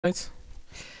Right.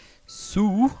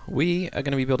 So we are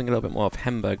going to be building a little bit more of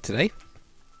Hemburg today.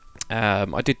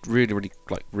 I did really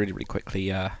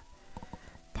quickly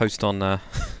post on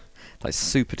like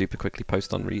super duper quickly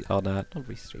post on not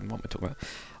restream. What am I talking about?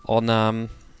 On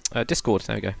Discord.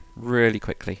 There we go. Really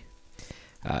quickly,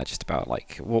 just about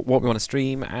like what we want to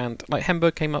stream, and like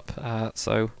Hemburg came up.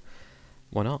 So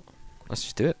why not? Let's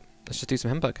just do it. Let's just do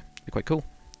some Hemburg. Be quite cool.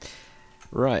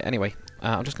 Right. Anyway.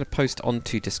 I'm just going to post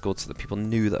onto Discord so that people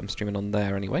knew that I'm streaming on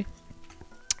there anyway.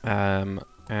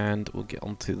 And we'll get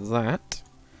onto that.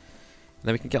 And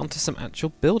then we can get onto some actual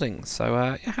buildings. So,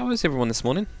 yeah, how is everyone this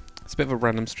morning? It's a bit of a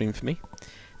random stream for me.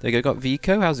 There we go, got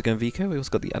Vico. How's it going, Vico? We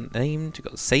also got the unnamed. We've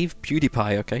got Save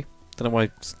PewDiePie, okay. Don't know why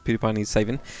PewDiePie needs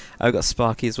saving. We've got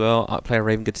Sparky as well. Player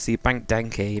Raven, good to see you. Bank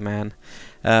Danke, man.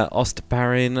 Ost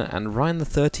Baron and Ryan the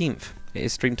 13th. It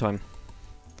is stream time.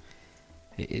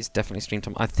 It is definitely stream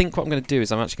time. I think what I'm going to do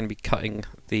is I'm actually going to be cutting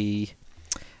the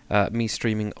me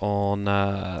streaming on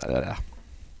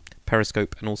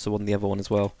Periscope and also on the other one as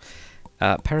well.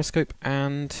 Periscope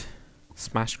and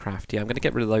Smashcraft. Yeah, I'm going to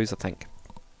get rid of those, I think.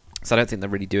 So I don't think they're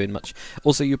really doing much.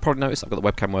 Also, you probably noticed I've got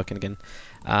the webcam working again.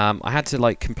 I had to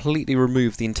like completely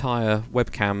remove the entire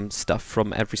webcam stuff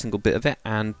from every single bit of it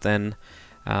and then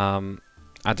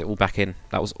add it all back in.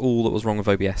 That was all that was wrong with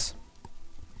OBS.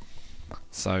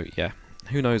 So, yeah.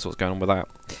 Who knows what's going on with that.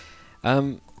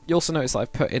 You also notice that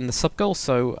I've put in the sub goal,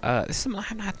 so this is something I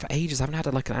haven't had for ages. I haven't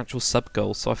had like an actual sub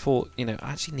goal, so I thought, you know,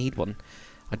 I actually need one.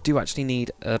 I do actually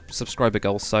need a subscriber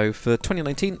goal, so for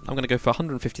 2019, I'm going to go for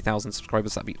 150,000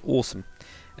 subscribers. That'd be awesome.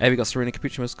 We got Serena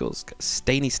Capuchin scores,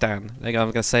 Stainy Stan. There you go, I'm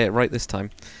going to say it right this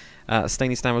time.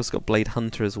 Stainy Stan has got Blade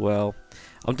Hunter as well.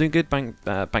 I'm doing good, Bank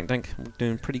Dank. I'm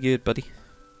doing pretty good, buddy.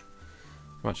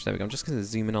 Right, there we go. I'm just going to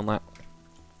zoom in on that.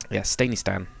 Yeah, Stainy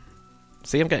Stan.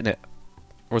 See, I'm getting it.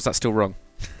 Or is that still wrong?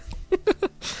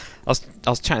 I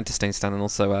was chatting to Stain Stan and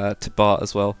also to Bart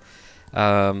as well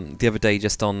the other day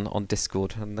just on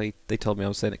Discord, and they told me I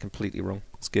was saying it completely wrong.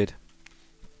 It's good.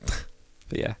 But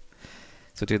yeah.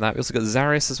 So doing that. We also got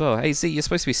Zarius as well. Hey Z, you're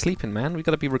supposed to be sleeping, man. We've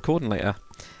got to be recording later.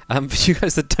 For you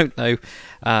guys that don't know,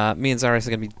 me and Zarius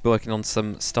are going to be working on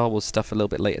some Star Wars stuff a little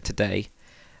bit later today.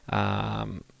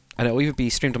 And it'll either be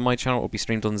streamed on my channel or be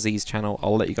streamed on Z's channel.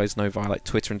 I'll let you guys know via like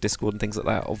Twitter and Discord and things like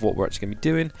that of what we're actually going to be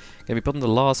doing. Going to be building the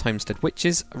Lars Homestead, which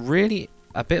is really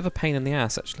a bit of a pain in the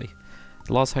ass, actually.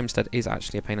 The Lars Homestead is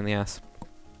actually a pain in the ass.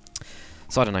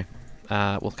 So I don't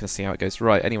know. We'll kind of see how it goes.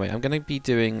 Right, anyway, I'm going to be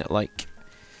doing like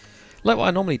what I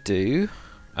normally do.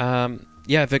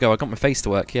 Yeah, Vigo, I got my face to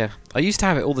work, yeah. I used to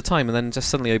have it all the time and then just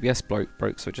suddenly OBS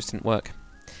broke, so it just didn't work.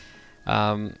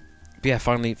 But yeah,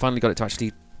 finally got it to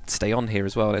actually stay on here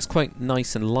as well, and it's quite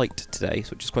nice and light today,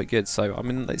 which is quite good. So I'm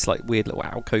in this like weird little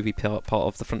alcovey part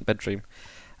of the front bedroom.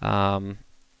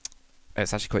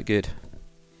 It's actually quite good.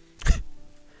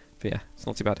 But yeah, it's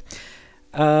not too bad.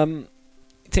 I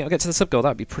think I'll get to the sub goal.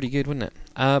 That'd be pretty good, wouldn't it?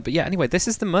 But yeah, anyway, this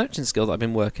is the merchant skill that I've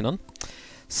been working on.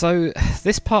 So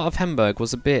this part of Hemburg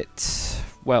was a bit,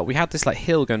 well, we had this like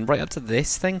hill going right up to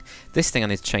this thing. This thing I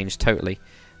need to change totally.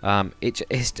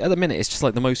 It's at the minute it's just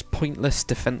like the most pointless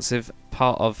defensive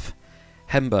part of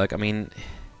Hemburg. I mean,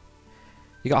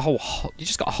 you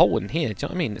just got a hole in here. Do you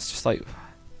know what I mean? It's just like,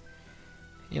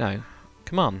 you know,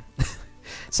 come on.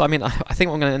 So I mean, I think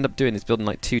what I'm going to end up doing is building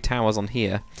like 2 towers on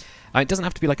here. It doesn't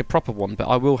have to be like a proper one, but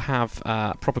I will have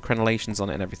proper crenellations on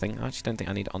it and everything. I actually don't think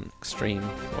I need it on extreme.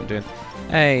 What I'm doing.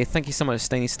 Hey, thank you so much,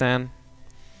 Stainy Stan.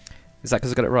 Is that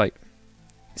because I got it right?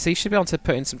 So you should be able to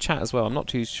put in some chat as well. I'm not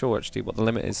too sure actually what the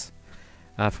limit is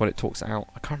for when it talks out.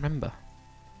 I can't remember.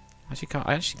 I actually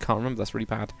can't remember. That's really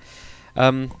bad.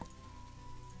 But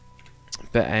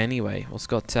anyway, also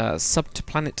got sub to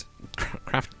Planet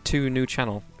Craft 2 new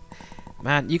channel.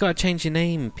 Man, you gotta change your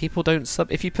name. People don't sub.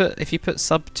 If you put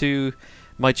sub to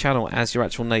my channel as your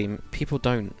actual name, people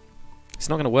don't. It's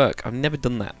not gonna work. I've never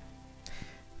done that.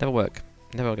 Never work.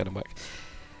 Never gonna work.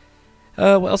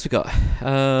 What else we got?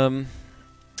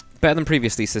 Better than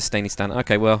previously, says Stainy Stan.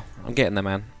 Okay, well, I'm getting there,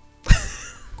 man.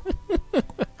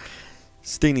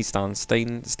 Stainy Stan.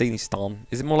 Stainy Stan.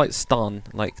 Is it more like Stan?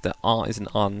 Like the R is an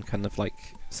on kind of like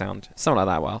sound? Something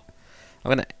like that, well. I'm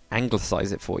going to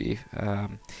anglicise it for you. But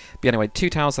anyway,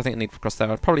 2 towers I think I need across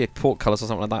there. Probably a portcullis or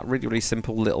something like that. Really, really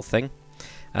simple little thing.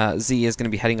 Z is going to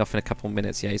be heading off in a couple of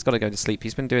minutes. Yeah, he's got to go to sleep.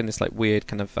 He's been doing this like weird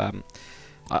kind of...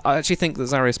 I actually think that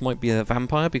Zarius might be a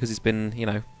vampire because he's been, you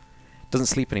know, doesn't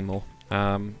sleep anymore.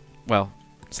 Well,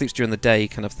 sleeps during the day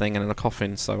kind of thing and in a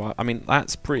coffin, so I mean,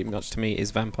 that's pretty much to me is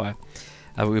vampire.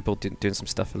 We'll be doing some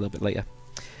stuff a little bit later.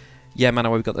 Yeah, man,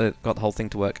 we've got the whole thing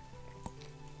to work.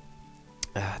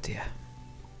 Ah, dear.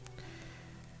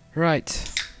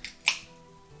 Right.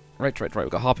 Right. We've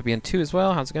got Harper BN2 as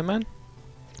well. How's it going, man?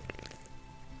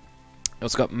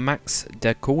 Also got Max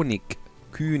der König.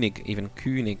 König.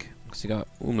 Because you got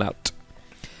umlaut.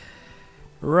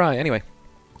 Right, anyway.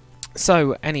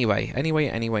 So, anyway.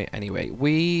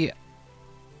 We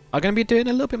are going to be doing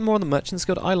a little bit more on the Merchant's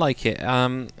Guild. I like it.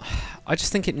 I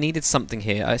just think it needed something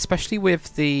here, especially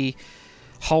with the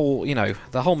whole,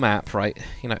 the whole map, right?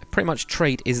 Pretty much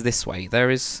trade is this way. There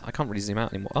is... I can't really zoom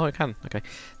out anymore. Oh, I can. Okay.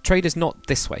 Trade is not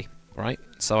this way, right?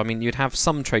 So, I mean, you'd have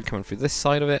some trade coming through this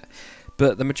side of it,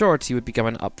 but the majority would be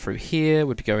going up through here,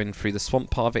 would be going through the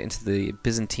swamp part of it into the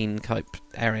Byzantine type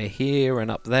area here and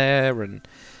up there and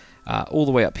all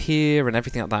the way up here and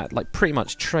everything like that. Like, pretty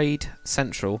much trade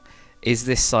central is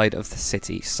this side of the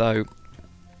city. So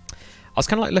I was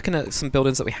kind of like looking at some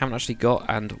buildings that we haven't actually got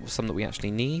and some that we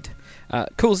actually need.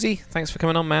 Coolsy, thanks for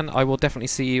coming on, man. I will definitely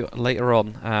see you later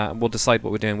on. We'll decide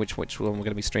what we're doing, which one we're going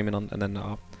to be streaming on, and then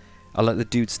I'll let the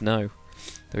dudes know.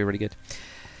 That'll be really good.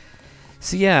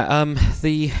 So yeah, one of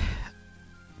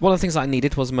the things that I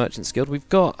needed was Merchant's Guild. We've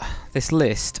got this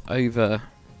list over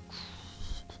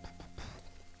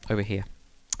here.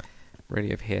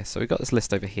 Really over here. So we've got this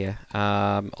list over here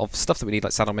of stuff that we need,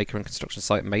 like saddle maker and construction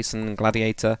site, mason and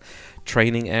gladiator,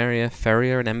 training area,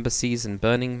 farrier and embassies and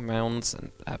burning mounds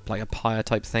and like a pyre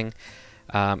type thing.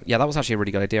 Yeah, that was actually a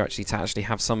really good idea, actually, to actually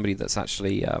have somebody that's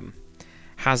actually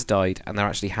has died and they're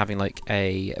actually having like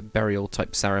a burial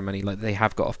type ceremony, like they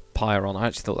have got a pyre on. I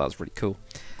actually thought that was really cool.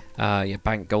 Yeah,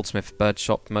 bank, goldsmith, bird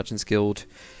shop, merchant's guild,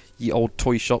 ye old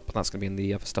toy shop. That's gonna be in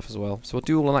the other stuff as well. So we'll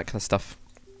do all of that kind of stuff.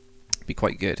 Be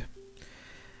quite good.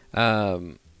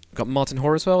 Got Martin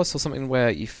Hoare as well. I saw something where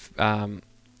I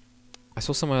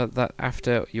saw somewhere that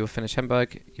after you were finished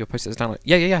Hemburg, you'll post it as a download.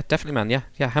 Yeah, definitely, man.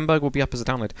 Yeah, Hemburg will be up as a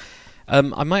download.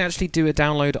 I might actually do a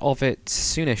download of it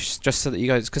soonish, just so that you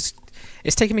guys, because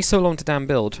it's taken me so long to damn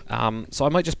build. So I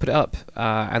might just put it up,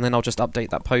 and then I'll just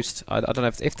update that post. I don't know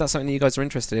if that's something that you guys are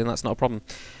interested in. That's not a problem.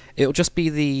 It'll just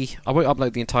be I won't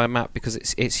upload the entire map because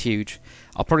it's huge.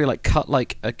 I'll probably like cut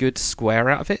like a good square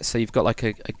out of it, so you've got like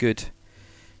a good.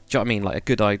 Do you know what I mean? Like a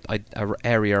good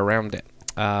area around it.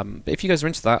 But if you guys are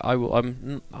into that, I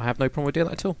have no problem with doing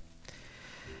that at all.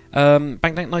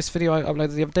 Bankdank, nice video I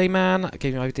uploaded the other day, man. I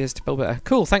gave you ideas to build better.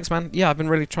 Cool, thanks, man. Yeah, I've been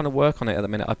really trying to work on it at the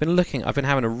minute. I've been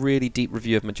having a really deep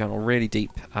review of my channel, really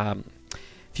deep.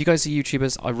 If you guys are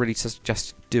YouTubers, I really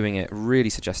suggest doing it.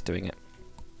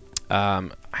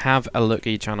 Have a look at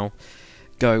your channel.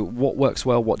 Go, what works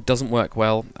well, what doesn't work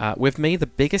well. With me, the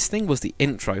biggest thing was the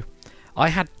intro. I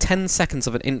had 10 seconds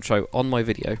of an intro on my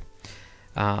video.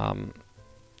 And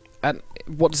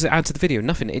what does it add to the video?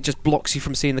 Nothing. It just blocks you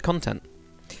from seeing the content.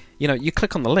 You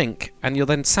click on the link, and you're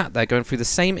then sat there going through the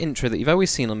same intro that you've always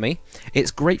seen on me.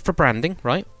 It's great for branding,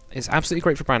 right? It's absolutely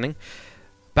great for branding,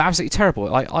 but absolutely terrible.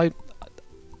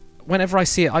 Whenever I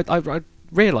see it, I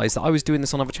realised that I was doing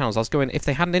this on other channels. I was going, if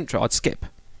they had an intro, I'd skip.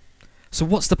 So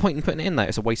what's the point in putting it in there?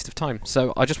 It's a waste of time.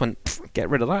 So I just went, get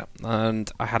rid of that, and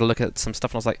I had a look at some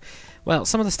stuff, and I was like, well,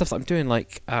 some of the stuff that I'm doing,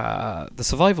 like the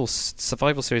survival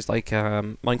series, like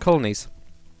Mine Colonies,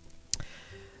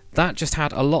 that just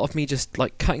had a lot of me just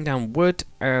like cutting down wood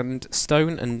and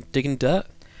stone and digging dirt.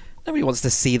 Nobody wants to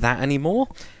see that anymore.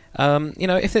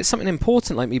 If it's something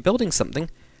important like me building something,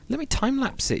 let me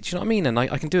time-lapse it, do you know what I mean? And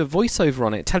I can do a voiceover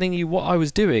on it telling you what I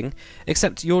was doing,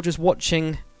 except you're just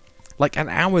watching like an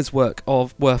hour's worth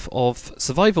of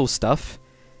survival stuff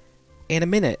in a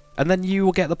minute, and then you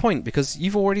will get the point because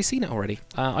you've already seen it already.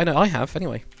 I know I have,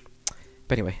 anyway.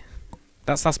 But anyway,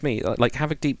 that's me. Like,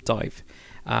 have a deep dive.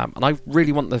 And I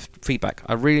really want the feedback.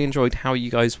 I really enjoyed how you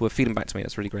guys were feeding back to me.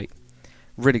 That's really great.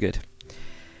 Really good.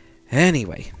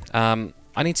 Anyway, I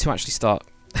need to actually start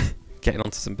getting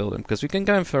onto some building because we've been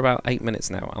going for about 8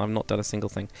 minutes now and I've not done a single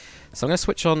thing. So I'm going to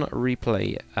switch on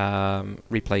replay.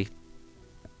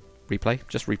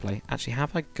 Just replay. Actually,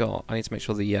 have I got... I need to make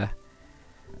sure the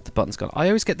button's gone. I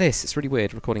always get this. It's really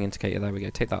weird. Recording indicator. There we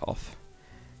go. Take that off.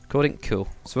 Recording. Cool.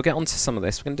 So we'll get onto some of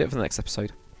this. We're going to do it for the next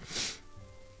episode.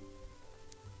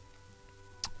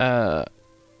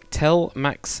 Tell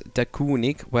Max de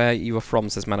König where you are from,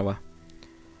 says Manoa.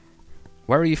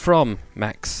 Where are you from,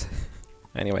 Max?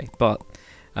 Anyway, but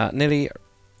nearly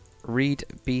read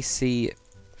BC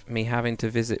me having to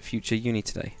visit future uni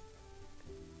today.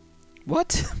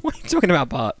 What? What are you talking about,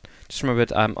 Bart? Just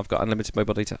remembered I've got unlimited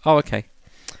mobile data. Oh, okay.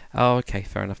 Oh, okay.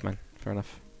 Fair enough, man. Fair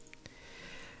enough.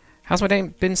 How's my day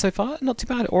been so far? Not too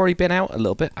bad. Already been out a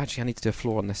little bit. Actually, I need to do a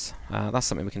floor on this. That's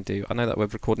something we can do. I know that we're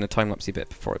recording a time-lapsey bit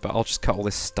before it, but I'll just cut all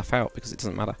this stuff out because it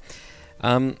doesn't matter.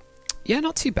 Yeah,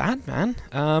 not too bad,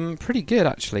 man. Pretty good,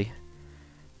 actually.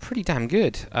 Pretty damn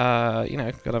good.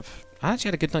 Got I actually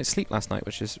had a good night's sleep last night,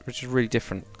 which is really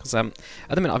different. Because at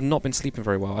the minute I've not been sleeping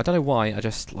very well. I don't know why. I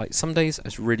just like some days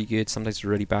it's really good, some days it's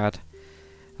really bad.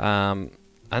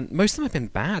 And most of them have been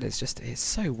bad. It's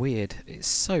so weird. It's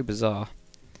so bizarre.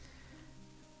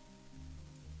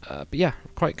 But yeah,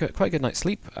 quite a good night's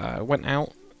sleep. Went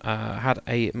out, had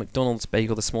a McDonald's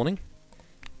bagel this morning.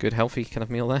 Good healthy kind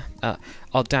of meal there.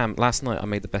 Oh damn! Last night I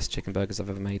made the best chicken burgers I've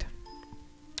ever made.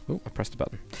 Oh, I pressed a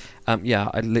button. Yeah,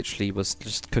 I literally was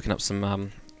just cooking up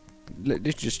some,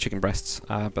 literally just chicken breasts,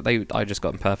 but I just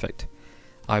got them perfect.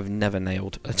 I've never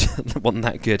nailed one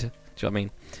that good. Do you know what I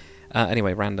mean?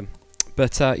 Anyway, random.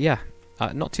 But yeah,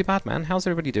 not too bad, man. How's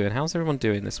everybody doing? How's everyone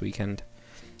doing this weekend?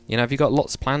 You know, have you got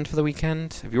lots planned for the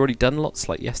weekend? Have you already done lots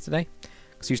like yesterday?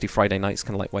 Because usually Friday night's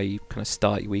kind of like where you kind of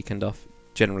start your weekend off,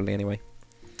 generally anyway.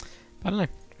 But I don't know.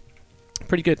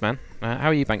 Pretty good, man. How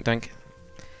are you, Bank Dank?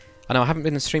 I know I haven't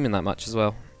been streaming that much as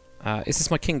well. Is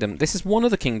this my kingdom? This is one of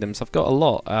the kingdoms. I've got a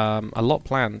lot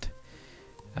planned.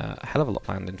 A hell of a lot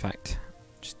planned, in fact.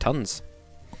 Just tons.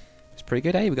 It's pretty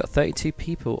good, eh? We've got 32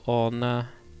 people on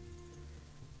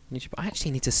YouTube. I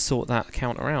actually need to sort that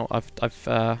counter out. I've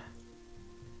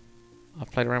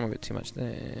played around with it too much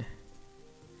there.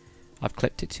 I've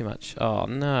clipped it too much. Oh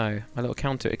no, my little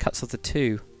counter, it cuts off the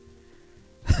 2.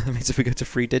 That means if we go to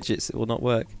 3 digits, it will not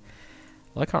work.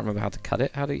 Well, I can't remember how to cut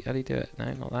it. How do you do it?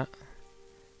 No, not that.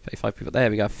 35 people. There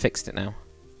we go. I've fixed it now.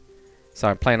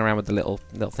 Sorry, I'm playing around with the little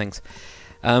things.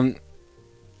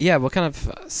 Yeah, we'll kind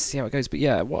of see how it goes. But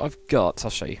yeah, what I've got,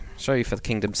 I'll show you. Show you for the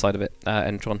kingdom side of it.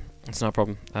 Entron. It's no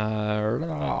problem.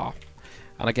 And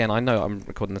again, I know I'm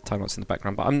recording the time lapse in the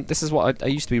background, but this is what I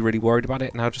used to be really worried about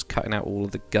it. Now just cutting out all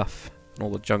of the guff and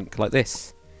all the junk like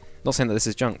this. Not saying that this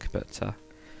is junk, but there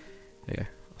you go.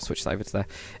 Switch that over to there.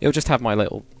 It'll just have my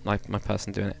little my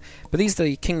person doing it. But these are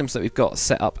the kingdoms that we've got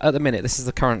set up at the minute. This is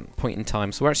the current point in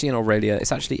time. So we're actually in Aurelia.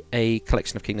 It's actually a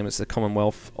collection of kingdoms. It's a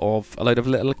commonwealth of a load of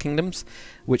little kingdoms,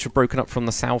 which were broken up from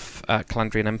the South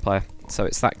Calandrian Empire. So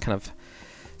it's that kind of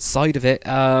side of it.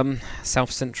 South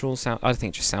Central, I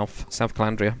think just South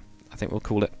Calandria, I think we'll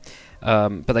call it.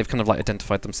 But they've kind of like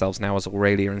identified themselves now as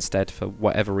Aurelia instead for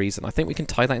whatever reason. I think we can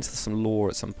tie that into some lore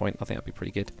at some point. I think that'd be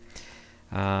pretty good.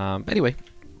 But anyway.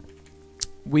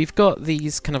 We've got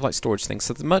these kind of like storage things.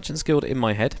 So the Merchants Guild in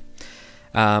my head.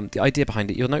 The idea behind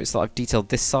it, you'll notice that I've detailed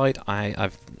this side.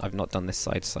 I've not done this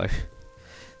side, so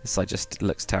this side just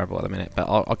looks terrible at the minute. But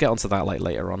I'll get onto that like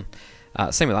later on.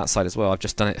 Same with that side as well. I've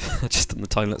just done it. I've just done the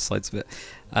timeless sides of it.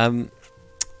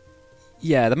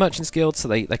 Yeah, the Merchants Guild, so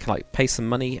they can like pay some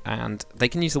money and they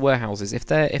can use the warehouses. If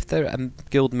they're a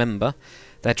guild member,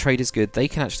 their trade is good. They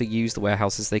can actually use the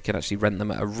warehouses. They can actually rent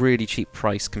them at a really cheap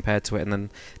price compared to it, and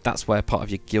then that's where part of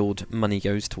your guild money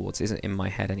goes towards. Isn't in my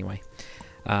head anyway.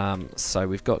 So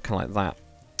we've got kind of like that.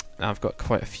 I've got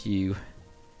quite a few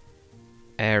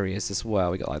areas as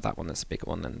well. We got like that one. That's a big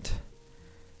one,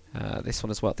 and this one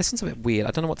as well. This one's a bit weird.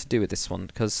 I don't know what to do with this one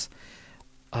because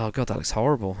oh god, that looks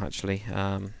horrible. Actually,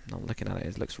 I'm looking at it.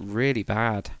 It looks really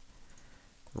bad.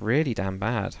 Really damn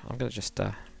bad. I'm gonna just.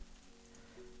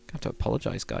 I have to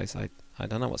apologise, guys. I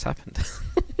don't know what's happened.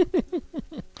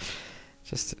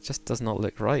 just does not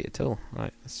look right at all.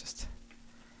 Right, let's just.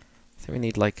 I think we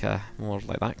need like more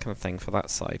like that kind of thing for that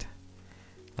side,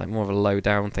 like more of a low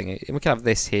down thing. We could have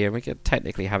this here, and we could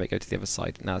technically have it go to the other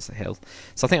side. Now it's a hill,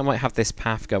 so I think I might have this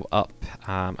path go up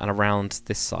and around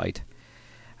this side.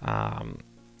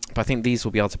 But I think these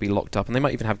will be able to be locked up, and they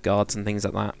might even have guards and things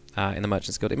like that in the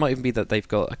Merchants Guild. It might even be that they've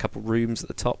got a couple rooms at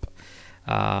the top.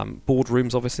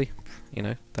 Boardrooms, obviously, you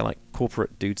know, they're like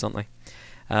corporate dudes, aren't they?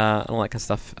 And all that kind of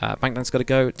stuff. Banknout's got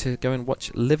to go and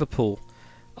watch Liverpool.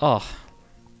 Oh,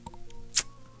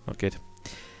 not good.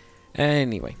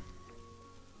 Anyway,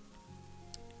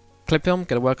 Clipfilm,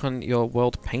 got to work on your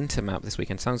World Painter map this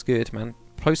weekend. Sounds good, man.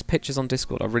 Post pictures on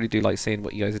Discord. I really do like seeing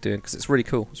what you guys are doing because it's really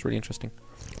cool. It's really interesting.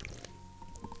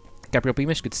 Gabriel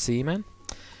Beamish, good to see you, man.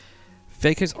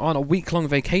 Vaco's on a week-long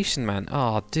vacation, man.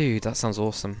 Oh, dude, that sounds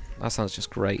awesome. That sounds just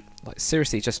great. Like,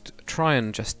 seriously, just try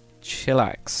and just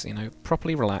chillax, you know,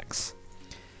 properly relax,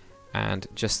 and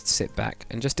just sit back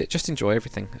and just enjoy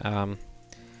everything.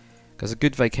 Because a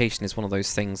good vacation is one of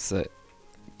those things that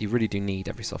you really do need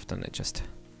every so often. It just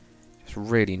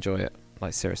really enjoy it.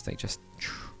 Like, seriously, just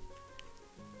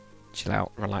chill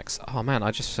out, relax. Oh man,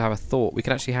 I just have a thought. We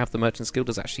could actually have the Merchants Guild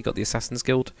has actually got the Assassins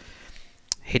Guild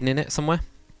hidden in it somewhere.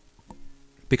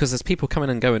 Because there's people coming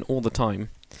and going all the time.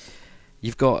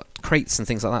 You've got crates and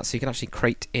things like that, so you can actually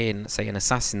crate in, say, an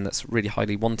assassin that's really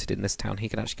highly wanted in this town. He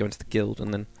can actually go into the guild,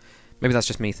 and then maybe that's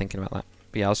just me thinking about that.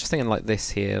 But yeah, I was just thinking like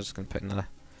this here. I was just going to put in a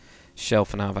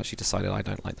shelf, and now I've actually decided I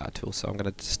don't like that at all, so I'm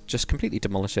going to just completely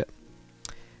demolish it.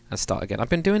 and start again. I've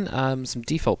been doing some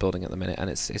default building at the minute, and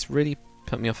it's really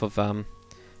put me off of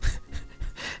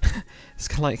it's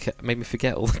kind of like made me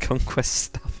forget all the Conquest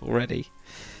stuff already.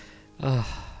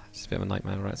 Just a bit of a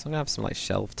nightmare, right? So I'm gonna have some like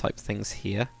shelf type things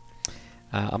here.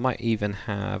 I might even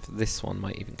have this one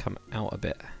might even come out a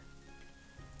bit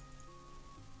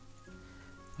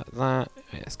like that.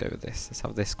 Yeah, let's go with this. Let's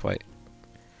have this quite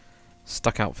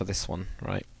stuck out for this one,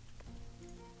 right?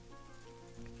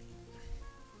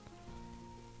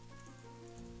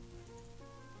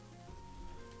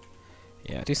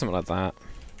 Yeah, do something like that.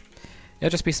 It'll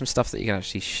just be some stuff that you can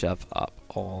actually shove up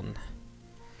on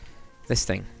this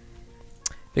thing.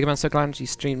 Bigger man, so glad you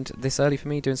streamed this early for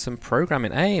me, doing some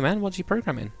programming. Hey man, what are you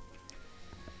programming?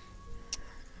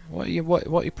 What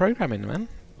are you programming, man?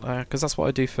 Because that's what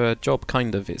I do for a job,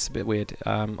 kind of. It's a bit weird.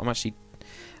 I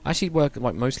actually work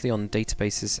like mostly on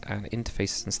databases and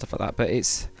interfaces and stuff like that. But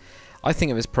I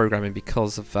think of it as programming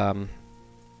because I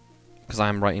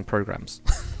am writing programs.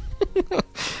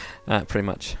 Pretty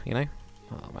much, you know.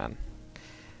 Oh man.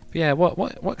 But yeah, what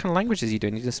kind of languages are you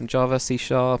doing? You doing some Java, C#,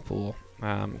 or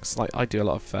cause like I do a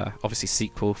lot of obviously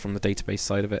SQL from the database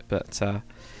side of it, but a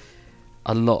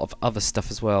lot of other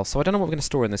stuff as well. So I don't know what we're going to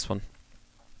store in this one.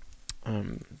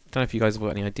 Don't know if you guys have got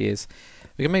any ideas.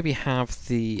 We can maybe have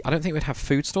I don't think we'd have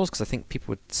food stores because I think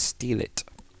people would steal it.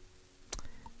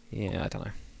 Yeah, I don't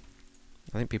know.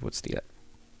 I think people would steal it.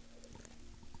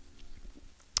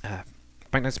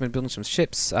 Banknotes been building some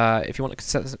ships. If you want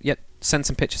to send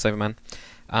some pictures over, man.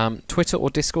 Twitter or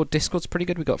Discord. Discord's pretty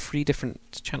good. We've got 3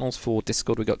 different channels for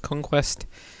Discord. We've got Conquest,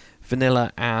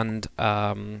 Vanilla, and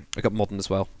we've got Modern as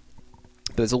well.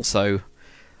 But there's also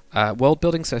world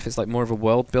building, so if it's like more of a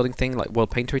world building thing, like world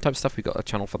paintery type stuff, we've got a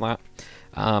channel for that.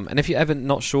 And if you're ever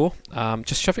not sure,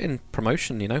 just shove it in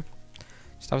promotion, you know?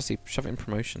 Just obviously shove it in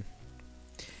promotion.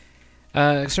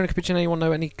 External Capuchin, anyone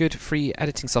know any good free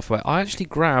editing software? I actually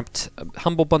grabbed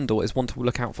Humble Bundle is one to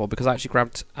look out for because I actually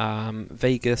grabbed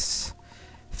Vegas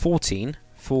 14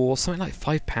 for something like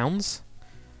 £5.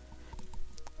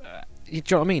 Do you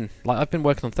know what I mean? Like I've been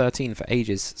working on 13 for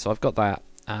ages, so I've got that.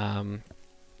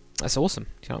 That's awesome. Do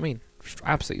you know what I mean?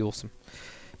 Absolutely awesome.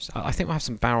 So I think we'll have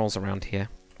some barrels around here,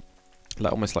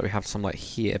 like almost like we have some like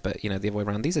here, but you know the other way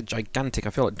around. These are gigantic.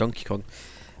 I feel like Donkey Kong.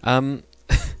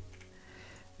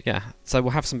 Yeah, so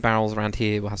we'll have some barrels around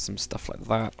here, we'll have some stuff like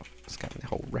that. Let's get the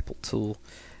whole Ripple tool.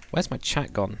 Where's my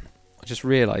chat gone? I just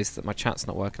realised that my chat's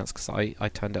not working, that's because I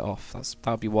turned it off. That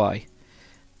would be why.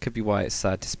 Could be why it's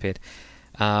disappeared.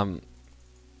 But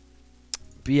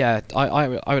yeah, I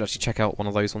would actually check out one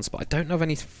of those ones, but I don't know of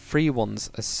any free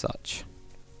ones as such.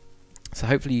 So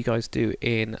hopefully you guys do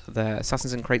in the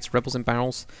Assassins in Crates, Rebels in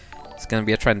Barrels. It's going to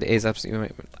be a trend, it is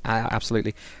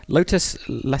absolutely. Lotus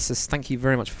Lessus, thank you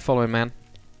very much for following, man.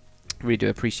 Really do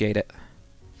appreciate it.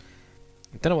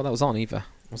 I don't know what that was on either.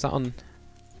 Was that on?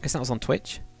 I guess that was on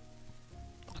Twitch.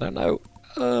 I don't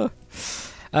know.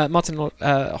 Martin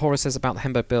Horace says about the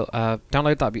Hemburg build.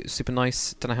 Download, that'd be super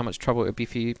nice. Don't know how much trouble it would be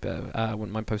for you, but I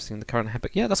wouldn't mind posting the current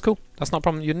Hemburg. Yeah, that's cool. That's not a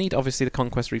problem. You need obviously the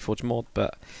Conquest Reforged mod,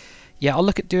 but yeah, I'll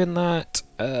look at doing that.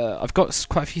 I've got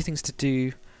quite a few things to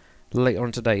do later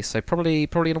on today, so probably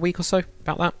in a week or so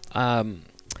about that.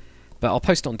 But I'll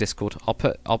post it on Discord. I'll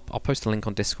post a link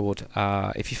on Discord.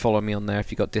 If you follow me on there,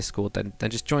 if you got Discord, then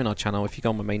just join our channel. If you go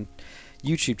on my main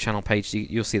YouTube channel page,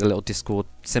 you'll see the little Discord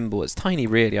symbol. It's tiny,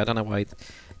 really. I don't know why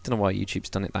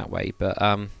YouTube's done it that way, but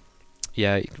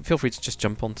yeah, you can feel free to just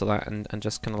jump onto that and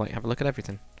just kind of like have a look at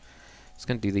everything. Just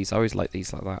gonna do these. I always like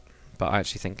these like that, but I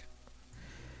actually think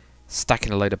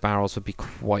stacking a load of barrels would be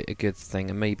quite a good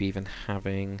thing, and maybe even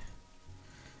having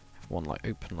one like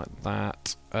open like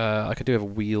that. I could do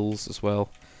with wheels as well.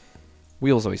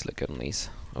 Wheels always look good on these.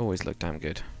 Always look damn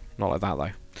good. Not like that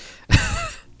though.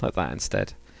 Like that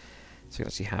instead. So you can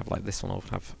actually have like this one. I'll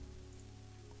have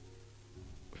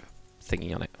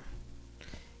thingy on it.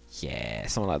 Yeah,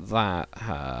 something like that.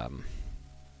 I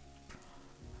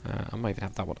might even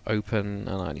have that one open,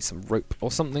 and I need some rope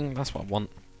or something. That's what I want.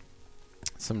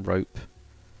 Some rope.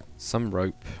 Some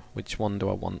rope. Which one do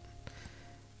I want?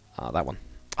 That one.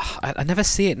 I never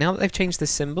see it. Now that they've changed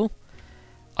this symbol,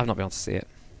 I've not been able to see it.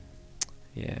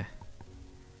 Yeah.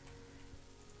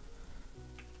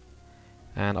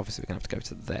 And obviously we're going to have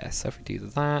to go to there. So if we do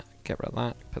that, get rid of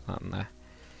that, put that in there.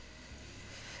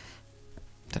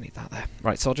 Don't need that there.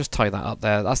 Right, so I'll just tie that up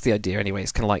there. That's the idea anyway.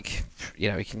 It's kind of like, you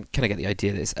know, you can kind of get the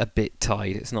idea that it's a bit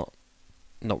tied. It's not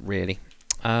really.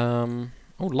 Oh,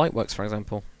 Lightworks, for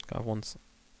example. Got ones.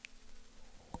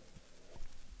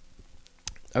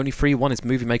 Only free one is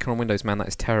Movie Maker on Windows, man. That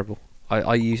is terrible.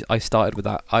 I started with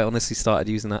that. I honestly started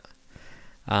using that.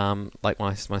 Like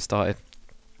when I started.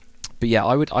 But yeah,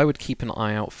 I would keep an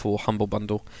eye out for Humble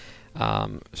Bundle.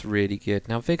 It's really good.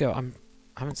 Now Vigo, I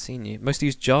haven't seen you. Mostly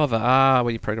use Java.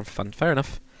 When you program for fun. Fair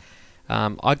enough.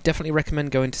 I'd definitely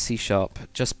recommend going to C#,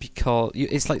 just because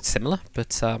it's like similar,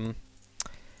 but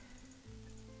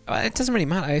it doesn't really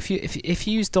matter. If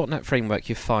you use .NET Framework,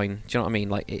 you're fine. Do you know what I mean?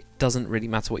 Like, it doesn't really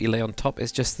matter what you lay on top.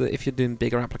 It's just that if you're doing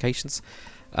bigger applications,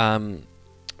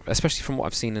 especially from what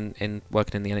I've seen in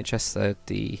working in the NHS,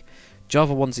 the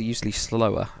Java ones are usually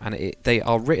slower, and they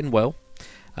are written well.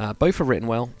 Both are written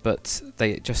well, but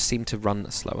they just seem to run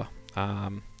slower.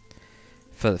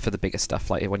 For the bigger stuff,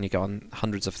 like when you go on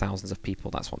hundreds of thousands of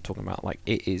people, that's what I'm talking about. Like,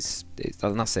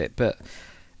 and that's it. But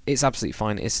it's absolutely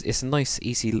fine. It's a nice,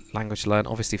 easy language to learn.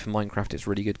 Obviously, for Minecraft, it's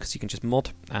really good because you can just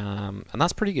mod, and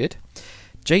that's pretty good.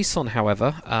 JSON,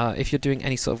 however, if you're doing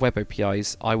any sort of web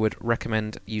APIs, I would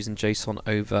recommend using JSON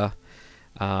over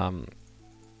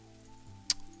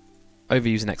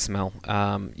using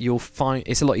XML. You'll find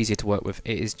it's a lot easier to work with.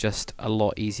 It is just a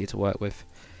lot easier to work with.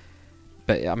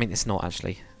 But I mean, it's not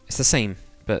actually. It's the same,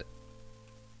 but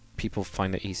people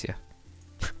find it easier.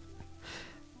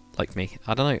 Like me.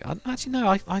 I don't know. Actually, no,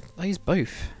 I use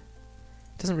both.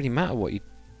 It doesn't really matter what you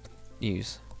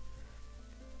use.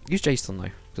 Use JSON,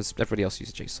 though, because everybody else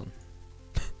uses JSON.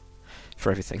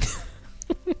 For everything.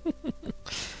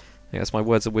 Yeah, that's my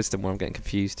words of wisdom where I'm getting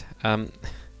confused. I'm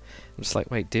just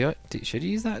like, wait, should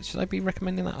you use that? Should I be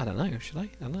recommending that? I don't know. Should I? I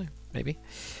don't know. Maybe.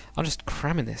 I'm just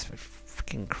cramming this with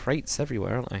freaking crates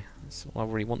everywhere, aren't I? That's what I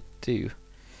really want to do.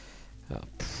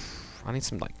 I need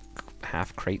some, like,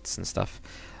 half crates and stuff.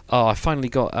 Oh, I finally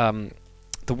got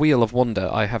the Wheel of Wonder.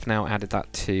 I have now added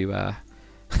that to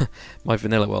my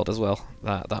vanilla world as well.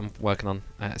 That I'm working on.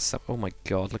 Oh my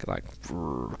god, look at that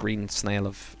green snake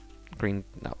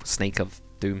of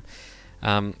doom.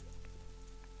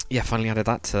 Yeah, finally added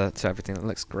that to everything. That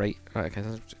looks great. Right, okay,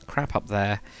 there's crap up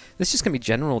there. This is just gonna be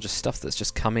general, just stuff that's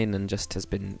just come in and just has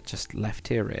been just left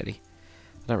here. Really,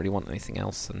 I don't really want anything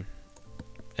else, and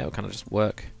it'll kind of just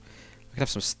work. I could have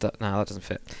some stuff. No, that doesn't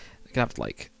fit. I could have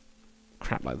like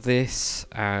crap like this,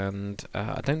 and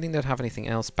I don't think they'd have anything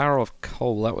else. Barrel of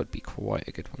coal, that would be quite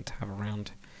a good one to have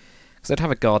around, because I'd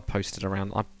have a guard posted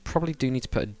around. I probably do need to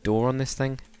put a door on this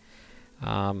thing.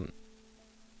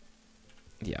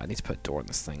 Yeah, I need to put a door on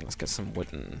this thing. Let's get some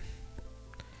wooden,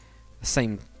 the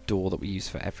same door that we use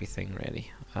for everything,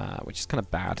 really, which is kind of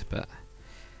bad, but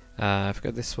if we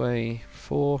go this way,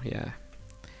 4, yeah,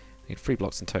 I need 3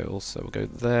 blocks in total, so we'll go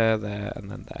there, there,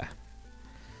 and then there.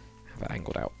 Have it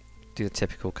angled out. Do the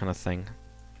typical kind of thing.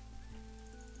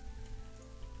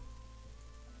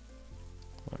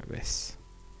 Like this.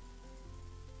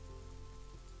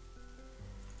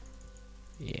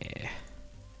 Yeah.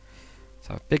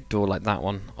 So a big door like that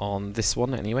one on this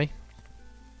one anyway.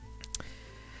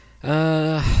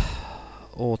 Or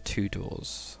 2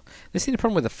 doors. This is the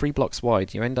problem with the 3 blocks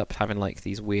wide. You end up having like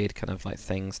these weird kind of like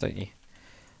things, don't you?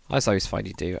 I always find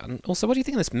you do. And also, what do you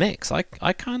think of this mix? I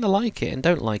kind of like it and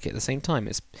don't like it at the same time.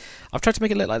 I've tried to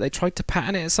make it look like they tried to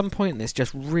pattern it at some point, and it's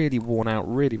just really worn out,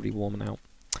 really worn out.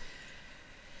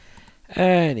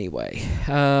 Anyway,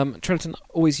 Triliton,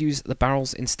 always use the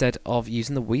barrels instead of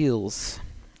using the wheels.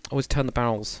 Always turn the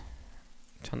barrels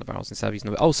instead of using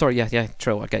the wheels. Oh, sorry, yeah,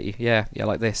 Trill, I get you. Yeah,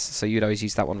 like this. So you'd always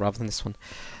use that one rather than this one.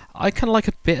 I kind of like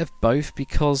a bit of both,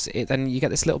 because then you get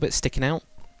this little bit sticking out.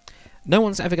 No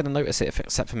one's ever going to notice it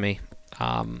except for me.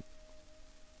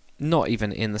 Not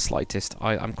even in the slightest.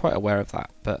 I'm quite aware of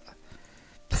that, but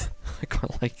I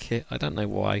quite like it. I don't know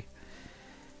why.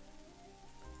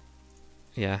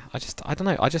 Yeah, I don't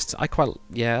know.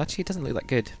 Yeah, actually it doesn't look that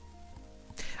good.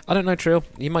 I don't know, Trill.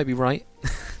 You might be right.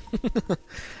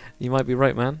 You might be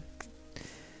right, man.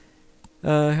 Who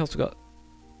else we got?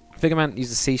 Figureman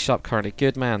uses C# currently.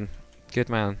 Good man. Good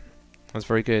man. That's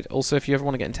very good. Also, if you ever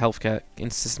want to get into healthcare,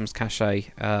 InterSystems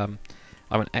Cache, I'm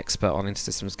an expert on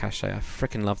InterSystems Cache. I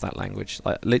freaking love that language.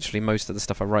 Like, literally, most of the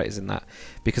stuff I write is in that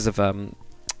because of a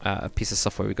piece of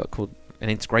software we got called an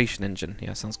integration engine.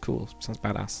 Yeah, sounds cool. Sounds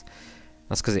badass.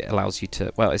 That's because it allows you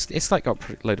to. Well, it's like got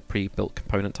a load of pre-built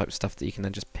component type stuff that you can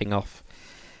then just ping off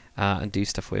and do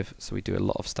stuff with. So we do a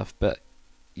lot of stuff. But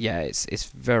yeah, it's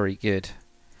very good.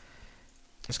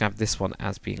 I'm just gonna have this one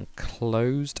as being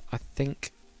closed, I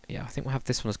think. Yeah, I think we'll have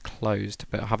this one as closed,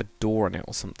 but I'll have a door in it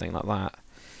or something like that,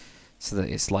 so that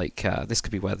it's like this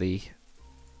could be where the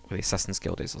Assassin's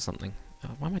Guild is or something.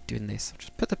 Why am I doing this? I'll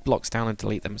just put the blocks down and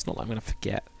delete them. It's not like I'm going to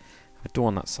forget. I have a door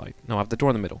on that side. No, I have the door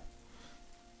in the middle.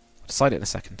 I'll decide it in a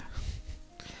second.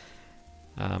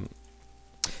 But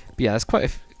yeah, there's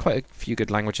quite a few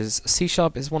good languages. C#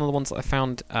 is one of the ones that I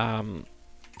found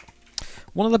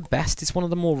one of the best. It's one of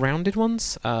the more rounded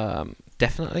ones,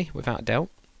 definitely, without a doubt.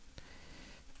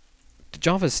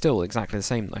 Java's still exactly the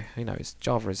same though. You know,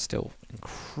 Java is still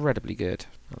incredibly good.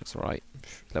 That looks alright.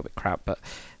 A little bit crap, but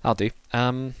that'll do.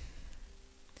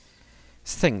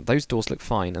 It's the thing, those doors look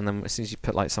fine, and then as soon as you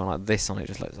put like something like this on it, it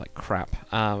just looks like crap.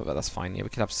 But that's fine. Yeah, we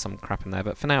could have some crap in there,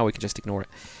 but for now we can just ignore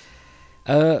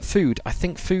it. Food. I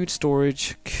think food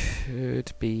storage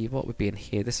could be... What would be in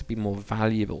here? This would be more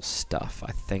valuable stuff,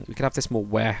 I think. We could have this more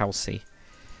warehousey.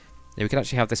 Yeah, we could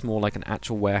actually have this more like an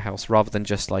actual warehouse rather than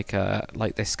just like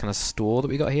this kind of store that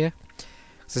we got here.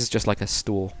 This is just like a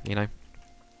store, you know.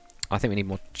 I think we need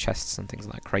more chests and things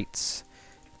like that. Crates,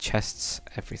 chests,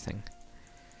 everything.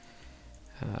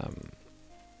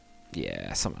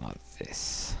 Yeah, something like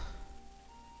this.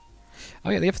 Oh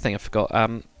yeah, the other thing I forgot. I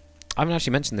haven't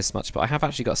actually mentioned this much, but I have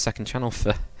actually got a second channel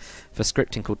for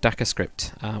scripting called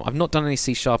DakaScript. I've not done any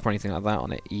C# or anything like that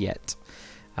on it yet.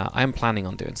 I am planning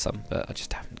on doing some, but I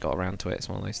just haven't got around to it. It's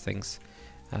one of those things.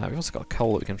 We've also got a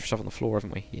coal that we can shove on the floor,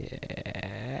 haven't we?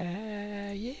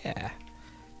 Yeah, yeah.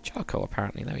 Charcoal,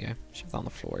 apparently. There we go. Shove that on the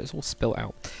floor. It's all spilt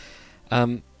out.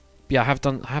 Yeah, I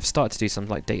have started to do some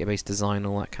like database design,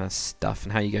 all that kind of stuff,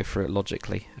 and how you go through it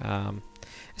logically.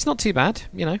 It's not too bad,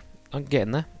 you know. I'm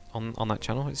getting there on that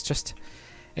channel. It's just,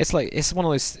 it's one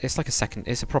of those. It's like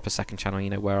it's a proper second channel, you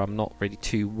know, where I'm not really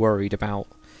too worried about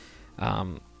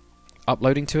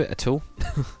uploading to it at all.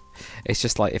 It's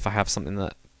just like if I have something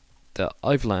that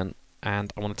I've learned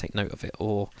and I want to take note of it,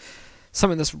 or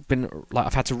something that's been like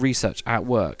I've had to research at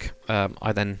work,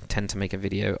 I then tend to make a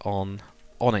video on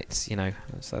it, you know.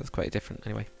 So that's quite different.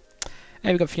 Anyway, hey,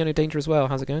 we've got Fiona Danger as well.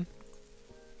 How's it going?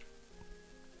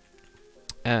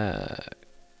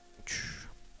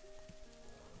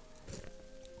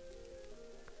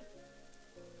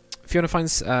 Fiona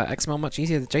finds XML much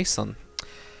easier than JSON.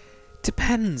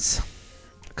 Depends,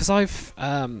 because I've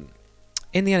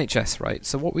in the NHS, right?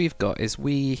 So what we've got is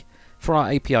for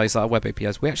our APIs, our web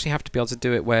APIs, we actually have to be able to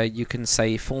do it where you can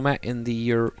say format in the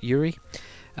URI,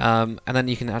 and then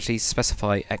you can actually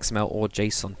specify XML or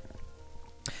JSON.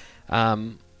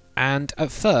 And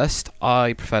at first,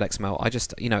 I preferred XML. I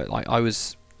just, you know, like I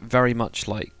was very much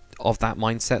like of that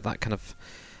mindset, that kind of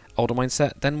older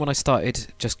mindset. Then when I started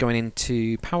just going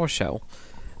into PowerShell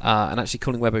and actually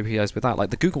calling web APIs with that, like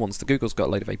the Google ones, the Google's got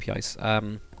a load of APIs.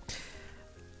 I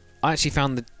actually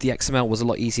found that the XML was a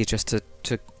lot easier just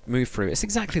to move through. It's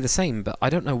exactly the same, but I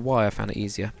don't know why I found it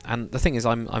easier. And the thing is,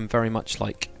 I'm very much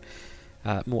like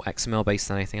more XML based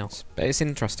than anything else. But it's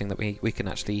interesting that we can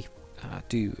actually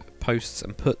do posts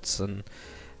and puts and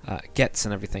gets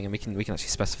and everything, and we can actually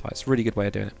specify. It's a really good way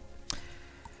of doing it.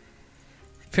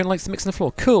 Fiona likes the mix on the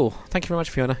floor. Cool. Thank you very much,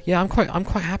 Fiona. Yeah, I'm quite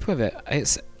happy with it.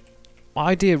 My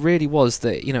idea really was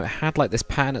that, you know, it had like this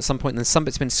pattern at some point, and then some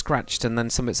bits have been scratched, and then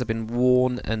some bits have been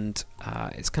worn, and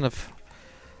it's kind of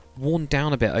worn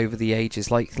down a bit over the ages.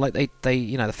 Like they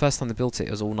you know, the first time they built it,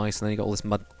 it was all nice, and then you got all this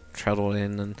mud treadle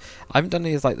in, and I haven't done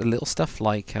any of like the little stuff,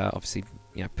 like obviously,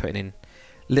 you know, putting in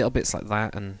little bits like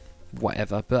that and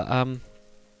whatever. But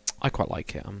I quite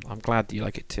like it. I'm glad that you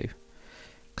like it too,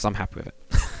 because I'm happy with it.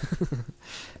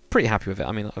 Pretty happy with it.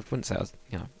 I mean, I wouldn't say I was,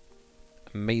 you know,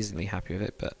 amazingly happy with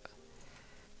it, but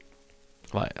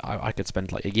like I could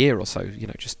spend like a year or so, you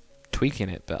know, just tweaking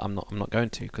it, but I'm not going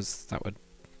to, because that would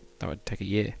take a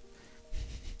year.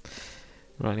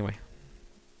 Right, anyway,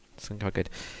 it's quite good.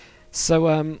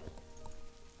 So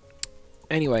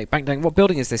anyway, back down. What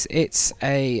building is this? It's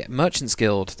a Merchants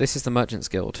Guild. This is the Merchants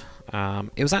Guild.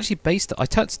 It was actually based. I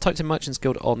typed in Merchants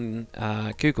Guild on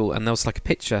Google, and there was like a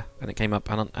picture, and it came up,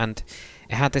 and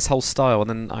it had this whole style, and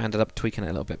then I ended up tweaking it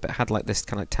a little bit. But it had like this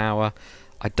kind of tower.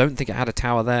 I don't think it had a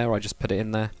tower there. I just put it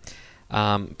in there,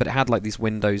 but it had like these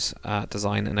windows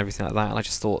design and everything like that. And I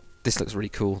just thought, this looks really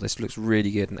cool. This looks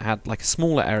really good. And it had like a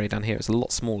smaller area down here. It's a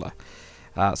lot smaller,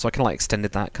 so I kind of like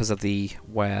extended that because of the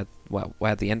where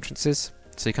the entrance is.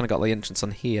 So you kind of got the entrance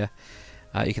on here.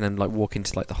 You can then like walk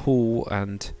into like the hall,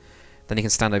 and then you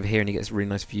can stand over here, and you get this really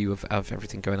nice view of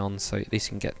everything going on. So at least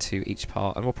you can get to each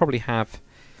part. And we'll probably have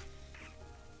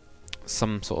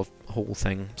some sort of hall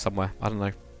thing somewhere. I don't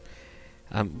know.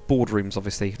 Boardrooms,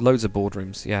 obviously, loads of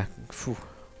boardrooms. Yeah, phew,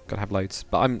 gotta have loads.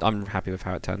 But I'm happy with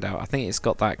how it turned out. I think it's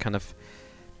got that kind of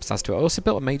pizzazz to it. I also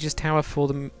built a Mages Tower for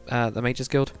the Mages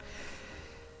Guild.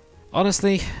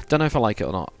 Honestly, don't know if I like it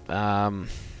or not.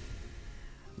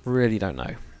 Really don't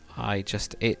know.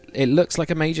 It looks like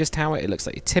a Mages Tower. It looks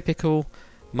like a typical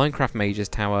Minecraft Mages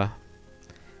Tower,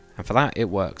 and for that it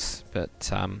works. But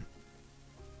don't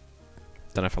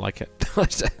know if I like it. I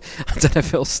don't know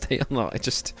if it'll stay or not. It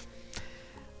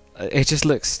just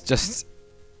looks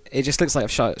like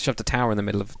I've shoved a tower in the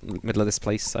middle of this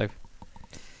place. So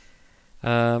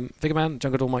Vigor Man,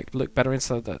 Jungle Door might look better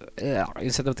instead of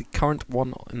the current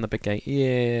one in the big gate.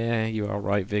 Yeah, you are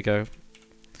right, Vigo.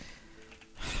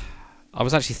 I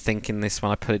was actually thinking this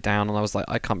when I put it down, and I was like,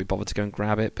 I can't be bothered to go and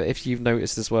grab it. But if you've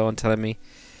noticed as well and telling me,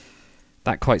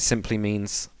 that quite simply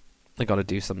means I got to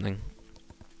do something.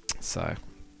 So,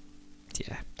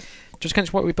 yeah. Just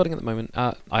catch what are we building at the moment?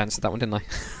 I answered that one, didn't I?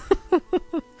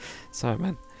 Sorry,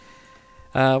 man.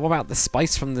 What about the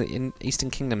spice from the Eastern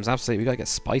Kingdoms? Absolutely, we got to get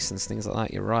spice and things like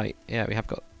that. You're right. Yeah, we have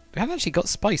actually got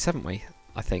spice, haven't we?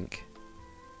 I think.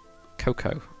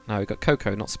 Cocoa. No, we got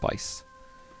cocoa, not spice.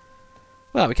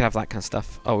 Well, we can have that kind of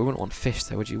stuff. Oh, we wouldn't want fish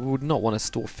though, would you? We would not want to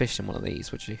store fish in one of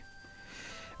these, would you?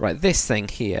 Right, this thing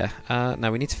here.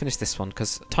 No, we need to finish this one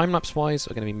because time-lapse wise,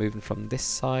 we're going to be moving from this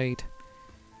side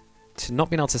to not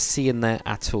being able to see in there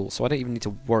at all. So I don't even need to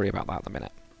worry about that at the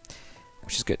minute,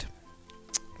 which is good.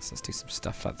 So let's do some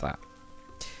stuff like that.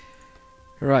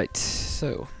 Right,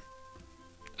 so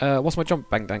what's my jump,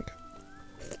 Bang Dank?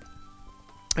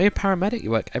 Are you a paramedic?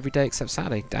 You work every day except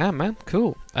Saturday. Damn, man,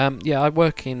 cool. Yeah, I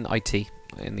work in IT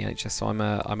in the NHS, so I'm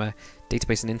a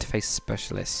database and interface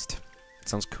specialist.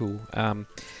 Sounds cool.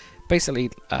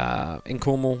 Basically, in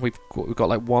Cornwall, we've got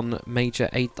like one major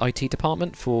IT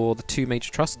department for the 2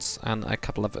 major trusts and a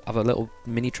couple of other little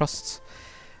mini trusts.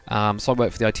 So I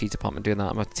work for the IT department doing that.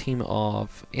 I'm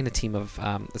in a team of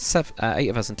 8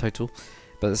 of us in total,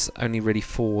 but there's only really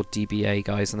 4 DBA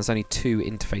guys, and there's only 2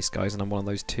 interface guys, and I'm one of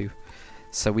those 2.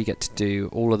 So we get to do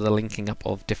all of the linking up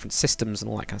of different systems and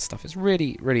all that kind of stuff. It's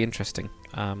really, really interesting.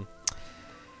 But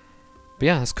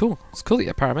yeah, that's cool. It's cool that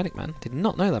you're a paramedic, man. Did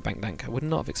not know that, Bank Dank. I would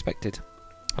not have expected.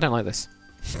 I don't like this.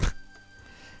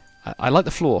 I like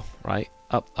the floor, right?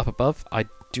 Up above. I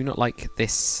do not like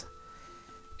this.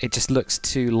 It just looks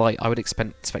too light. I would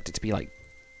expect it to be like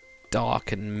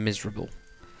dark and miserable.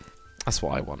 That's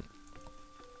what I want.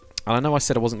 And I know I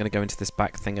said I wasn't going to go into this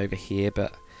back thing over here,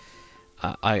 but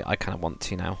I kind of want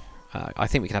to now. I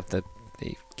think we can have the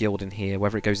guild in here,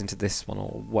 whether it goes into this one or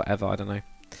whatever, I don't know.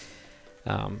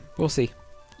 We'll see.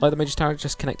 Like the Mage's Tower,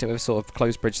 just connect it with a sort of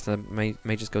closed bridge to the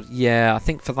Mage's Guild. Yeah, I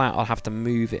think for that I'll have to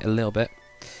move it a little bit.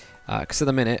 Because at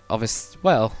the minute, obviously,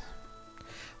 well,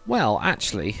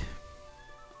 actually,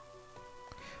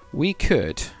 we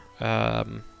could,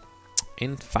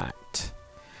 in fact,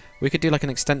 we could do like an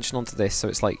extension onto this, so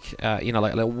it's like, you know,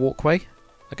 like a little walkway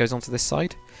that goes onto this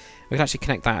side. We could actually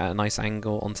connect that at a nice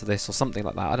angle onto this or something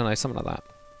like that. I don't know, something like that.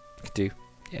 We could do,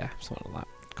 yeah, something like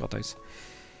that. God knows.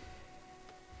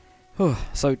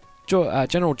 So,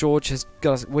 General George has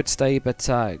would stay, but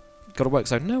got a work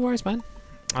zone. No worries, man.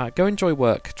 Go enjoy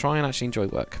work. Try and actually enjoy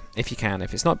work if you can.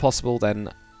 If it's not possible, then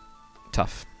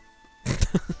tough.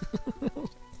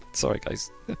 Sorry, guys.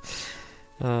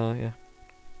 Yeah.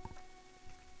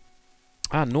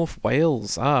 North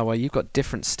Wales. Well, you've got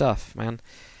different stuff, man.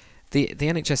 The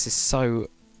NHS is so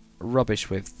rubbish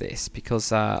with this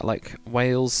because like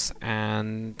Wales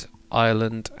and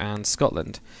Ireland and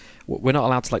Scotland, we're not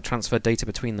allowed to like transfer data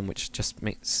between them, which just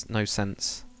makes no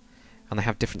sense. And they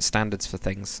have different standards for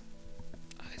things.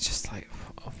 It's just like,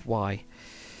 why?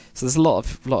 So there's a lot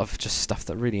of just stuff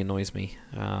that really annoys me.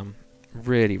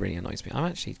 Really, really annoys me. I'm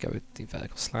actually go with the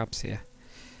vertical slabs here.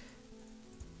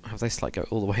 Have this like go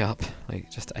all the way up,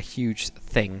 like just a huge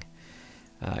thing,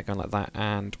 going like that,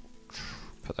 and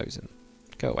put those in.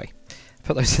 Go away.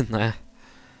 Put those in there.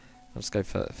 I'll just go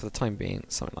for the time being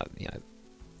something like, you know,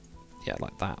 yeah,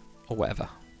 like that or whatever.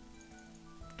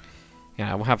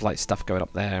 Yeah, we'll have like stuff going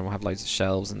up there, and we'll have loads of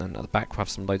shelves, and then at the back we'll have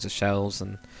some loads of shelves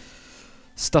and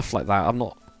stuff like that. I'm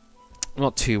not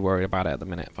too worried about it at the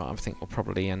minute, but I think we'll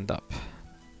probably end up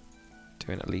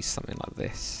doing at least something like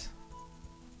this.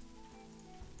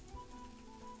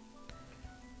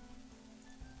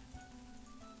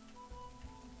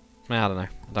 I don't know.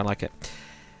 I don't like it.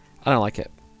 I don't like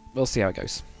it. We'll see how it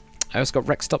goes. I also got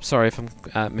Rex Stop. Sorry if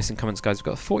I'm missing comments, guys. We've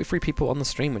got 43 people on the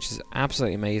stream, which is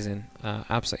absolutely amazing.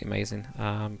 Absolutely amazing.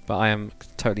 But I am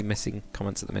totally missing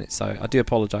comments at the minute, so I do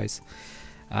apologise.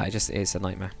 It just is a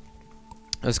nightmare.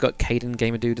 I've also got Caden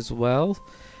Gamer Dude as well.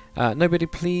 Nobody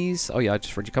please. Oh yeah, I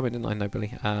just read your comment, didn't I?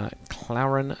 Nobody.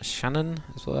 Claren Shannon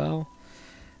as well.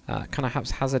 Kind of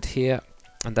haphazard here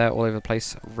and there, all over the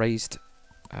place. Raised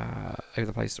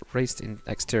in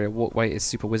exterior walkway is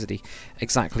super wizardy.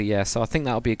 Exactly, yeah. So I think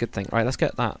that'll be a good thing. Right, let's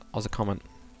get that as a comment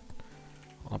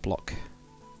on a block.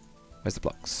 Where's the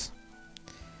blocks?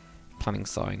 Planning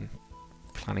sign.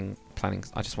 Planning.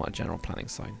 I just want a general planning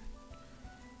sign.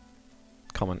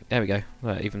 Comment. There we go.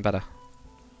 Even better.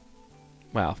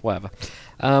 Well, whatever.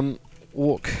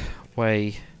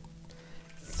 Walkway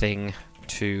thing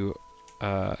to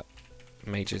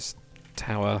Mage's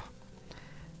Tower.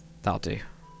 That'll do.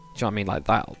 know what I mean? Like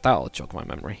that'll jog my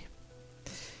memory.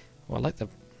 Well, I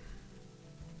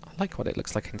like what it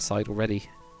looks like inside already,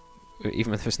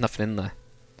 even if there's nothing in there.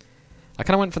 I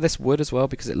kind of went for this wood as well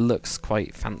because it looks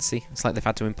quite fancy. It's like they've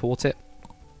had to import it.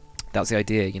 That's the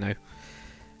idea, you know.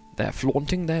 They're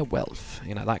flaunting their wealth,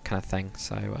 you know, that kind of thing.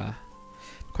 So,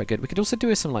 quite good. We could also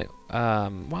do some, like,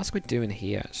 what else are we doing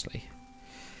here, actually?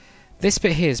 This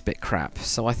bit here is a bit crap,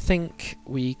 so I think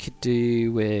we could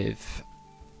do with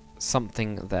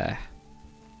something there.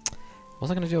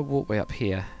 Was I going to do a walkway up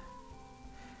here?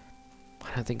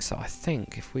 I don't think so. I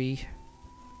think if we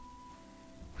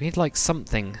need, like,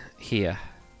 something here.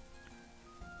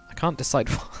 I can't decide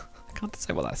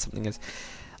what that something is.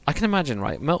 I can imagine,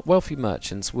 right, wealthy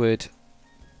merchants would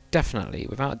definitely,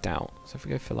 without a doubt, so if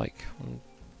we go for like,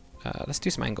 let's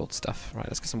do some angled stuff, right,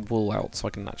 let's get some wool out so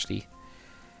I can actually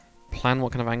plan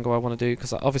what kind of angle I want to do,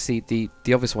 because obviously the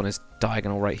obvious one is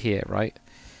diagonal right here, right?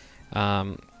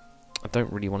 I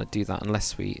don't really want to do that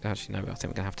unless we, actually no, I think we're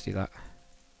going to have to do that.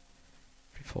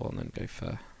 3, 4, and then go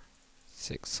for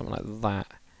 6, something like that.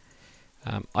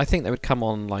 I think they would come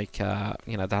on like,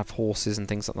 you know, they have horses and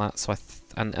things like that. So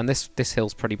and this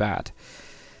hill's pretty bad.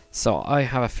 So I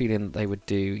have a feeling they would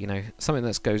do, you know, something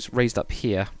that goes raised up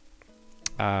here,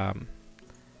 and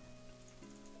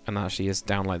actually is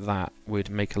down like that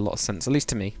would make a lot of sense, at least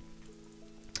to me.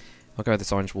 I'll go with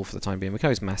this orange wool for the time being. We can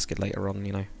always mask it later on,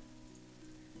 you know.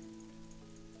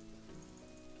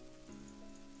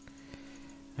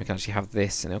 We can actually have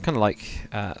this, and it'll kind of like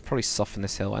probably soften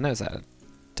this hill. I know it's at a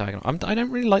diagonal. I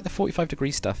don't really like the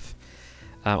 45-degree stuff.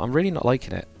 I'm really not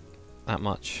liking it that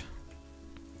much.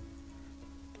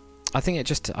 I think it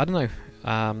just, I don't know,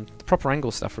 the proper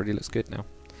angle stuff really looks good now.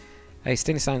 Hey,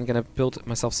 Stainsand, I'm going to build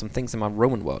myself some things in my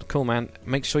Roman world. Cool, man.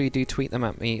 Make sure you do tweet them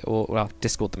at me, or, well,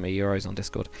 Discord them me. You're always on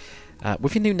Discord.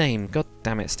 With your new name. God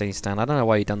damn it, Stainsand. I don't know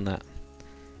why you done that.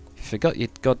 You forgot your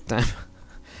goddamn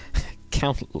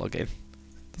account login.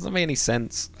 Doesn't make any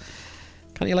sense.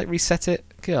 Can't you, like, reset it?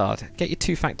 God. Get your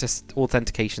two-factor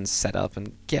authentication set up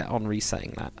and get on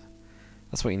resetting that.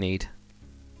 That's what you need.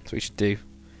 That's what you should do.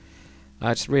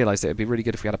 I just realised it would be really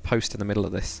good if we had a post in the middle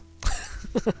of this.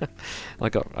 I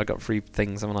got 3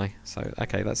 things, haven't I? So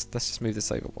okay, let's just move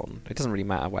this over one. It doesn't really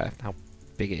matter how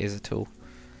big it is at all.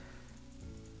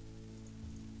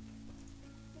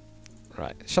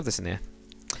 Right, shove this in here.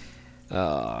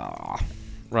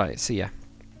 Right, so yeah.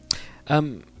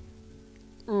 That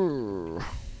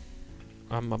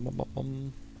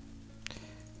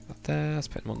there, let's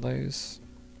put them on those.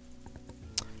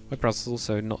 My browser's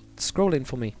also not scrolling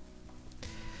for me.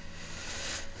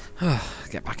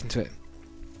 Get back into it.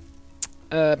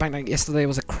 Bang, yesterday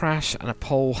was a crash and a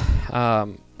pole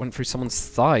went through someone's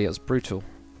thigh. It was brutal.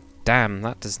 Damn,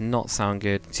 that does not sound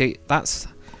good. See, that's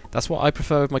what I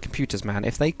prefer with my computers, man.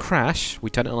 If they crash,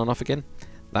 we turn it on and off again.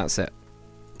 That's it.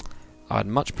 I'd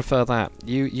much prefer that.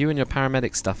 You and your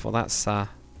paramedic stuff, well, that's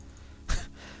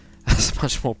that's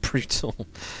much more brutal.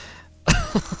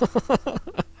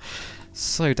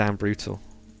 So damn brutal,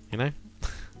 you know.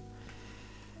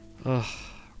 Ugh.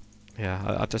 Yeah,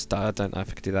 I don't know if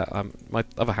I could do that. My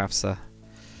other half's a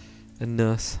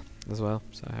nurse as well,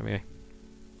 so anyway.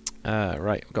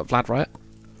 Right, we've got Vlad Riot.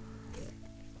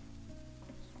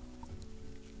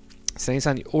 So you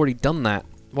already done that.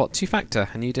 What, 2-factor?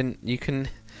 And you didn't,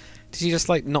 did you just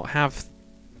like not have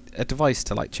a device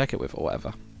to like check it with or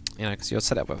whatever? You know, because you're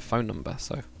set up with a phone number,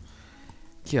 so.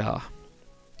 Yeah.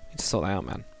 You need to sort that out,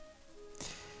 man.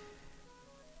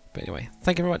 But anyway,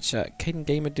 thank you very much. Caden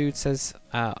Gamer Dude says,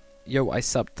 yo, I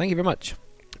subbed. Thank you very much.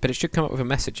 But it should come up with a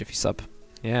message if you sub.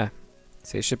 Yeah.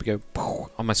 See, it should go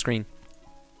on my screen.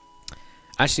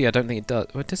 Actually, I don't think it does.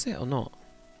 Well, does it or not?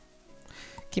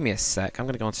 Give me a sec. I'm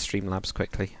going to go on to Streamlabs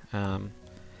quickly. I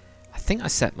think I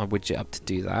set my widget up to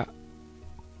do that.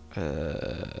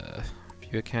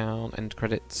 View account, end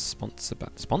credits, sponsor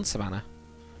banner.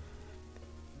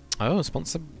 Oh,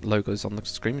 sponsor logos on the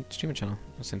streaming channel.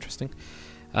 That's interesting.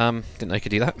 Didn't know you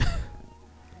could do that.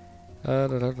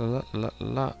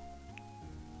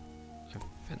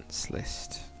 Events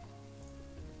list.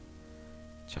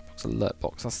 Chat box, alert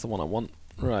box. That's the one I want.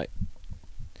 Right.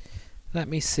 Let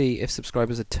me see if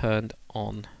subscribers are turned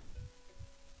on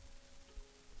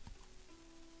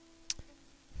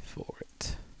for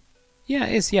it. Yeah,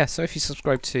 it is. Yeah. So if you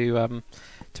subscribe to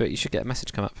it, you should get a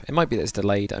message come up. It might be that it's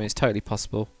delayed. I mean, it's totally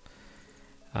possible.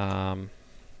 Who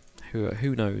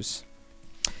knows?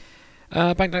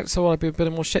 Back down, so I've been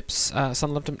building more ships.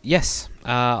 Son loved them. Yes,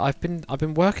 I've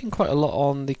been working quite a lot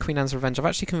on the Queen Anne's Revenge. I've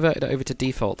actually converted it over to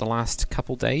default the last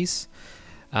couple days.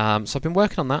 So I've been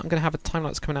working on that. I'm going to have a time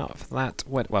lapse coming out for that.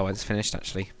 Well, it's finished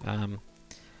actually.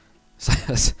 So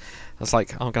I was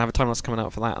like, oh, I'm going to have a time lapse coming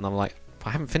out for that, and I'm like, I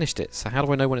haven't finished it, so how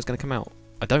do I know when it's going to come out?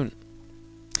 I don't.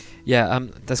 Yeah,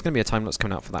 there's going to be a time lapse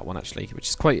coming out for that one actually, which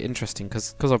is quite interesting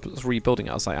because I was rebuilding it.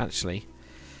 I was like, actually,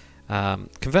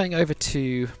 converting over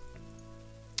to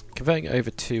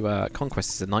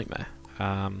Conquest is a nightmare.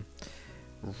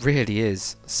 Really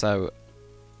is. So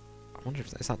I wonder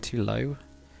if is that too low.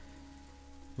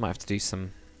 Might have to do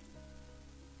some.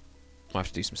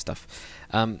 Stuff.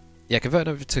 Yeah,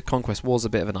 converting over to Conquest was a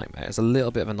bit of a nightmare. It was a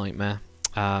little bit of a nightmare.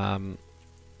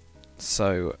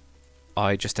 So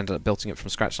I just ended up building it from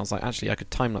scratch, and I was like, actually, I could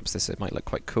time lapse this. It might look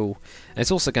quite cool. And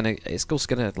it's also gonna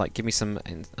like give me some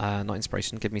not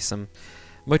inspiration, give me some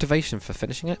motivation for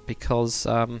finishing it, because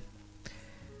then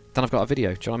I've got a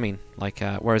video. Do you know what I mean? Like,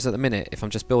 whereas at the minute, if I'm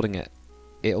just building it,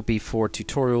 it'll be for a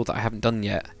tutorial that I haven't done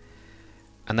yet,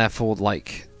 and therefore,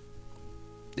 like,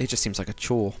 it just seems like a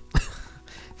chore,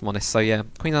 if I'm honest. So yeah,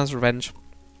 Queen Anne's Revenge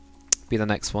be the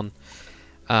next one.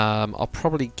 I'll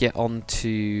probably get on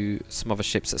to some other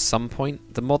ships at some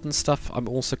point. The modern stuff, I'm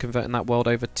also converting that world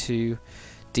over to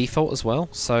default as well,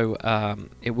 so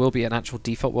it will be an actual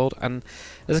default world, and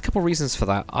there's a couple of reasons for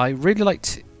that. I really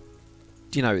liked,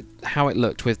 you know, how it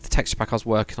looked with the texture pack I was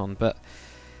working on, but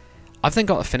I've then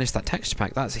got to finish that texture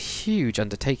pack. That's a huge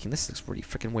undertaking. This looks really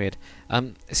freaking weird.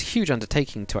 It's a huge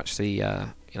undertaking to actually,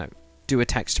 you know, do a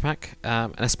texture pack,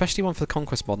 and especially one for the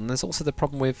Conquest mod. And there's also the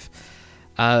problem with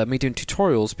me doing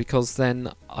tutorials, because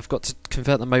then I've got to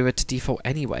convert them over to default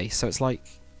anyway. So it's like,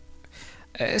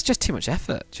 it's just too much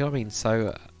effort. Do you know what I mean?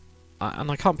 So,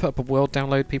 and I can't put up a world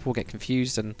download. People will get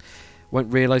confused and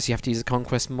won't realise you have to use a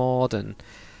Conquest mod, and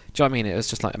do you know what I mean? It was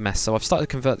just like a mess. So I've started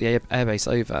to convert the airbase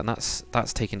over, and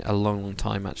that's taken a long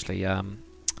time actually.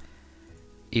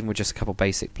 Even with just a couple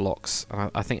basic blocks,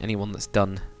 I think anyone that's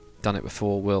done it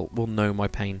before will know my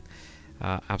pain,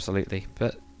 absolutely.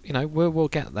 But you know, we'll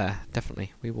get there,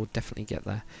 definitely. We will definitely get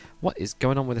there. What is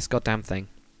going on with this goddamn thing?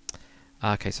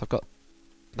 Okay, so I've got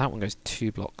that one goes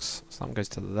 2 blocks, so that one goes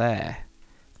to there.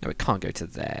 No, it can't go to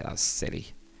there. That's silly.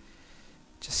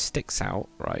 It just sticks out,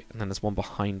 right? And then there's one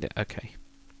behind it. Okay.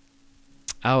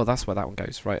 Oh, that's where that one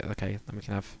goes. Right, okay. Then we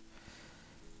can have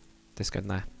this going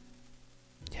there.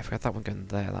 Yeah, if we had that one going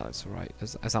there, that looks alright.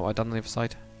 Is that what I've done on the other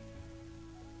side?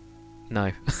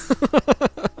 No.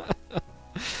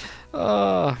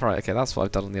 Oh, right, okay, that's what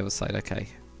I've done on the other side. Okay.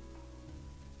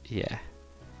 Yeah.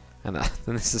 And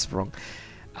then this is wrong.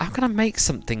 How can I make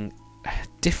something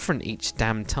different each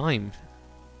damn time?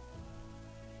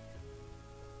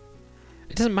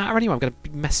 It doesn't matter anyway. I'm going to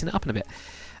be messing it up in a bit.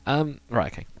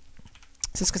 Right, okay.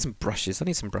 So let's get some brushes. I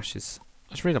need some brushes.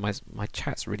 I just realised my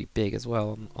chat's really big as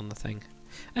well on the thing.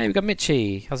 Hey, we've got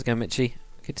Mitchie. How's it going, Mitchie?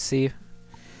 Good to see you.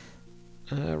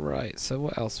 Right, so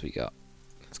what else we got?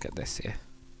 Let's get this here.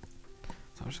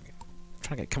 So I'm just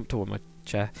trying to get comfortable in my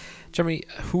chair. Jeremy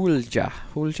Hulja.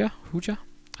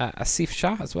 Asif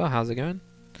Shah as well. How's it going?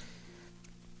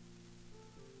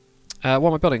 What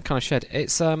am I building? Kind of shed.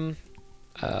 It's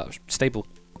stable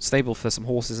for some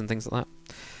horses and things like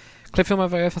that. Cliffilm,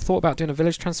 have I ever thought about doing a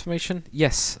village transformation?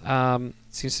 Yes.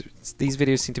 These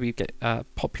videos seem to be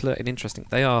popular and interesting.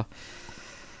 They are.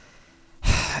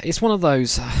 It's one of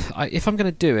those. If I'm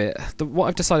going to do it, what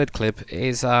I've decided, Clip,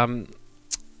 is that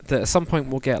at some point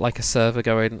we'll get like a server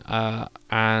going, and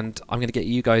I'm going to get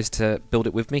you guys to build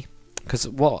it with me. Because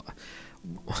what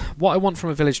I want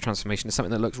from a village transformation is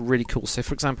something that looks really cool. So,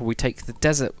 for example, we take the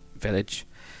desert village,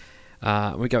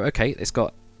 and we go, okay, it's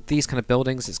got these kind of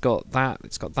buildings, it's got that.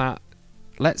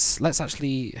 Let's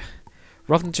actually,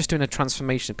 rather than just doing a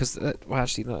transformation, because well,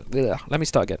 actually, let me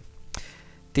start again.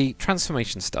 The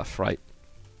transformation stuff, right?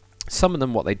 Some of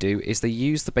them, what they do is they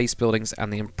use the base buildings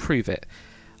and they improve it.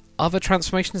 Other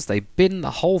transformations, they bin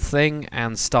the whole thing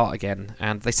and start again.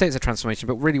 And they say it's a transformation,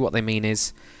 but really what they mean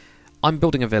is, I'm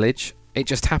building a village. It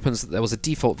just happens that there was a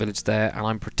default village there, and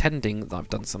I'm pretending that I've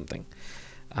done something.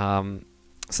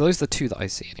 So those are the two that I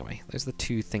see anyway. Those are the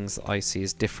two things that I see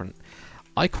as different.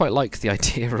 I quite like the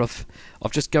idea of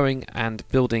just going and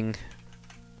building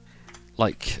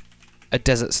like a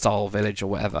desert style village or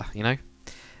whatever, you know.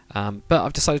 But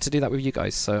I've decided to do that with you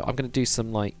guys, so I'm going to do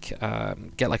some like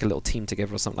get like a little team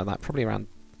together or something like that. Probably around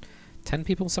 10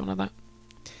 people, something like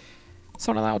that.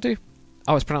 Something like that will do.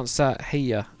 Oh, it's pronounced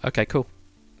hey. Okay, cool.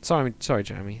 Sorry,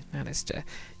 Jeremy. Man, it's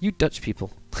you Dutch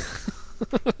people.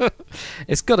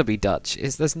 It's got to be Dutch.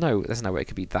 There's no way it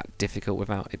could be that difficult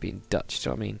without it being Dutch. Do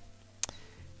you know what I mean?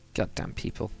 Goddamn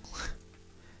people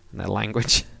and their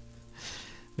language,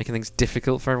 making things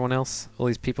difficult for everyone else. All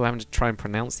these people having to try and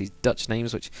pronounce these Dutch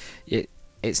names, which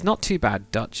it's not too bad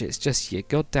Dutch. It's just your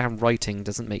goddamn writing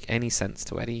doesn't make any sense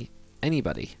to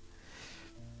anybody.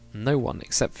 No one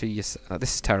except for you. This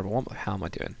is terrible. What the hell am I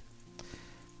doing?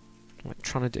 What am I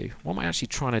trying to do? What am I actually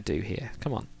trying to do here?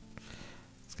 Come on.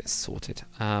 Let's get sorted.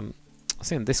 I was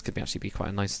thinking this could actually be quite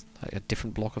a nice, like a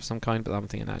different block of some kind, but I'm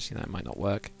thinking actually that might not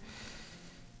work.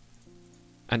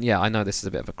 And yeah, I know this is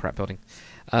a bit of a crap building.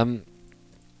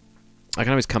 I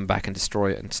can always come back and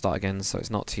destroy it and start again, so it's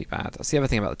not too bad. That's the other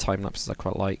thing about the time lapses I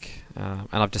quite like, and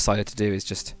I've decided to do is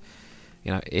just,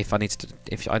 you know, if I need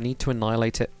to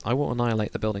annihilate it, I will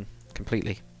annihilate the building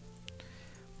completely,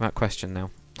 without question. Now,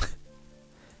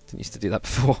 didn't used to do that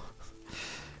before.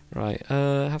 Right,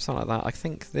 have something like that. I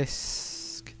think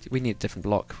this we need a different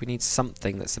block. We need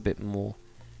something that's a bit more.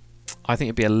 I think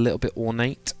it'd be a little bit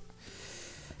ornate.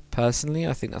 Personally,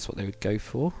 I think that's what they would go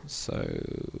for. So.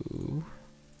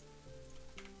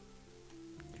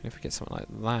 If we get something like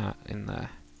that in there,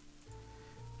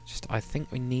 I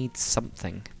think we need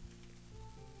something.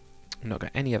 We've not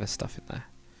got any other stuff in there.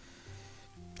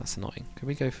 That's annoying. Could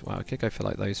we go for? Well, we could go for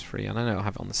like those three, and I know I'll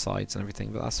have it on the sides and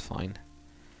everything, but that's fine.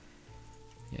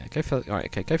 Yeah, go for. All right,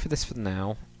 okay, go for this for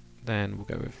now. Then we'll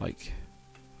go with like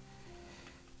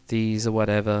these or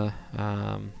whatever.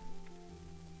 And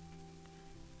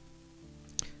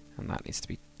that needs to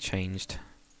be changed.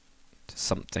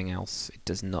 Something else. It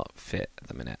does not fit at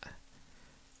the minute.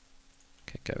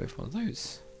 Okay, go with one of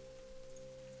those.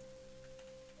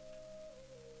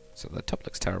 So the top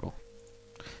looks terrible.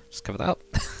 Just cover that up.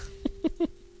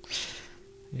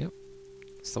 Yep,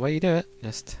 it's the way you do it.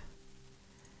 Just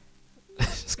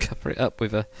cover it up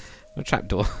with a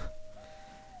trapdoor.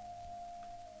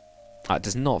 That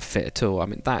does not fit at all. I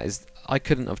mean, that is. I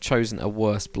couldn't have chosen a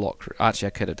worse block. Actually,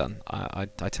 I could have done. I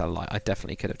tell a lie. I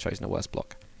definitely could have chosen a worse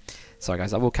block. Sorry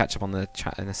guys, I will catch up on the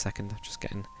chat in a second. I'm just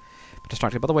getting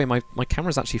distracted. By the way, my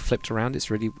camera's actually flipped around. It's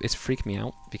freaking me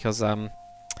out because I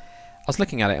was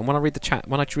looking at it, and when I read the chat,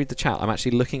 I'm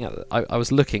actually looking at. I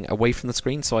was looking away from the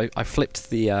screen, so I flipped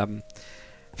the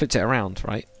flipped it around,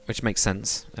 right, which makes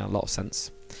sense, a lot of sense.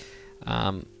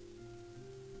 But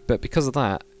because of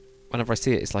that, whenever I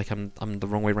see it, it's like I'm the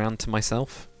wrong way round to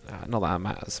myself. Not that it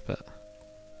matters, but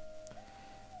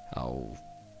oh.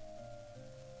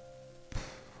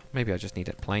 Maybe I just need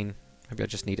it plain. Maybe I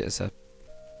just need it as a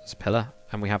pillar,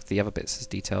 and we have the other bits as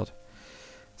detailed.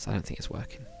 So I don't think it's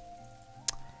working.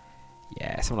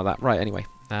 Yeah, something like that. Right. Anyway,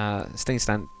 staying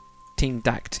stand. Team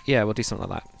Dact. Yeah, we'll do something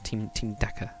like that. Team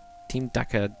Daka. Team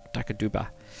Daka Duba.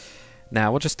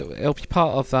 Now it'll be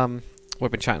part of we've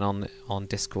been chatting on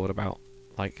Discord about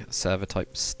like server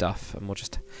type stuff, and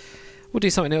we'll do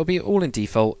something. It'll be all in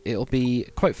default. It'll be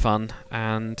quite fun,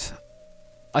 and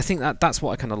I think that's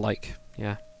what I kind of like.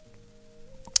 Yeah.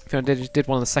 If I did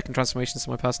one of the second transformations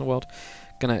in my personal world,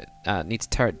 gonna need to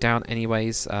tear it down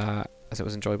anyways, as it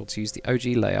was enjoyable to use the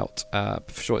OG layout.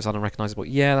 For sure, it's unrecognisable.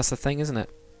 Yeah, that's the thing, isn't it?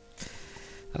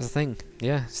 That's the thing.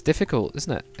 Yeah, it's difficult,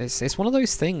 isn't it? It's one of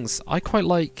those things. I quite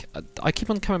like. I keep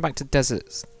on coming back to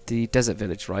the desert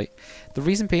village, right? The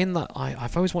reason being that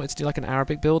I've always wanted to do like an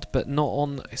Arabic build, but not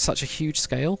on such a huge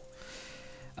scale.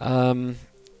 So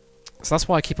that's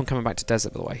why I keep on coming back to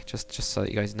desert, by the way, just so that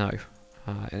you guys know.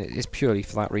 And it is purely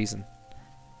for that reason.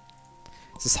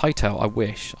 This Hightail, I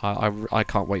wish. I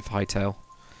can't wait for Hightail.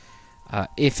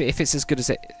 If it's as good as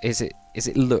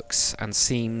it looks and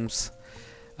seems,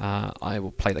 I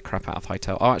will play the crap out of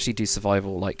Hightail. I'll actually do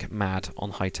survival like mad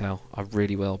on Hightail. I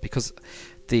really will, because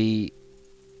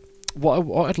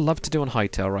what I'd love to do on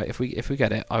Hightail, right? If we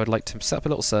get it, I would like to set up a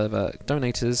little server,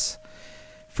 donators,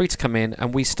 free to come in,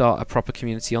 and we start a proper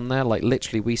community on there. Like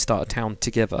literally, we start a town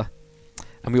together.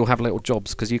 And we all have little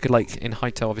jobs, because you could, like, in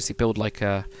Hightail, obviously build, like,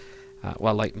 a...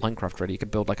 well, like Minecraft, really. You could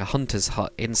build, like, a hunter's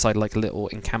hut inside, like, a little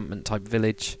encampment-type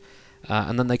village.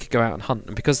 And then they could go out and hunt.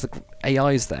 And because the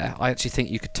AI's there, I actually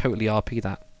think you could totally RP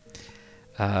that.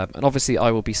 And obviously, I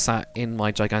will be sat in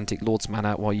my gigantic Lord's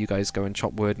Manor while you guys go and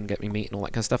chop wood and get me meat and all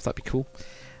that kind of stuff. That'd be cool.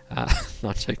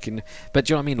 Not joking. But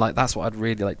do you know what I mean? Like, that's what I'd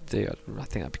really like to do. I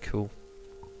think that'd be cool.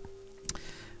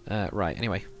 Right,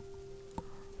 anyway.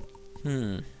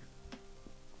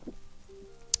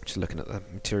 Just looking at the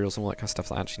materials and all that kind of stuff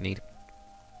that I actually need.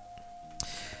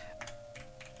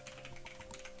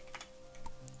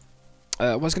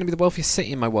 What's going to be the wealthiest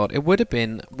city in my world? It would have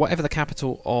been whatever the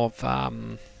capital of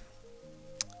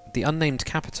the unnamed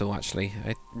capital. Actually,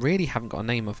 I really haven't got a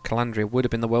name of Calandria. Would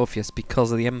have been the wealthiest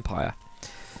because of the empire.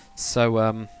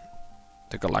 So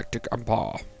the Galactic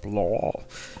Empire. Blah.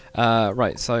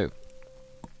 Right. So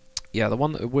yeah, the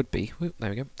one that it would be. Whoop,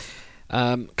 there we go.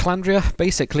 Calandria,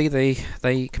 basically,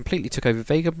 they completely took over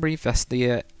Vaganbury,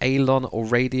 Vestia, Aelon,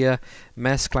 Oradia,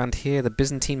 Merskland here, the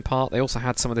Byzantine part. They also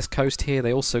had some of this coast here.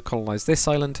 They also colonised this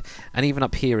island, and even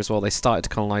up here as well. They started to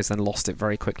colonise, then lost it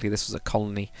very quickly. This was a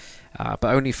colony, but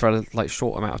only for a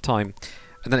short amount of time,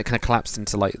 and then it kind of collapsed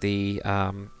into like the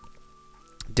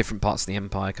different parts of the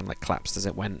empire, kind of like collapsed as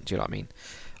it went. Do you know what I mean?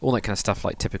 All that kind of stuff,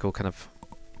 like typical kind of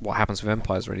what happens with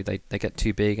empires. Really, they get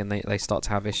too big and they start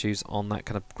to have issues on that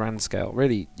kind of grand scale.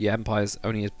 Really, your empire's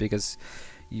only as big as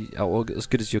or as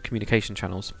good as your communication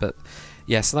channels. But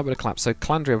yeah, so that would have collapsed. So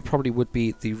Calandria probably would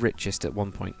be the richest at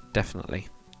one point. Definitely,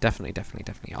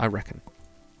 I reckon.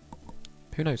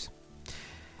 Who knows?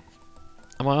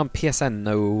 Am I on PSN?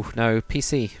 No,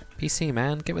 PC,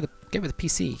 man. Get with the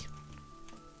PC.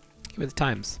 Get with the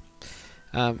times.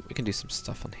 We can do some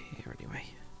stuff on here anyway.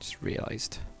 Just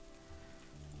realised.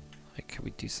 Like, can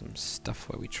we do some stuff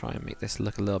where we try and make this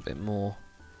look a little bit more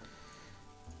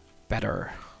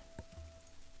better,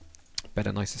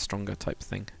 nicer, stronger type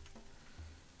thing?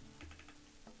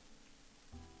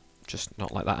 Just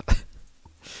not like that.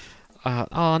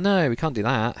 Oh no, we can't do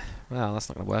that. Well, that's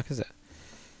not going to work, is it?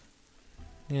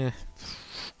 Yeah.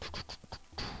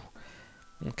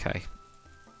 Okay.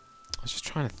 I was just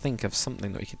trying to think of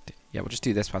something that we could do. Yeah, we'll just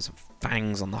do this. We'll have some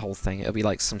fangs on the whole thing. It'll be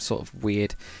like some sort of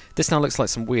weird... This now looks like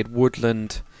some weird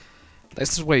woodland...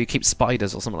 This is where you keep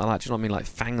spiders or something like that. Do you know what I mean? Like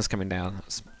fangs coming down.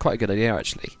 It's quite a good idea,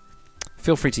 actually.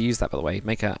 Feel free to use that, by the way.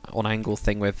 Make a on-angle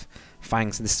thing with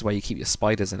fangs, and this is where you keep your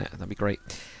spiders in it. That'd be great.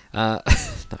 No, I'm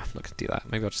not going to do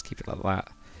that. Maybe I'll just keep it like that.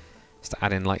 Just to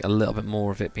add in like a little bit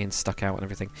more of it being stuck out and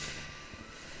everything.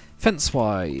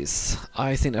 Fence-wise,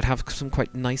 I think I'd have some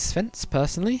quite nice fence,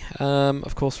 personally.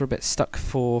 Of course, we're a bit stuck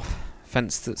for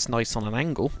fence that's nice on an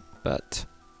angle, but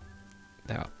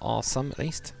there are some at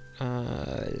least.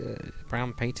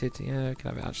 Brown painted, yeah, we could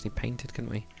have it actually painted, couldn't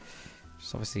we?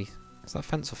 Just obviously, is that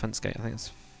fence or fence gate? I think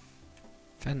it's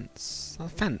fence. Oh,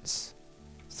 fence.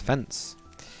 It's fence.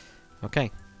 Okay.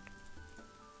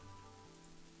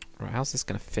 Right, how's this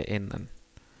going to fit in then?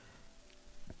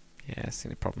 Yeah, that's the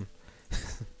only problem.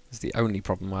 It's the only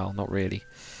problem. Well, not really,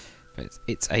 but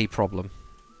it's a problem.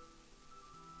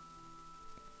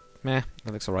 Meh,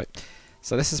 that looks alright.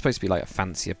 So this is supposed to be like a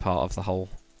fancier part of the whole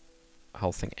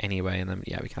thing anyway, and then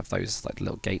yeah, we can have those like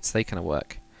little gates. They kind of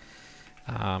work.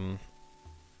 I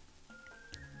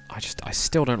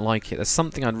still don't like it. There's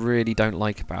something I really don't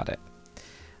like about it.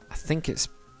 I think it's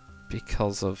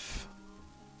because of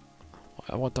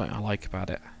what don't I like about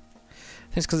it?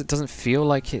 I think it's because it doesn't feel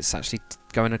like it's actually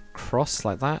going across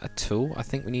like that at all. I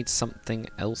think we need something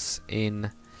else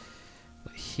in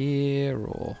here,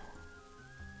 or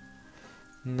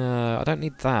no, I don't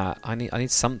need that. I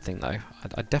need something though.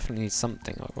 I definitely need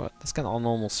something. Like, let's get on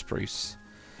normal spruce,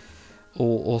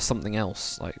 or something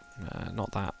else. Like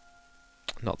not that,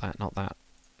 not that, not that,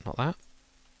 not that.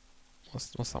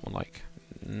 What's that one like?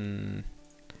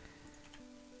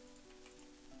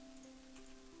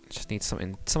 Just need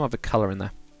something, some other colour in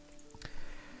there.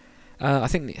 I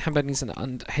think Hemburg needs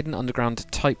an hidden underground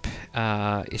type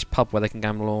ish pub where they can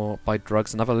gamble or buy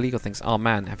drugs and other illegal things. Oh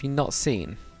man, have you not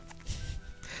seen?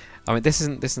 I mean, this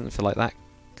isn't for like that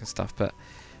kind of stuff, but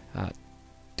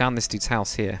down this dude's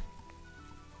house here.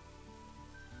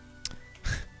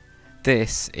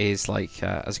 This is like,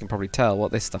 as you can probably tell,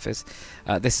 what this stuff is.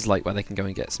 This is like where they can go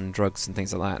and get some drugs and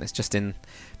things like that, and it's just in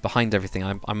behind everything.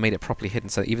 I made it properly hidden,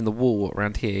 so even the wall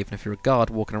around here, even if you're a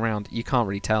guard walking around, you can't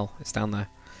really tell it's down there,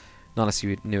 not unless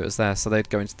you knew it was there. So they'd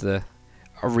go into the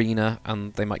arena,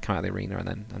 and they might come out of the arena and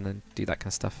then do that kind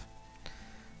of stuff.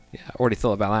 Yeah, I already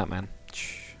thought about that, man.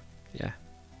 Yeah,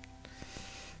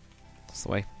 that's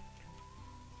the way.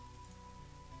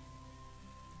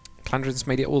 Calandrians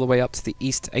made it all the way up to the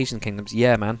East Asian kingdoms.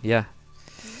 Yeah, man. Yeah.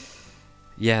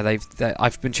 Yeah,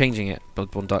 I've been changing it,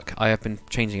 Bloodborne Duck. I have been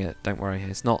changing it. Don't worry.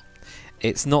 It's not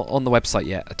on the website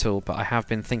yet at all, but I have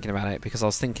been thinking about it because I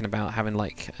was thinking about having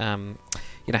like, you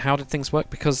know, how did things work?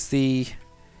 Because the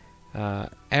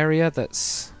area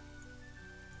that's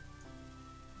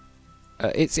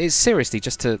it's seriously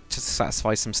just to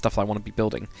satisfy some stuff I want to be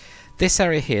building. This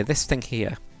area here, this thing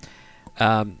here.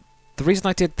 The reason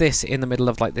I did this in the middle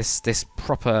of like this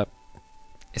proper,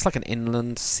 it's like an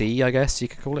inland sea, I guess you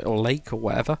could call it, or lake or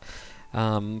whatever,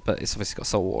 but it's obviously got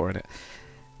salt water in it.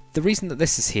 The reason that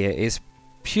this is here is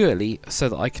purely so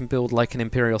that I can build like an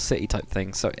imperial city type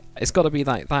thing. So it's got to be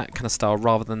like that kind of style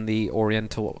rather than the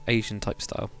Oriental Asian type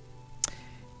style.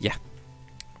 Yeah,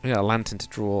 we got a lantern to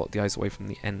draw the eyes away from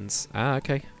the ends. Ah,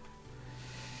 okay.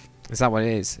 Is that what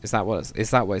it is? Is that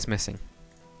what it's missing?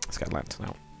 Let's get a lantern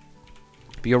out.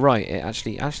 But you're right, it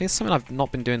actually is something I've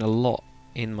not been doing a lot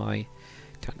in my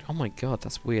Oh my god,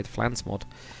 that's weird. Flans mod.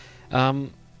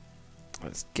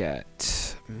 Let's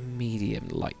get medium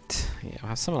light. Yeah, we'll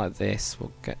have something like this.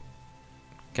 We'll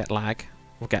get lag.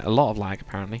 We'll get a lot of lag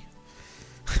apparently.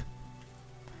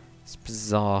 It's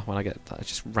bizarre when I get that. It's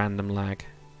just random lag.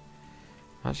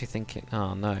 I'm actually thinking,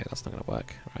 oh no, that's not going to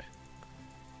work. Right.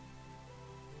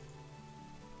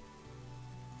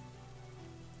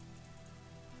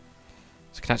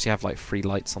 So you can actually have like 3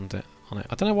 lights on it.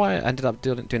 I don't know why I ended up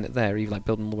doing it there, even like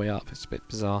building all the way up. It's a bit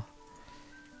bizarre.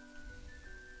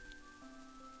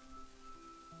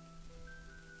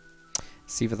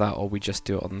 It's either that or we just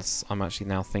do it on this. I'm actually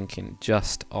now thinking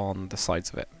just on the sides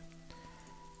of it.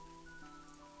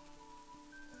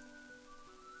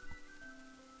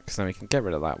 Because then we can get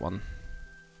rid of that one.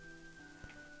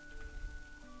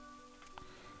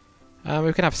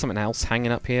 We can have something else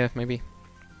hanging up here, maybe.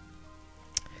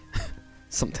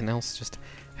 Something else, just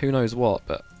who knows what,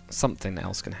 but something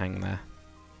else can hang there.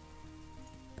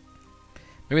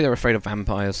 Maybe they're afraid of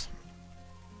vampires.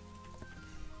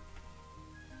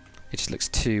 It just looks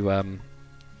too,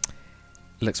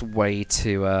 looks way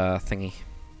too, thingy.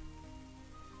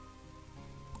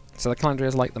 So the calendar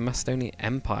is like the Macedonian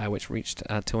Empire, which reached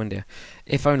to India.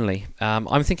 If only.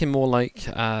 I'm thinking more like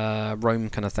Rome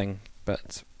kind of thing,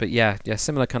 but yeah,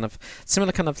 similar kind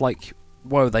of like,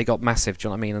 whoa, they got massive. Do you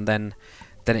know what I mean? And then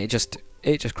it just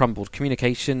crumbled.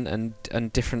 Communication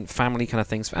and different family kind of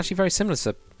things. Actually, very similar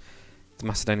to the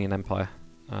Macedonian Empire.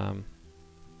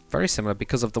 Very similar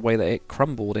because of the way that it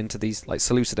crumbled into these like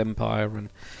Seleucid Empire and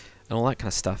all that kind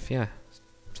of stuff. Yeah,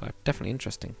 so definitely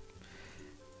interesting.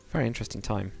 Very interesting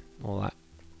time. All that.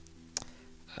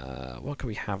 What can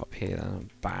we have up here? A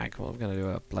bag. Well, we're going to do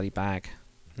a bloody bag.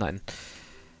 Nothing.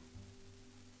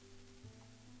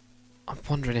 I'm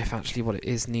wondering if actually what it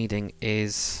is needing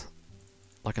is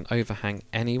like an overhang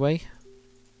anyway,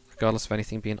 regardless of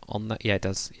anything being on that. Yeah, it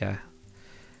does. Yeah.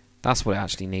 That's what it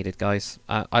actually needed, guys.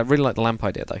 I really like the lamp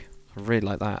idea, though. I really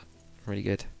like that. Really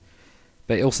good.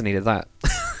 But it also needed that.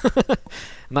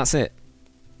 And that's it.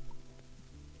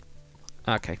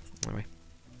 Okay, anyway.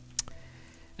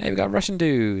 Hey, we got a Russian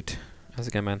dude. How's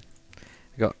it going, man?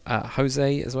 We got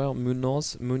Jose as well.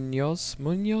 Munoz?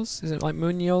 Is it like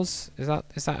Munoz? Is that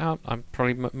how? I'm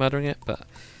probably murdering it, but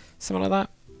something like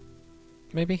that.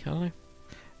 Maybe? I don't know.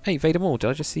 Hey, Vader Moore. Did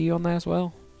I just see you on there as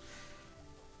well?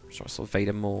 Sorry, I saw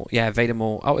Vader Moore. Yeah, Vader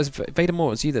Moore. Oh, it was Vader Moore.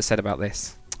 It was you that said about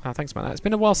this. Oh, thanks, man. It's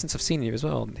been a while since I've seen you as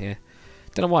well here.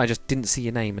 Don't know why. I just didn't see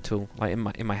your name at all. Like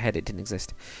in my head, it didn't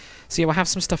exist. So yeah, we'll have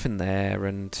some stuff in there,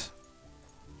 and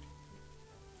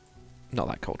not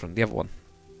that cauldron. The other one.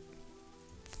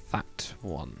 That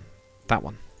one. That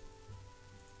one.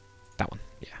 That one.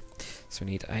 Yeah. So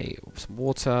we need some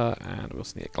water, and we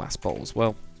also need a glass bowl as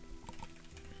well.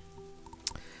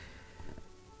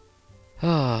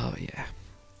 Oh yeah.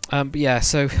 But yeah,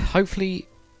 so hopefully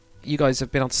you guys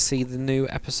have been able to see the new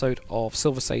episode of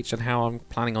Silver Sage and how I'm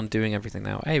planning on doing everything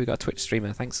now. Hey, we got a Twitch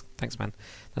streamer. Thanks, man.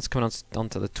 That's coming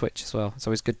onto the Twitch as well. It's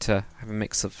always good to have a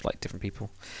mix of like different people.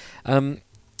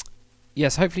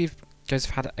 Yes, hopefully you guys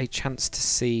have had a chance to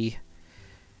see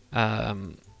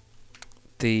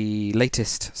the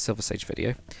latest Silver Sage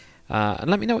video. And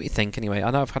let me know what you think anyway.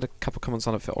 I know I've had a couple comments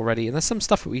on it already, and there's some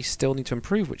stuff that we still need to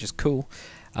improve, which is cool.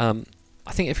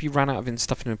 I think if you ran out of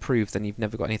stuff to improve, then you've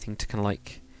never got anything to kind of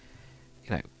like, you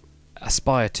know,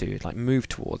 aspire to, like move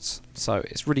towards. So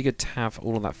it's really good to have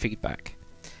all of that feedback.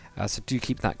 So do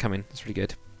keep that coming. It's really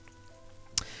good.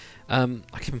 I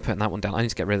keep on putting that one down. I need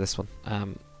to get rid of this one.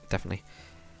 Definitely.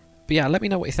 But yeah, let me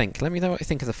know what you think. Let me know what you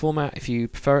think of the format. If you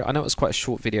prefer it, I know it's quite a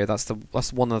short video. That's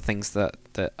one of the things that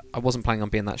I wasn't planning on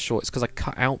being that short. It's because I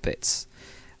cut out bits,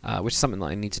 which is something that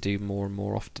I need to do more and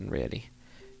more often. Really,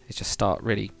 is just start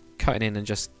really cutting in and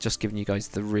just giving you guys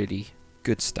the really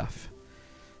good stuff.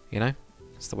 You know,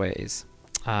 that's the way it is.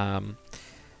 So I'm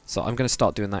going to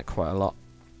start doing that quite a lot.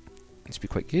 It's be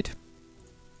quite good.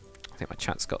 I think my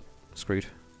chat's got screwed.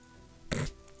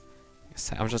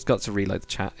 I've just got to reload the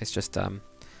chat. It's just I think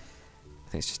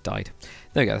it's just died.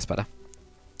 There we go. That's better.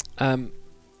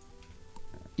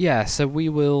 Yeah. So we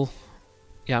will.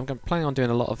 Yeah, I'm planning on doing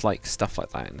a lot of like stuff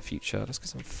like that in the future. Let's get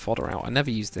some fodder out. I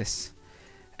never use this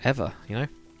ever. You know.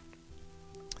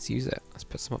 Let's use it. Let's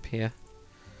put some up here.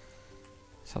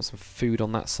 Let's have some food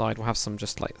on that side. We'll have some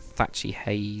just like thatchy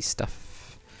hay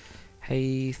stuff.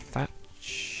 Hay thatch.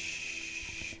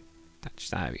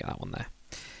 There we go. That one there.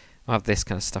 I'll have this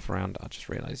kind of stuff around. I just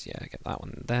realised, yeah, get that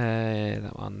one there,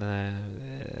 that one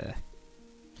there.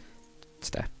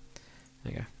 It's there.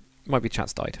 There you go. Might be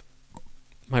chat's died.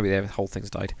 Maybe the whole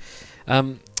thing's died.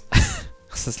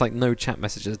 There's like no chat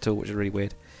messages at all, which is really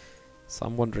weird. So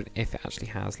I'm wondering if it actually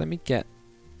has. Let me get...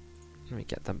 Let me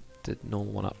get the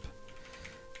normal one up.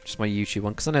 Just my YouTube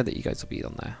one, because I know that you guys will be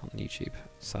on there on YouTube,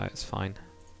 so it's fine.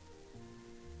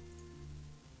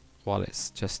 While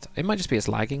it's just... It might just be it's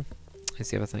lagging, is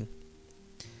the other thing.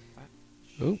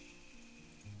 Ooh.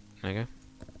 There you go.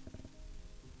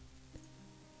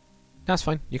 That's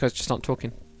fine. You guys just aren't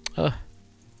talking. That's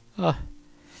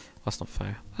not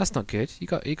fair. That's not good. You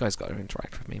guys got to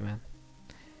interact with me, man.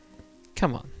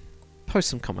 Come on. Post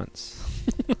some comments.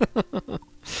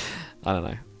 I don't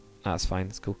know. That's fine.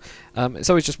 It's cool.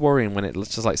 It's always just worrying when it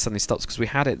just like suddenly stops, because we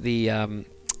had it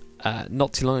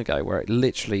not too long ago where it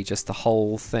literally just the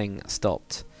whole thing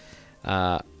stopped,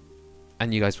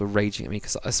 and you guys were raging at me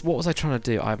because what was I trying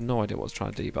to do? I have no idea what I was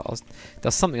trying to do, but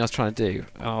there's something I was trying to do,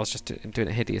 and I was just doing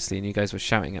it hideously, and you guys were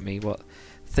shouting at me what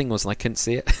the thing was, and I couldn't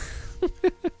see it.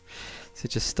 So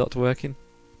it just stopped working.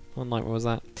 What nightmare was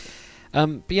that?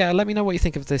 But yeah, let me know what you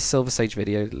think of this Silver Sage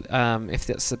video. If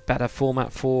that's a better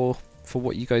format for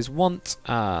what you guys want.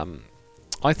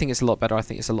 I think it's a lot better. I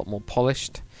think it's a lot more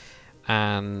polished,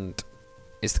 and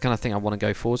it's the kind of thing I want to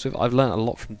go forwards with. I've learned a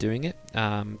lot from doing it,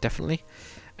 definitely,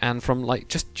 and from like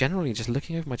just generally just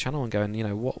looking over my channel and going, you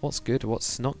know, what's good,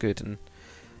 what's not good, and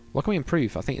what can we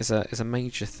improve. I think is a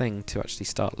major thing to actually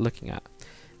start looking at.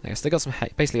 Okay, so they got some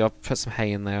hay. Basically, I've put some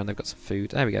hay in there, and they've got some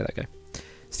food. There we go. There we go.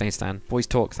 Stay and stand. Boys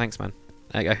talk. Thanks, man.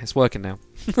 There you go. It's working now.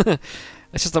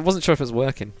 It's just I wasn't sure if it was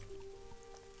working.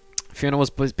 Fiona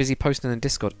was busy posting in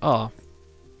Discord. Oh,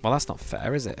 well, that's not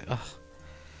fair, is it? Ugh.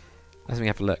 Let me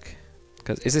have a look.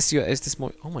 Because is this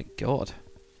more? Oh my god.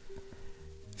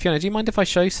 Fiona, do you mind if I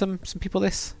show some people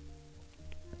this?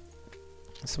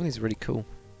 Some of these are really cool.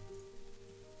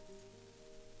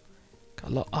 Got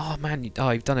a lot. Oh man, you've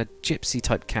done a gypsy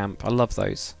type camp. I love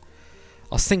those.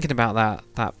 I was thinking about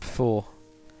that before.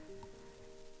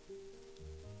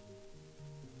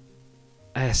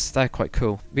 Yes, they're quite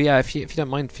cool. But yeah, if you don't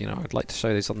mind, you know, I'd like to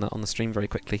show those on the stream very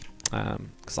quickly,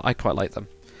 because I quite like them.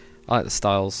 I like the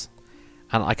styles,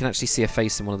 and I can actually see a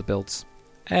face in one of the builds.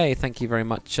 Hey, thank you very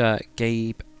much,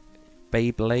 Gabe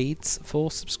Beyblades,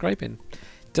 for subscribing.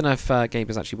 Don't know if Gabe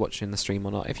is actually watching the stream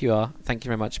or not. If you are, thank you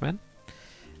very much, man.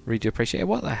 Really do appreciate it.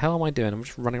 What the hell am I doing? I'm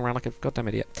just running around like a goddamn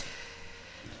idiot.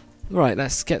 Right,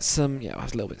 let's get some. Yeah, I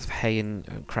have a little bit of hay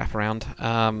and crap around.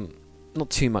 Not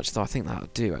too much though, I think that'll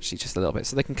do actually, just a little bit.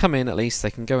 So they can come in at least,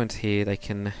 they can go into here, they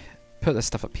can put their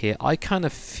stuff up here. I kind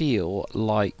of feel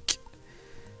like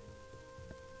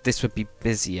this would be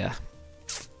busier,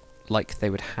 like they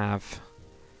would have...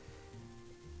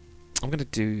 I'm going to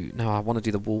do... No, I want to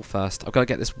do the wall first. I've got to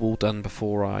get this wall done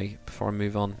before I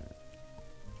move on.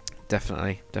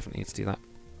 Definitely need to do that.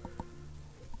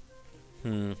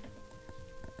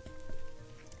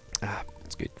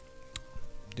 That's good.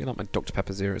 Do you like my Dr.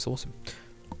 Pepper Zero? It's awesome.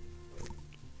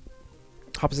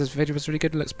 Harper says video was really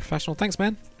good. It looks professional. Thanks,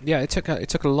 man. Yeah, it took a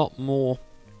lot more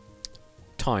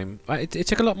time. It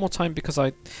took a lot more time because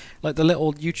I like the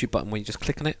little YouTube button where you just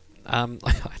click on it. I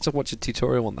had to watch a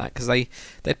tutorial on that because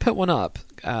they'd put one up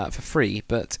for free,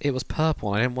 but it was purple.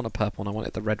 I didn't want a purple one. I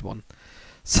wanted the red one.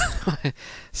 So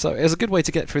it was a good way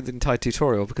to get through the entire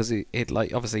tutorial because it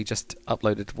like obviously just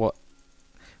uploaded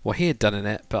what he had done in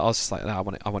it, but I was just like, no, I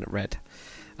want it red.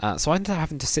 So I ended up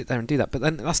having to sit there and do that, but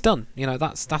then that's done. You know,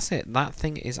 that's it. That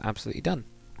thing is absolutely done.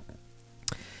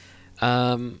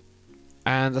 And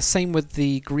the same with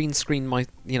the green screen. My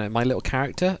little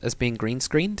character as being green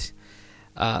screened.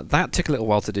 That took a little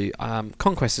while to do.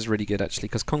 Conquest is really good actually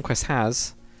because Conquest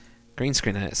has green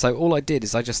screen in it. So all I did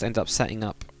is I just ended up setting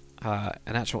up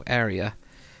an actual area,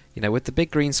 you know, with the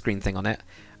big green screen thing on it,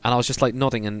 and I was just like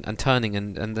nodding and turning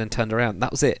and then turned around.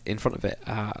 That was it in front of it.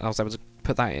 And I was able to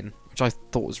put that in, which I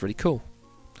thought was really cool.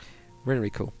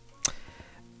 Really cool.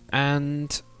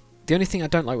 And the only thing I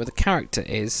don't like with the character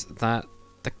is that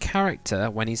the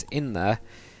character, when he's in there,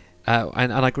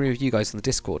 and I agree with you guys on the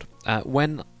Discord,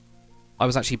 when I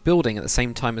was actually building at the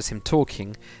same time as him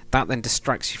talking, that then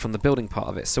distracts you from the building part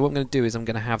of it. So what I'm going to do is I'm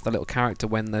going to have the little character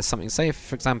when there's something, say if,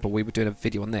 for example, we were doing a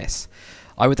video on this,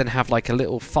 I would then have like a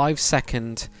little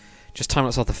 5-second just time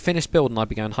outside the finished build, and I'd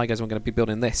be going, hi guys, I'm going to be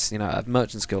building this, you know, a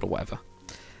Merchant's Guild or whatever.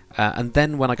 And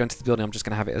then when I go into the building, I'm just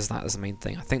going to have it as that as the main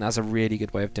thing. I think that's a really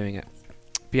good way of doing it.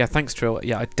 But yeah, thanks Trill.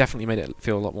 Yeah, I definitely made it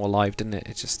feel a lot more alive, didn't it?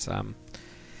 It's just, I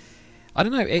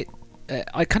don't know,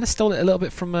 I kind of stole it a little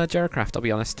bit from Jarocraft, I'll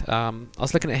be honest. I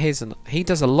was looking at his, and he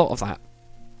does a lot of that.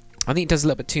 I think he does a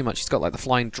little bit too much. He's got like the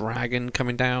flying dragon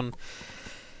coming down,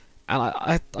 and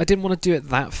I didn't want to do it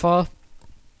that far.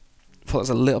 I thought it was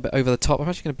a little bit over the top. I'm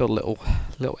actually going to build a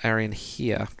little area in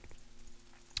here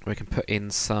where we can put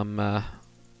in some. Yeah,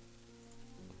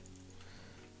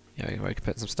 where you can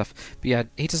put some stuff. But yeah,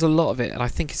 he does a lot of it, and I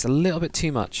think it's a little bit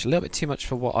too much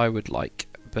for what I would like.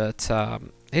 But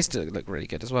his does look really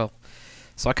good as well.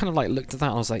 So I kind of like looked at that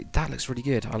and I was like, that looks really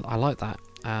good. I like that.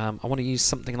 I want to use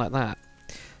something like that.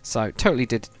 So totally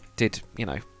did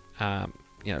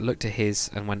looked at his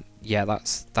and went, yeah,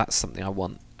 that's something I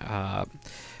want. But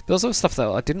there's other stuff that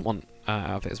I didn't want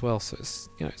out of it as well. So it's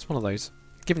it's one of those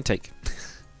give and take,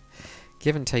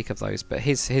 give and take of those. But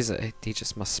he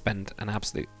just must spend an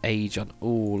absolute age on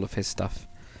all of his stuff.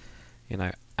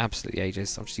 Absolutely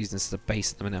ages. I'm just using this as a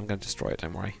base at the minute. I'm going to destroy it.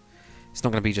 Don't worry. It's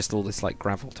not going to be just all this like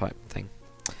gravel type thing.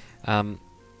 But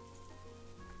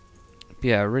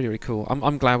yeah, really, really cool.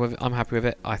 I'm glad with it. I'm happy with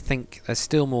it. I think there's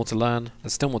still more to learn.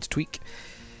 There's still more to tweak.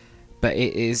 But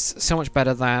it is so much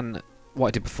better than what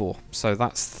I did before. So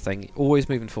that's the thing. Always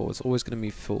moving forwards. Always going to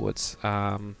move forwards.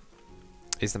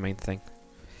 Is the main thing.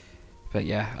 But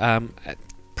yeah,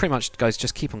 pretty much, guys,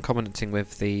 just keep on commenting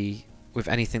with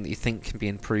anything that you think can be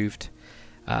improved.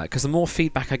 Because the more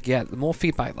feedback I get, the more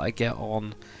feedback that I get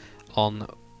on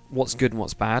what's good and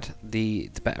what's bad, the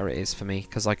better it is for me,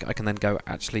 because I can then go,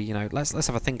 actually, let's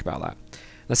have a think about that.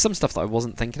 There's some stuff that I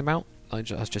wasn't thinking about. I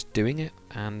was just doing it,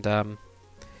 and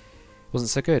wasn't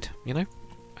so good, And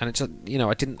it just,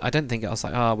 I don't think I was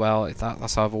like, oh well,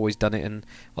 that's how I've always done it, and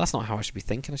well, that's not how I should be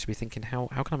thinking. I should be thinking, how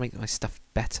can I make my stuff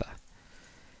better?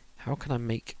 How can I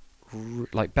make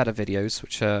like better videos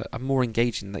which are more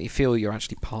engaging, that you feel you're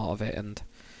actually part of it, and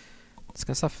this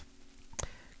kind of stuff.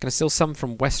 Gonna steal some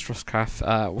from Westeros Craft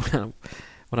when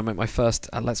I make my first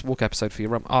Let's Walk episode for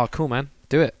your room. Oh, cool, man.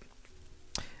 Do it.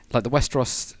 Like the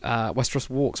Westeros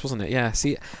walks, wasn't it? Yeah.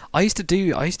 See, I used to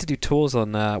do tours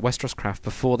on Westeros Craft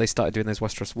before they started doing those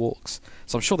Westeros walks.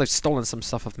 So I'm sure they've stolen some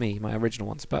stuff of me, my original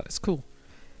ones, but it's cool.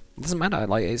 It doesn't matter.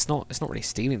 Like it's not really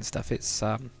stealing stuff. It's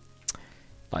like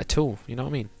a tool. You know what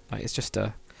I mean? Like it's just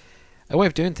a way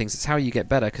of doing things. It's how you get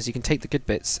better, because you can take the good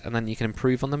bits and then you can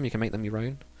improve on them. You can make them your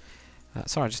own.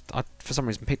 Sorry, I for some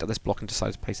reason picked up this block and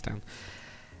decided to place it down.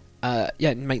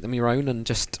 Yeah, make them your own and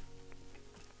just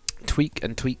tweak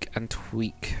and tweak and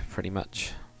tweak, pretty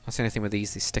much. That's the only thing with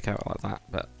these stick out like that,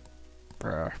 but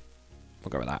we'll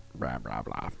go with that. Blah, blah,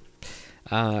 blah.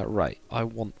 Right, I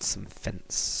want some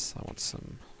fence. I want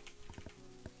some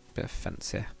bit of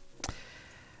fence here.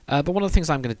 But one of the things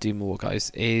I'm going to do more,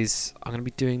 guys, is I'm going to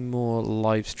be doing more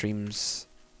live streams,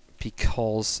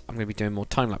 because I'm going to be doing more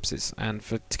time lapses, and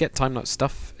to get time lapse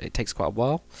stuff, it takes quite a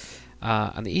while.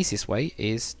 And the easiest way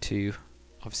is to,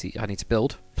 obviously, I need to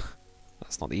build.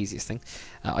 That's not the easiest thing.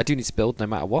 I do need to build no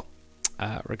matter what,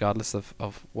 regardless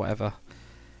of whatever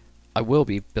I will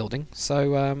be building.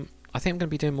 So I think I'm going to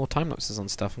be doing more time lapses on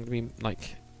stuff. I'm going to be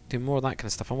like doing more of that kind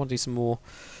of stuff. I want to do some more,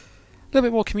 a little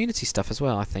bit more community stuff as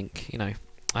well. I think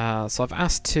So I've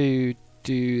asked to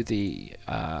do the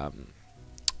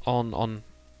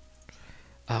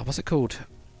what's it called?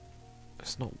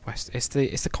 It's not West. It's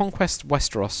the Conquest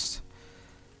Westeros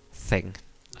thing.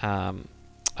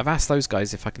 I've asked those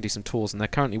guys if I can do some tours, and they're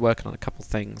currently working on a couple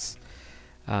things.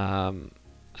 And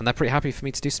they're pretty happy for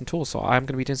me to do some tours, so I'm going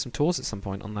to be doing some tours at some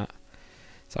point on that.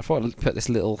 So I thought I'd put this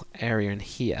little area in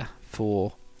here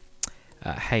for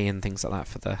hay and things like that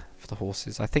for the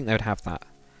horses. I think they would have that.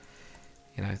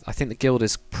 I think the guild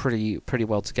is pretty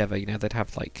well together. They'd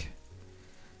have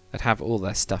all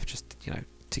their stuff just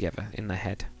together in their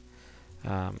head.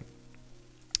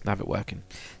 Have it working.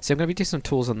 So I'm going to be doing some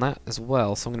tours on that as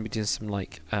well. So I'm going to be doing some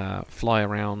like fly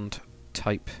around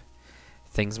type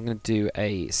things. I'm going to do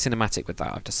a cinematic with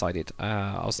that. I've decided.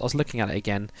 I was looking at it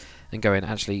again and going,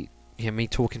 actually, me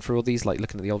talking through all these, like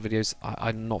looking at the old videos,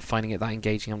 I'm not finding it that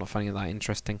engaging. I'm not finding it that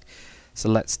interesting. So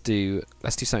let's do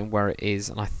something where it is,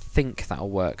 and I think that'll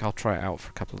work. I'll try it out for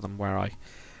a couple of them where I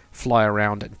fly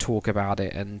around and talk about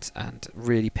it and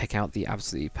really pick out the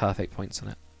absolutely perfect points on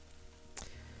it.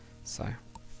 So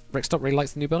Rickstop really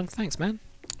likes the new building. Thanks, man.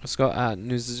 It's got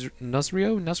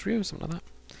Nuzrio, something like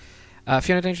that.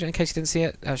 Fiona Danger, in case you didn't see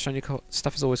it, showing you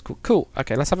stuff is always cool. Cool.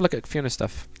 Okay, let's have a look at Fiona's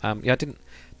stuff. Yeah, I didn't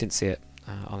see it,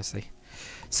 honestly.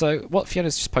 So what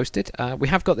Fiona's just posted, we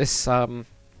have got this. You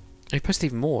posted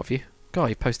even more, have you? God,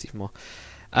 you posted even more.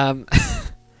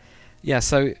 Yeah.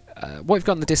 So what we've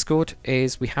got in the Discord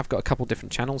is we have got a couple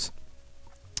different channels,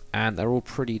 and they're all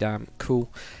pretty damn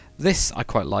cool. This I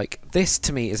quite like. This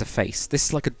to me is a face. This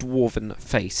is like a dwarven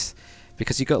face,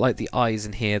 because you've got like the eyes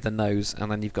in here, the nose, and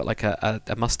then you've got like a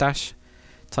mustache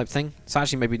type thing. It's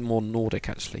actually maybe more Nordic,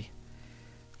 actually.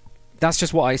 That's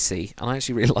just what I see, and I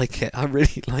actually really like it. I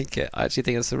really like it. I actually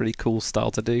think it's a really cool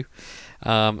style to do,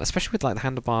 especially with like the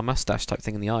handlebar mustache type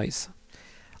thing in the eyes.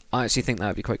 I actually think that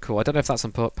would be quite cool. I don't know if that's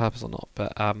on purpose or not,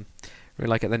 but Really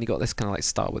like it. Then you got this kind of like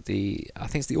start with the, I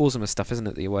think it's the awesome stuff, isn't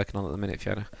it, that you're working on at the minute,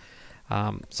 Fiona?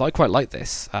 So I quite like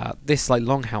this. This like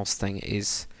longhouse thing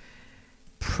is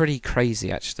pretty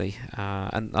crazy actually,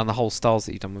 and the whole styles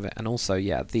that you've done with it. And also,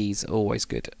 yeah, these are always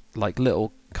good. Like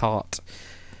little cart,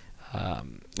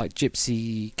 like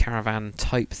gypsy caravan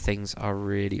type things are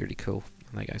really, really cool.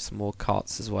 And there you go, some more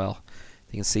carts as well.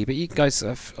 You can see, but you guys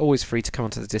are always free to come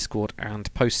onto the Discord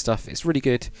and post stuff. It's really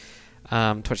good to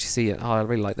actually see it. Oh, I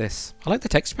really like this. I like the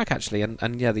texture pack actually,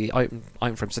 and yeah, the item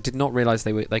frames. I did not realise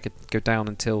they could go down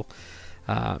until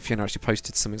Fiona actually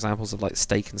posted some examples of like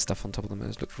steak and stuff on top of them.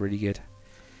 It looked really good.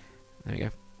 There you go.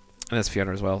 And there's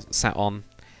Fiona as well, sat on.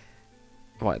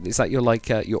 Right, is that your like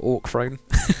your orc throne,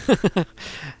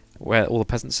 where all the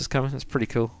peasants just come? That's pretty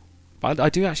cool. But I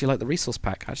do actually like the resource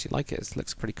pack. I actually like it. It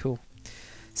looks pretty cool.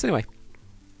 So anyway,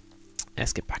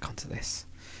 let's get back onto this.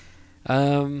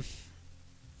 Who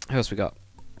else we got?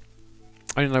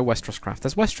 I don't know Westeros Craft.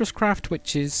 There's Westeros Craft,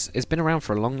 which has been around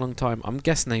for a long, long time. I'm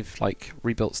guessing they've like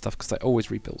rebuilt stuff because they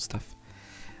always rebuild stuff.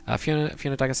 Fiona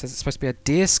Dagger says it's supposed to be a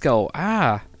deer skull.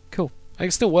 Ah, cool.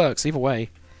 It still works either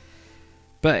way,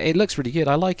 but it looks really good.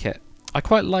 I like it. I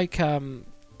quite like. I don't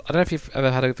know if you've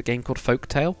ever had a game called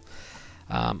Folktale.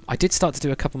 I did start to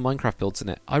do a couple Minecraft builds in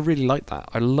it. I really liked that.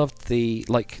 I loved the,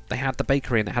 like, they had the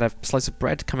bakery and it had a slice of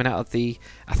bread coming out of a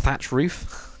thatch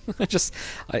roof.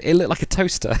 It looked like a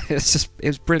toaster. It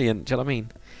was brilliant. Do you know what I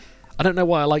mean? I don't know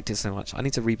why I liked it so much. I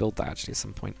need to rebuild that actually at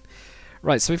some point.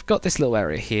 Right, so we've got this little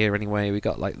area here anyway. We've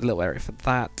got like the little area for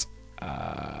that.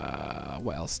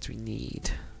 What else do we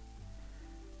need?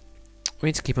 We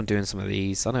need to keep on doing some of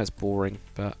these. I know it's boring,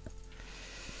 but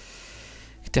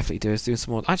definitely do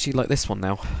some more. Actually, like this one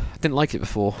now. I didn't like it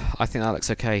before. I think that looks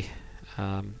okay.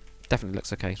 Definitely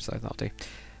looks okay, so that'll do.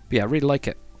 But yeah, I really like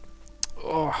it.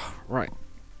 Oh, right.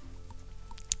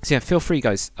 So yeah, feel free,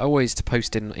 guys, always to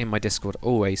post in my Discord.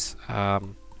 Always.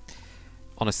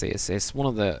 Honestly, it's one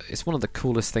of the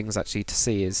coolest things actually to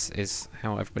see is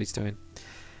how everybody's doing.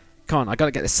 Come on, I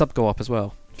gotta get this sub go up as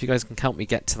well. If you guys can help me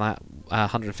get to that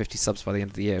 150 subs by the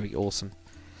end of the year, it'd be awesome.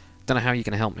 Don't know how you're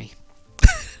gonna help me.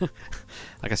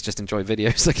 I guess just enjoy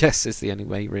videos, I guess, is the only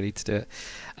way really to do it.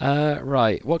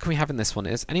 Right, what can we have in this one?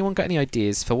 Is anyone got any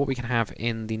ideas for what we can have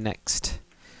in the next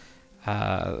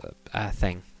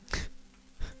thing?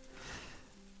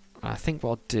 I think what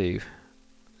I'll do,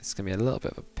 this is going to be a little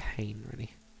bit of a pain,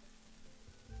 really.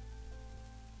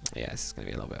 Yeah, this is going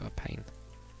to be a little bit of a pain.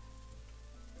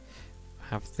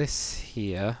 Have this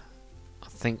here. I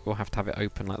think we'll have to have it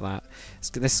open like that.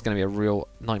 This is going to be a real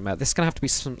nightmare. This is going to have to be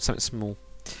something small.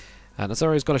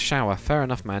 Nazario's got a shower. Fair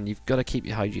enough, man. You've got to keep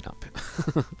your hygiene up.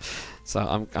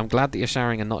 So I'm glad that you're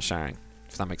showering and not showering,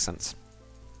 if that makes sense.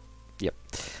 Yep.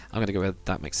 I'm going to go with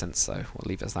that makes sense, so we'll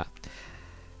leave it as that.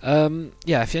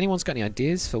 Yeah, if anyone's got any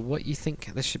ideas for what you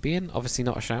think this should be in, obviously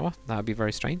not a shower. That would be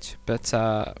very strange. But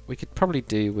we could probably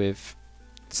do with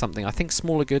something. I think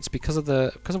smaller goods because of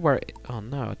where it. Oh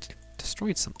no, I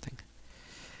destroyed something.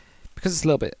 Because it's a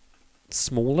little bit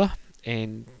smaller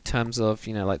in terms of,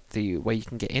 you know, like the way you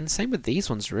can get in. Same with these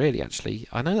ones, really. Actually,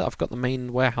 I know that I've got the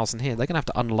main warehouse in here. They're gonna have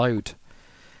to unload.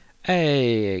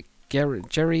 Hey,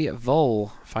 Jerry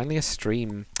Vol, finally a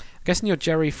stream. I'm guessing you're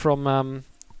Jerry from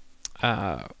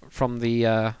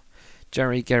the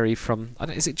Gary from.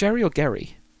 Is it Jerry or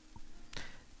Gary?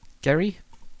 Gary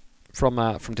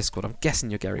from Discord. I'm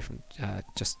guessing you're Gary from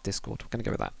just Discord. We're gonna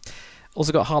go with that.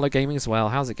 Also got Harlow Gaming as well.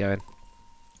 How's it going?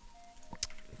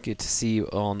 Good to see you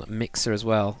on Mixer as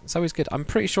well. It's always good. I'm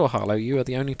pretty sure, Harlow, you are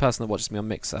the only person that watches me on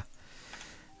Mixer.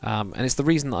 And it's the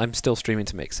reason that I'm still streaming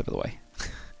to Mixer, by the way.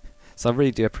 So I really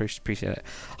do appreciate it.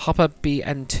 Hopper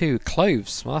BN2.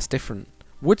 Cloves. Well, that's different.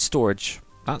 Wood storage.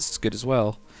 That's good as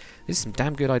well. These are some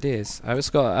damn good ideas. I've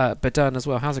also got Badern as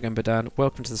well. How's it going, Badern?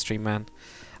 Welcome to the stream, man.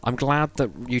 I'm glad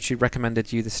that YouTube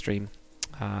recommended you the stream.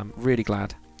 Really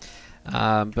glad.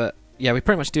 But yeah, we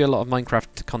pretty much do a lot of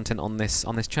Minecraft content on this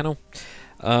channel.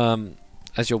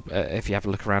 As you'll, if you have a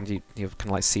look around, you'll kind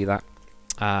of like see that.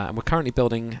 And we're currently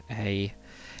building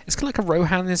it's kind of like a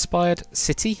Rohan-inspired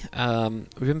city.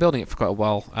 We've been building it for quite a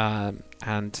while,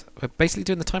 and we're basically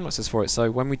doing the time lapses for it. So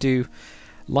when we do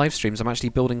live streams, I'm actually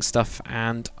building stuff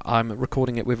and I'm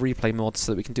recording it with replay mods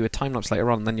so that we can do a time lapse later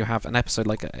on. And then you'll have an episode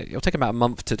it'll take about a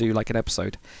month to do like an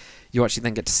episode. You actually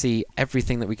then get to see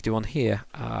everything that we could do on here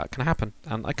can happen.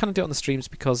 And I kind of do it on the streams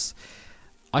because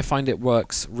I find it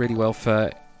works really well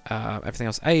for everything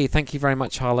else. Hey, thank you very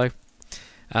much, Harlow,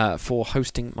 for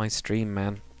hosting my stream,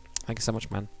 man. Thank you so much,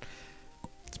 man.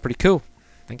 It's pretty cool.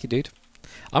 Thank you, dude.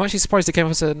 I'm actually surprised it came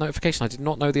up as a notification. I did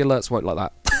not know the alerts work like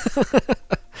that.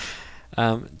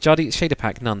 Jardy, shader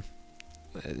pack, none.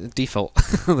 Default.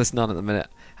 There's none at the minute.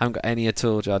 Haven't got any at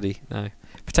all, Jaddy. No.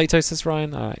 Potatoes, says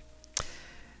Ryan. All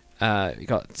right. We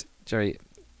got Jerry.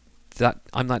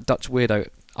 I'm that Dutch weirdo.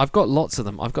 I've got lots of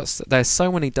them. There's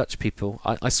so many Dutch people.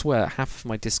 I swear, half of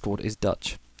my Discord is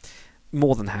Dutch.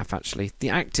 More than half, actually. The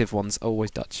active ones are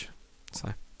always Dutch.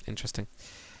 So interesting.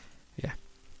 Yeah.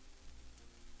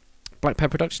 Black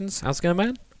Pepper Productions. How's it going,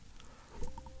 man?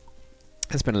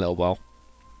 It's been a little while.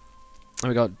 And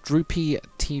we got Droopy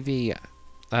TV.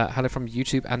 Hello from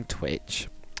YouTube and Twitch.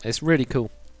 It's really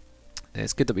cool.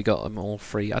 It's good that we got them all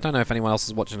free. I don't know if anyone else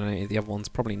is watching any of the other ones.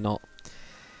 Probably not.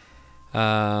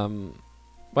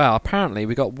 Well, apparently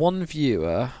we got one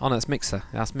viewer. Oh no, it's Mixer.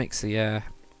 That's Mixer, yeah.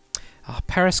 Oh,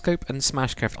 Periscope and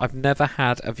Smashcraft. I've never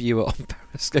had a viewer on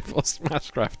Periscope or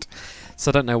Smashcraft. So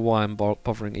I don't know why I'm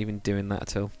bothering even doing that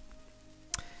at all.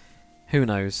 Who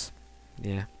knows?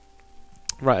 Yeah.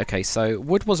 Right, okay, so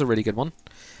wood was a really good one.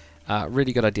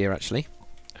 Really good idea, actually.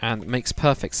 And it makes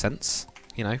perfect sense,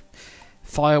 you know.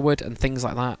 Firewood and things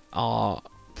like that are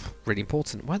really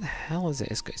important. Where the hell is it?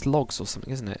 It's logs or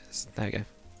something, isn't it? There you go.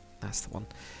 That's the one.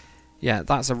 Yeah,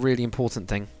 that's a really important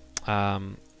thing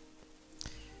to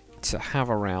have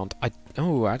around.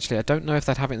 Actually, I don't know if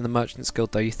they'd have it in the Merchants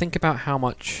Guild, though. You think about how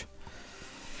much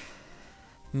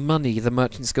money the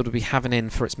Merchants Guild would be having in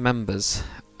for its members,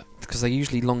 because they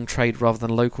usually long trade rather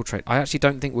than local trade. I actually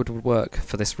don't think wood would work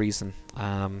for this reason.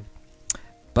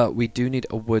 But we do need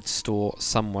a wood store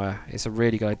somewhere. It's a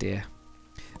really good idea.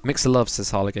 Mixer Love,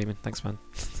 says Harlow Gaming. Thanks, man.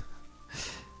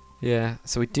 Yeah,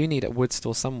 so we do need a wood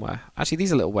store somewhere. Actually,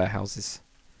 these are little warehouses.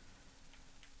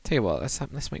 Tell you what,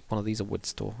 let's make one of these a wood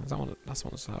store. Is that one? That's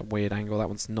one's a weird angle. That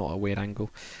one's not a weird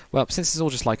angle. Well, since it's all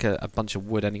just like a bunch of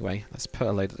wood anyway, let's put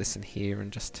a load of this in here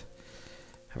and just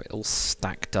have it all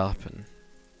stacked up and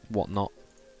whatnot.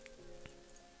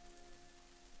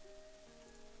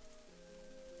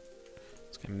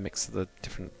 Let's get a mix of the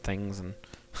different things and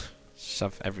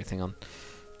shove everything on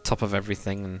top of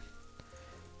everything, and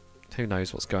who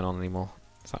knows what's going on anymore.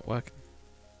 Does that work?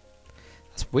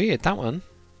 That's weird, that one.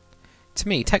 To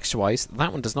me, texture-wise,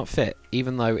 that one does not fit,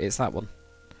 even though it's that one.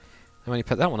 And when you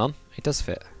put that one on, it does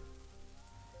fit.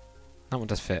 That one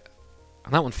does fit.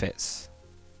 And that one fits.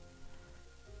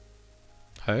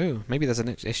 Oh, maybe there's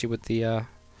an issue with the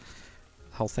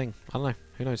whole thing. I don't know.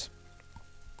 Who knows?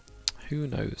 Who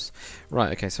knows?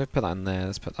 Right, okay, so put that in there.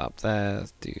 Let's put that up there.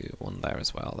 Let's do one there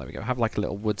as well. There we go. Have like a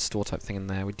little wood store type thing in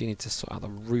there. We do need to sort out the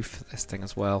roof of this thing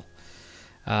as well.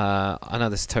 I know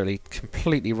this is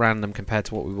completely random compared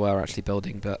to what we were actually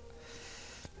building, but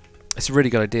it's a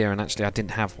really good idea, and actually I didn't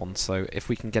have one, so if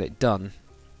we can get it done,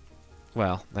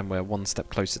 well, then we're one step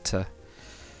closer to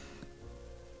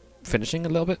finishing a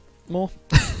little bit more.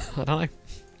 I don't know. A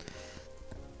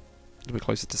little bit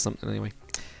closer to something anyway.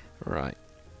 Right.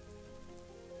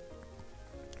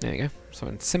 There you go.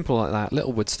 Something simple like that.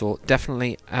 Little wood store.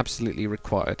 Definitely, absolutely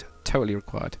required. Totally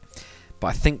required. But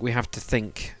I think we have to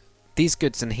think... These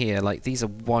goods in here, like these are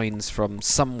wines from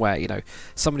somewhere, you know,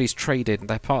 somebody's traded,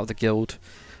 they're part of the guild,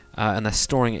 and they're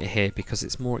storing it here because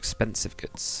it's more expensive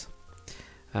goods.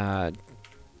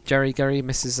 Gary,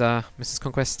 Mrs.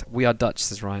 Conquest, we are Dutch,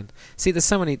 says Ryan. See, there's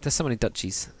so many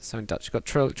Dutchies, so many Dutch. You've got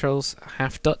Trills,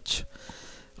 half Dutch.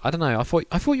 I don't know. I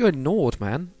thought you were Nord,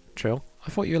 man, Trill.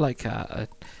 I thought you were like a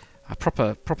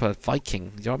proper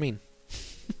Viking. Do you know what I mean?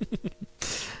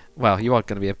 Well, you are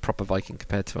going to be a proper Viking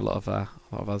compared to a lot of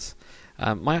us.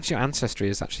 My actual ancestry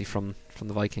is actually from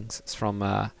the Vikings. It's from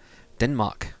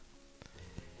Denmark.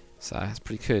 So that's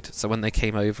pretty good. So when they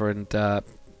came over and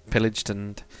pillaged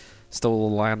and stole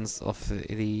the lands off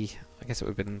the I guess it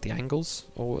would have been the Angles,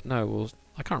 or no,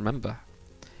 I can't remember.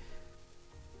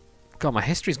 God, my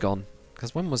history's gone.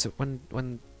 Because when was it? When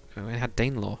we had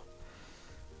Danelaw?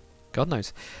 God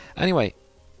knows. Anyway.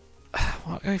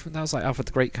 Well, that was like Alfred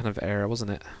the Great kind of era,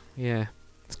 wasn't it? Yeah.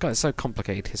 It's so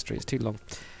complicated, history. It's too long.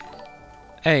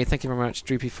 Hey, thank you very much,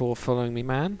 Droopy, for following me,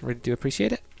 man. Really do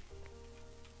appreciate it.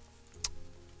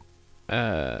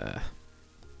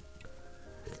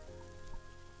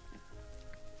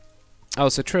 Oh,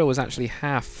 so Trill was actually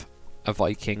half a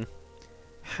Viking,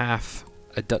 half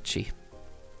a Dutchy.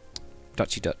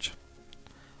 Dutch.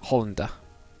 Hollander.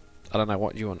 I don't know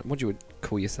what you would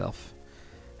call yourself.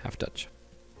 Half Dutch.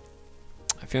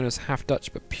 Fiona's half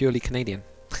Dutch but purely Canadian.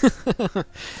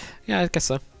 Yeah, I guess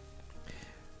so.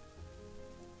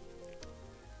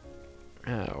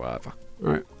 Whatever.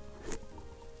 Right.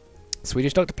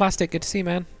 Swedish Dr. Plastic, good to see you,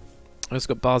 man. I also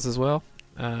got Bars as well.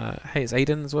 Hey, it's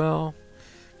Aiden as well.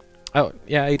 Oh,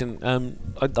 yeah, Aiden.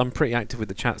 I'm pretty active with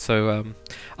the chat, so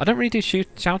I don't really do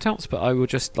shout-outs, but I will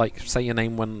just like say your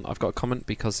name when I've got a comment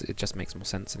because it just makes more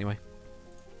sense anyway.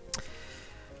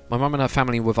 My mum and her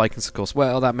family were Vikings, of course.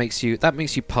 Well, that makes you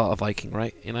part of Viking,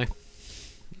 right? You know?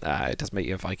 It does make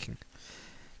you a Viking.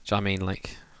 Do you know what I mean?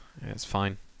 Like, yeah, it's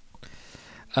fine.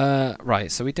 Right,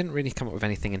 so we didn't really come up with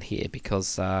anything in here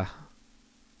because, I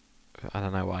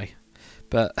don't know why.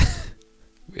 But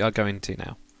we are going to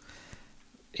now.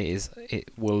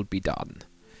 It will be done.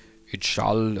 It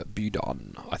shall be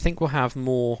done. I think we'll have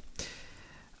more,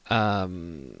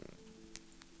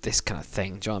 this kind of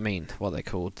thing. Do you know what I mean? What are they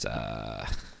called?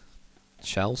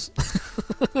 Shells?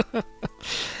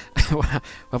 We'll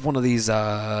have one of these,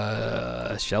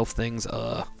 shelf things.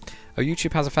 Oh,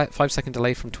 YouTube has a 5-second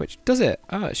delay from Twitch. Does it?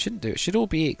 Oh, it shouldn't do. It should all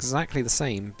be exactly the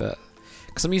same, but...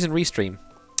 Because I'm using Restream.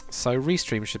 So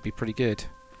Restream should be pretty good.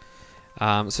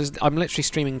 So I'm literally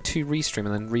streaming to Restream,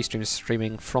 and then Restream is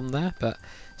streaming from there, but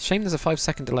shame there's a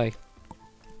 5-second delay.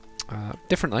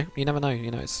 Different though, you never know, you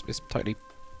know, it's totally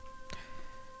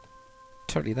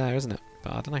there, isn't it?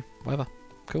 But I don't know, whatever.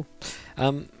 Cool.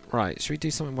 Right, should we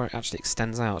do something where it actually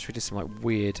extends out? Should we do some like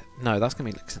weird... No, that's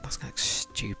gonna look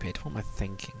stupid. What am I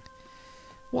thinking?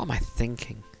 What am I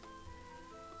thinking?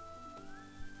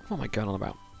 What am I going on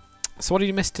about? So what did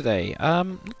you miss today?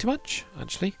 Not too much,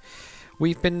 actually.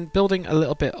 We've been building a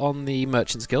little bit on the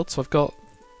Merchants Guild, so I've got...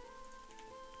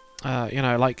 you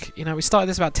know, like, you know, we started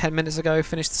this about 10 minutes ago,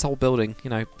 finished this whole building, you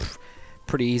know,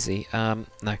 pretty easy. No.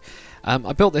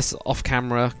 I built this off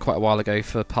camera quite a while ago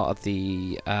for part of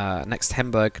the next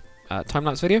Hemburg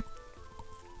time-lapse video.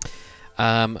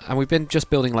 And we've been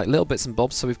just building like little bits and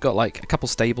bobs, so we've got like a couple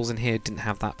stables in here, didn't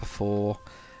have that before.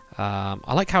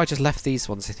 I like how I just left these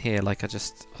ones in here, like I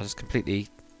just completely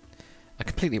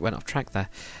went off track there.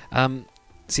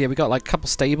 So yeah, we got like a couple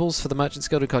stables for the Merchants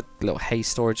Guild. We've got a little hay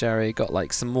storage area. Got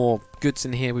like some more goods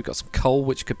in here. We've got some coal,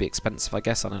 which could be expensive, I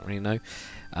guess. I don't really know.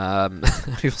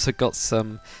 We've also got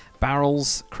some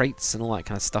barrels, crates, and all that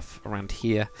kind of stuff around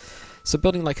here. So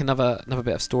building like another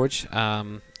bit of storage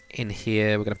in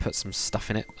here. We're going to put some stuff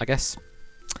in it, I guess.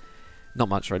 Not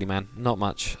much, really, man. Not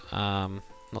much.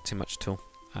 Not too much at all.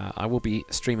 I will be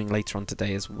streaming later on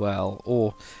today as well,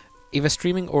 or either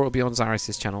streaming or it'll be on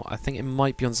Zaris's channel. I think it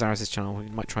might be on Zaris's channel. We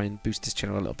might try and boost his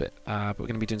channel a little bit. But we're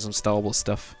going to be doing some Star Wars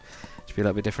stuff. Should be a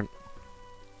little bit different.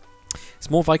 It's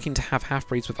more Viking to have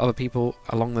half-breeds with other people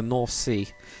along the North Sea.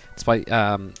 Despite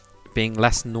being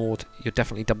less Nord, you're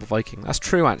definitely double Viking. That's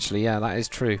true, actually. Yeah, that is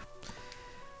true.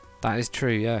 That is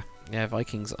true, yeah. Yeah,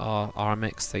 Vikings are a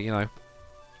mix. They, you know,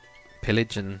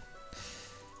 pillage and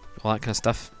all that kind of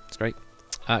stuff. It's great.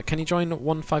 Can you join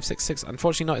 1566?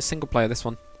 Unfortunately, not a single player, this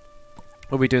one.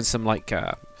 We'll be doing some like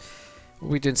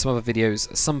we'll be doing some other videos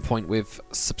at some point with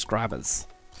subscribers,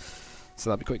 so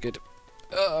that'd be quite good.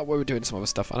 We're doing some other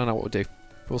stuff. I don't know what we'll do.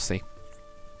 We'll see.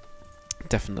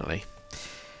 Definitely.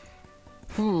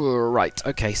 Right.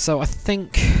 Okay. So I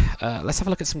think let's have a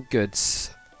look at some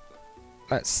goods.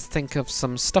 Let's think of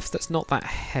some stuff that's not that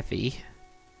heavy.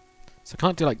 So I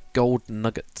can't do like gold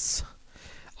nuggets.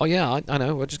 Oh yeah, I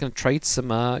know. We're just going to trade some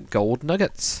gold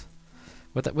nuggets.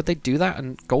 Would they do that?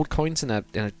 And gold coins in a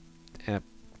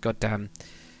goddamn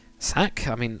sack?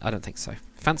 I mean, I don't think so.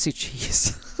 Fancy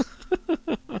cheese.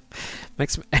 Make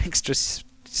some extra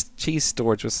cheese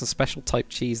storage with some special type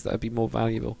cheese that would be more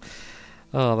valuable.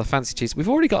 Oh, the fancy cheese. We've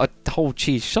already got a whole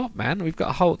cheese shop, man. They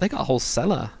got a whole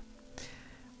cellar.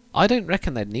 I don't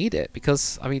reckon they'd need it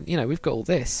because, I mean, you know, we've got all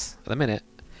this at the minute.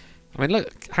 I mean,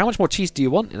 look, how much more cheese do you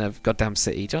want in a goddamn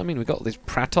city? Do you know what I mean? We've got this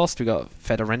Pratos, we've got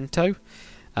Federento.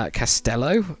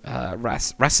 Castello,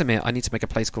 Rasimir. I need to make a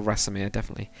place called Rasimir,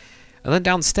 definitely. And then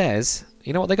downstairs,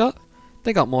 you know what they got?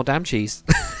 They got more damn cheese.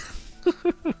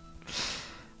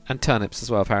 And turnips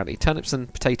as well, apparently. Turnips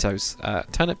and potatoes.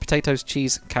 Turnip, potatoes,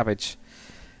 cheese, cabbage,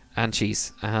 and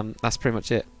cheese. That's pretty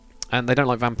much it. And they don't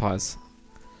like vampires.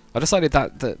 I decided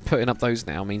that putting up those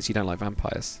now means you don't like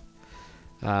vampires.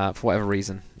 For whatever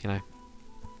reason, you know.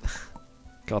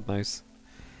 God knows.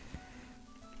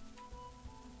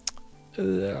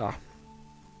 So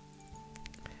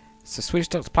Swedish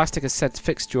Doctor Plastic has said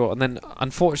fixed your, and then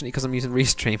unfortunately because I'm using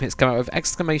Restream, it's come out with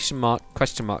exclamation mark,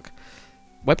 question mark,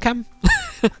 webcam?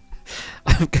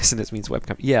 I'm guessing this means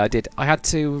webcam. Yeah, I did. I had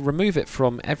to remove it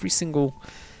from every single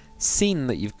scene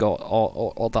that you've got,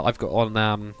 or that I've got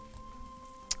on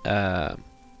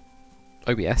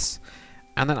OBS,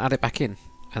 and then add it back in,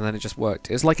 and then it just worked.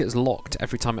 It was like it was locked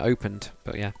every time it opened,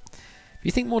 but yeah. If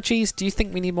you think more cheese, do you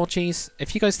think we need more cheese?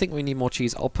 If you guys think we need more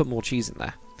cheese, I'll put more cheese in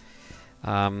there.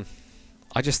 I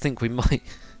just think we might.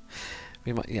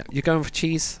 Yeah, you're going for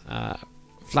cheese.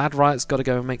 Vlad Riot's got to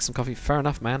go and make some coffee. Fair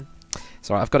enough, man.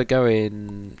 Sorry, I've got to go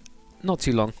in not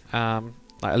too long,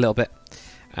 like a little bit,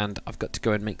 and I've got to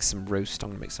go and make some roast.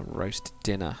 I'm gonna make some roast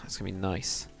dinner. It's gonna be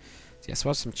nice. Yeah, so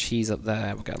we'll have some cheese up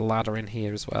there. We'll get a ladder in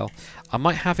here as well. I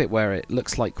might have it where it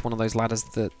looks like one of those ladders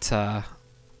that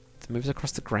moves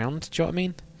across the ground. Do you know what I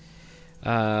mean?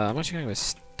 I'm actually going with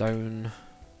stone,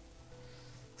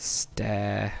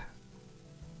 stair,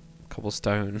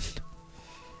 cobblestone.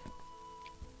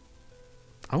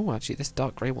 Oh, actually, this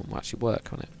dark grey one will actually work,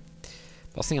 won't it? But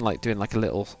I was thinking like doing like a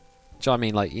little. Do you know what I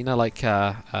mean? Like, you know, like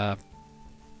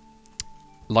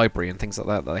library and things like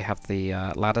that. That they have the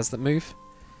ladders that move.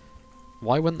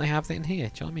 Why wouldn't they have that in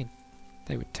here? Do you know what I mean?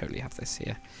 They would totally have this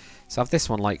here. So I have this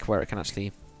one like where it can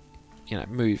actually, you know,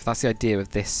 move. That's the idea of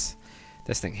this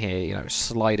thing here. You know,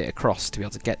 slide it across to be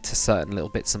able to get to certain little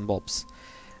bits and bobs.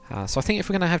 So I think if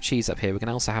we're going to have cheese up here, we're going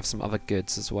to also have some other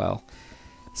goods as well.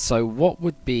 So what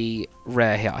would be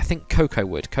rare here? I think cocoa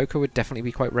would. Cocoa would definitely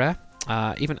be quite rare.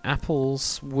 Even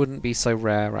apples wouldn't be so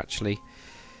rare actually.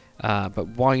 But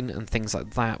wine and things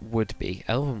like that would be.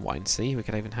 Elven wine, see? We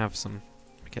could even have some.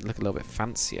 It look a little bit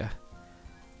fancier.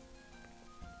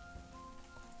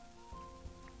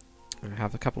 We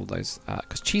have a couple of those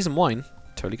because cheese and wine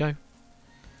totally go,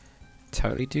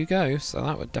 totally do go. So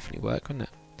that would definitely work, wouldn't it?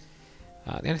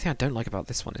 The only thing I don't like about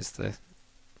this one is I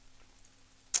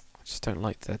just don't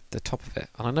like the top of it.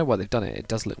 And I know why they've done it. It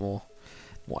does look more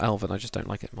elven. I just don't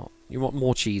like it more. You want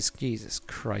more cheese? Jesus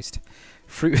Christ!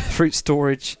 Fruit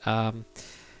storage of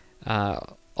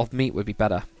meat would be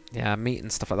better. Yeah, meat and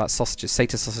stuff like that. Sausages,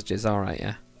 Sata sausages, alright,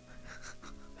 yeah.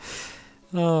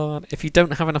 Oh, if you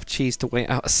don't have enough cheese to wait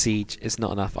out a siege, it's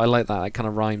not enough. I like that, that kind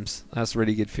of rhymes. That's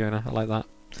really good, Fiona. I like that.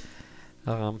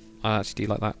 I actually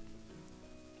do like that.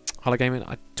 Hello Gaming,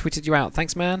 I tweeted you out.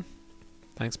 Thanks, man.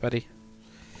 Thanks, buddy.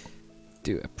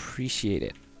 Do appreciate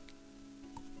it.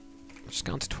 I'll just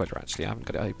go onto Twitter, actually. I haven't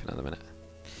got it open at the minute.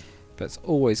 But it's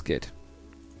always good.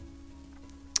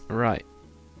 Right.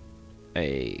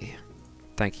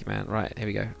 Thank you, man. Right, here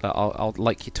we go. I'll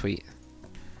like your tweet.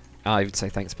 I'll even say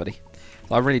thanks, buddy.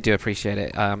 I really do appreciate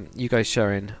it. You guys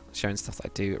sharing stuff that I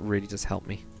do, it really does help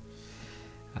me.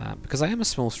 Because I am a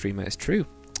small streamer, it's true.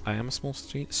 I am a small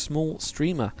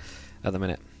streamer at the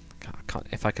minute.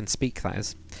 If I can speak, that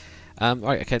is.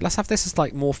 Right, okay, let's have this as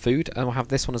like more food, and we'll have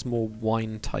this one as more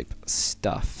wine type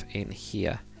stuff in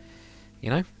here.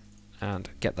 You know? And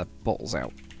get the bottles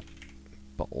out.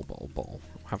 Bottle.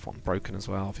 Have one broken as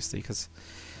well, obviously, because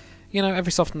you know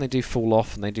every so often they do fall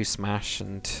off and they do smash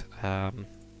and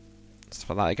stuff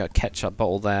like that. They got a ketchup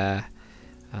bottle there.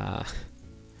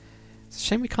 It's a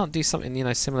shame we can't do something, you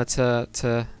know, similar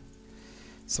to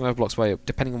some other blocks where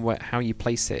depending on how you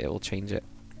place it, it will change it.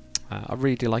 I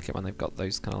really do like it when they've got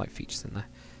those kind of like features in there.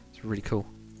 It's really cool.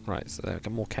 Right, so there we go,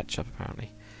 more ketchup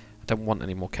apparently. I don't want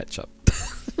any more ketchup.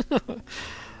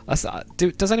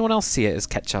 Does anyone else see it as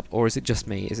ketchup, or is it just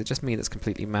me? Is it just me that's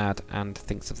completely mad and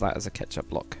thinks of that as a ketchup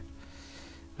block?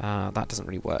 That doesn't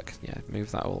really work. Yeah,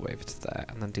 move that all the way over to there,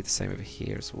 and then do the same over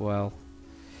here as well.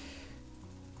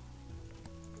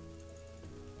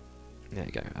 There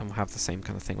you go, and we'll have the same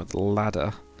kind of thing with the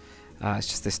ladder. It's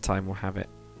just this time we'll have it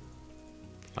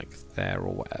like there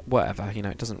or whatever. You know,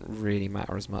 it doesn't really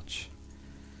matter as much.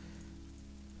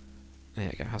 There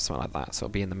you go, have something like that, so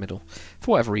it'll be in the middle.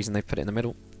 For whatever reason, they've put it in the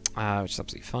middle, which is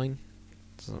absolutely fine.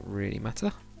 Doesn't really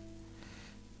matter.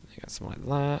 There you go, something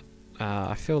like that.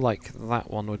 I feel like that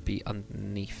one would be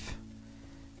underneath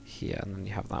here, and then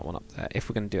you have that one up there. If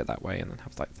we're going to do it that way, and then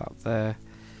have like that there.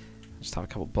 Just have a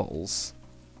couple of bottles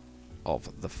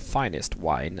of the finest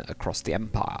wine across the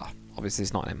empire. Obviously,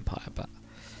 it's not an empire, but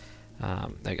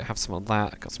there you go, have some of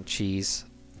that. Got some cheese.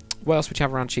 What else would you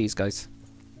have around cheese, guys?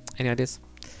 Any ideas?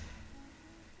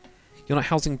 You're not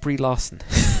housing Brie Larson.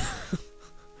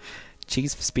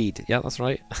 Cheese for speed. Yeah, that's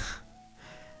right.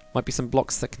 Might be some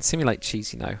blocks that can simulate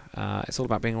cheese, you know. It's all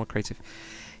about being more creative.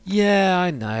 Yeah,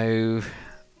 I know.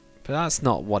 But that's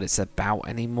not what it's about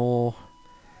anymore.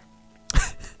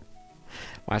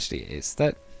 Well, actually, it is.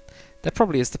 There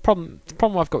probably is. The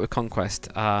problem I've got with Conquest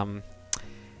is I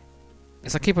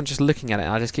keep on just looking at it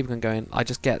and I just keep on going, I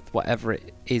just get whatever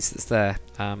it is that's there.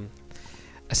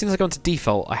 As soon as I go into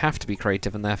default, I have to be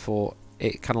creative, and therefore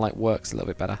it kind of like works a little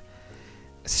bit better.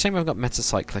 It's a shame I haven't got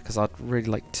Metacycler, because I'd really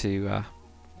like to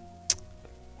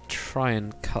try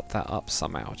and cut that up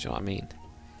somehow. Do you know what I mean?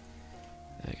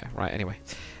 There you go. Right, anyway.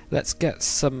 Let's get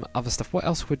some other stuff. What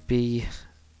else would be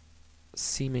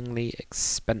seemingly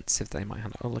expensive they might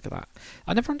have? Oh, look at that.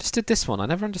 I never understood this one. I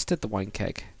never understood the wine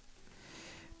keg.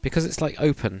 Because it's like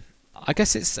open. I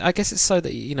guess it's so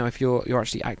that, you know, if you're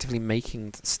actually actively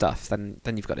making stuff, then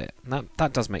you've got it. And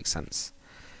that does make sense.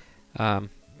 But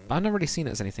I've never really seen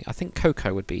it as anything. I think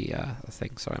cocoa would be a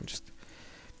thing. Sorry, I'm just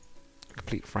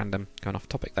complete random going off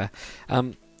topic there. I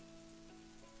think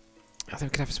we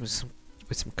could have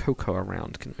with some cocoa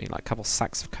around, couldn't we? Like a couple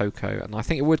sacks of cocoa, and I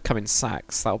think it would come in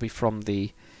sacks. That'll be from the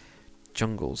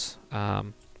jungles.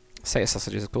 Satyr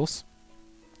sausages, of course.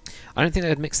 I don't think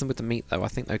they'd mix them with the meat, though. I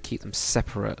think they'd keep them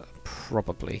separate,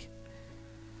 probably.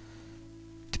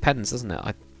 Depends, doesn't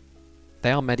it?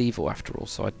 They are medieval, after all,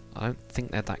 so I don't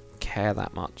think they'd care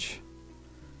that much.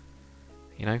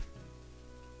 You know?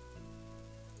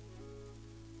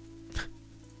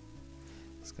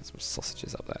 Let's get some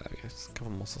sausages up there. There we go. Just a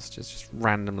couple more sausages just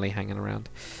randomly hanging around.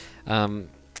 Have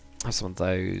some of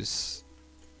those.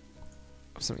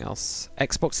 Something else.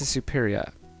 Xbox is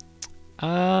superior.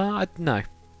 No.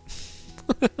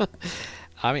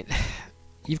 I mean,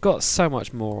 you've got so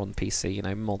much more on PC, you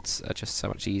know, mods are just so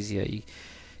much easier. You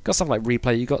got stuff like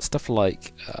Replay, you got stuff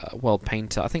like World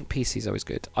Painter. I think PC is always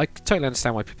good. I totally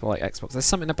understand why people like Xbox. There's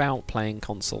something about playing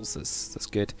consoles that's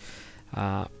good.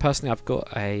 Personally, I've got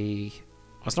a...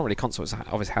 Well, it's not really a console, it's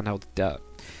obviously handheld.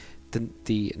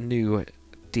 The new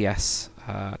DS,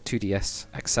 2DS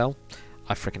XL.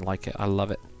 I freaking like it. I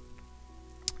love it.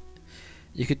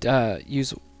 You could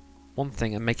use one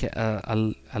thing and make it a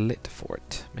lit for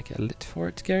it. Make it a lit for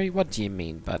it, Gary? What do you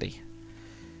mean, buddy?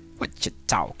 What you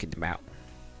talking about?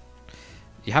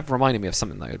 You have reminded me of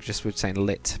something, though, just with saying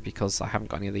lit, because I haven't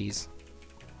got any of these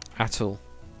at all.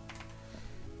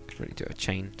 Could really do a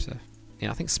chain to...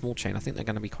 Yeah, I think small chain. I think they're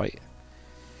going to be quite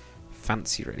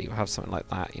fancy, really. We'll have something like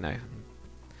that, you know.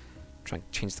 Try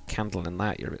and change the candle in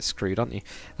that. You're a bit screwed, aren't you?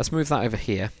 Let's move that over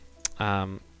here.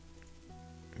 There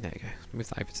you go. Move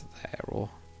that over to there, or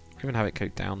even have it go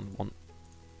down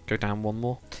one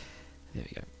more. There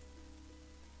we go.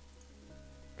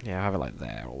 Yeah, have it like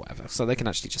there or whatever. So they can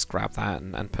actually just grab that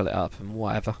and pull it up and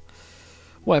whatever.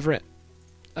 Whatever it.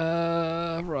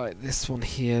 Right, this one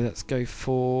here, let's go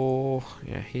for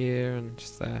here and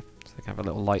just there. So they can have a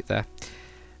little light there.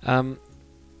 You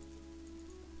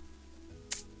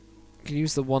can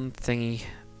use the one thingy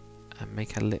and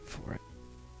make a lit for it.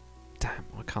 Damn,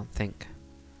 I can't think.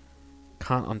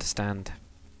 Can't understand.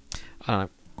 I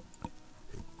don't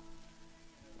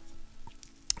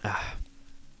know.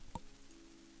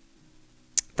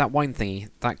 That wine thingy,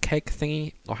 that keg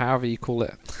thingy, or however you call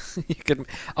it. You can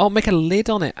make a lid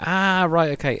on it. Ah,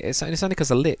 right, okay. It's only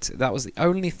because of lit. That was the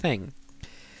only thing.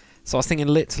 So I was thinking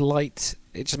lit, light.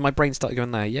 It just, my brain started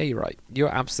going there. Yeah, you're right.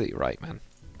 You're absolutely right, man.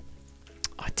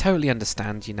 I totally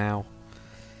understand you now.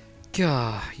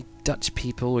 Gah, you Dutch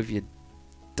people with your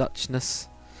Dutchness.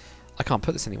 I can't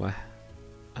put this anywhere.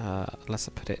 Unless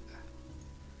I put it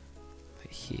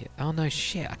here. Oh no,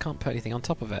 shit, I can't put anything on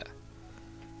top of it.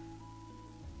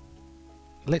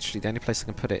 Literally, the only place I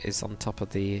can put it is on top of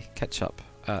the ketchup,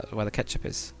 where the ketchup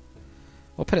is.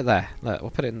 We'll put it there. Look,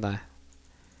 we'll put it in there.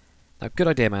 No, good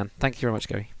idea, man. Thank you very much,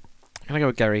 Gary. I'm going to go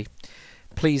with Gary.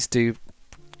 Please do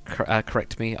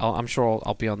correct me. I'm sure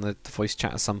I'll be on the voice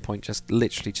chat at some point. Just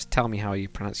literally, tell me how you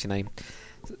pronounce your name.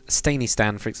 Stainy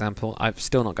Stan, for example. I've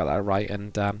still not got that right,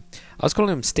 and I was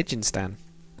calling him Stygian Stan.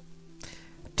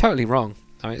 Totally wrong.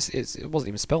 I mean, it wasn't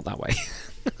even spelt that way.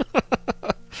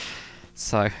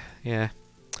 So, yeah.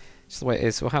 Just the way it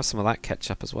is. We'll have some of that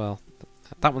ketchup as well.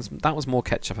 That was more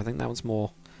ketchup. I think that one's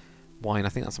more wine. I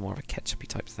think that's more of a ketchupy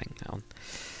type thing. That one.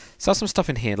 So some stuff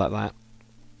in here like that.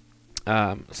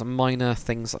 Some minor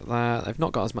things like that. They've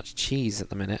not got as much cheese at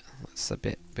the minute. That's a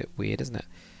bit weird, isn't it?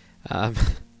 Don't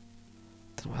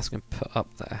know what else I'm going to put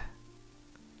up there.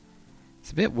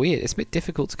 It's a bit weird. It's a bit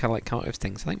difficult to kind of like come up with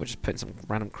things. I think we're just putting some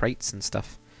random crates and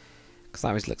stuff because that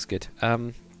always looks good.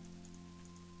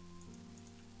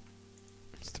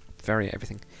 Just to vary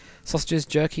everything. Sausages,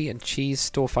 jerky, and cheese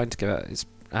store fine together.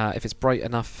 If it's bright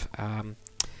enough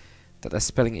that they're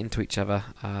spilling into each other,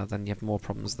 then you have more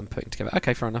problems than putting together.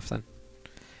 Okay, fair enough then.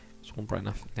 It's all bright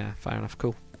enough. Yeah, fair enough.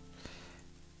 Cool.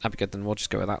 That'd be good. Then we'll just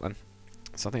go with that then.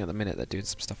 So I think at the minute they're doing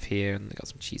some stuff here, and they got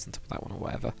some cheese on top of that one or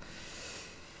whatever.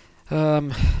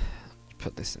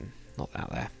 Put this in, not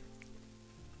out there.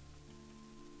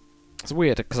 It's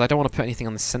weird because I don't want to put anything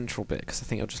on the central bit because I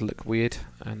think it'll just look weird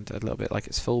and a little bit like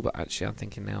it's full. But actually, I'm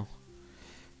thinking now,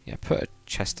 yeah, put a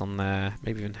chest on there.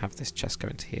 Maybe even have this chest go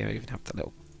into here. Even have that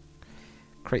little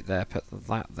crate there. Put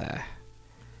that there.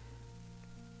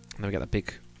 And then we get that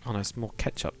big. Oh no, it's more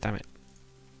ketchup. Damn it.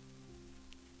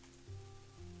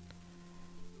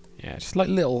 Yeah, just like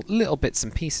little bits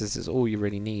and pieces is all you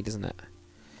really need, isn't it?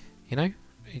 You know,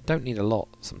 you don't need a lot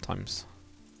sometimes.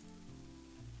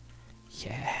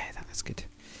 Yeah, that's good.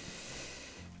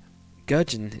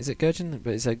 Gurgen, is it Gurgen?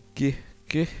 But it's a g.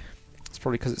 It's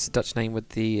probably because it's a Dutch name with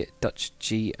the Dutch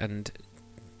G and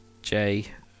J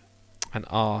and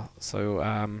R. So,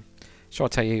 sure, I'll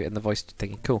tell you in the voice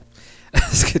thinking, cool.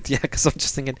 That's good, yeah, because I'm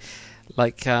just thinking,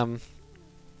 like,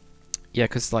 Yeah,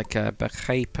 because like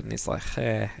begrepen is like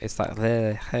hair. It's like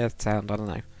the hair sound. I don't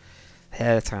know.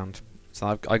 Hair sound. So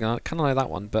I kind of know that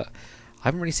one, but I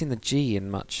haven't really seen the G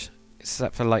in much,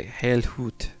 except for like heel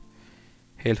hoed,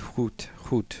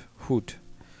 hood.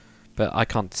 But I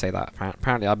can't say that.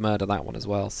 Apparently, I murdered that one as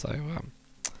well. So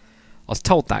I was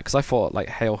told that because I thought like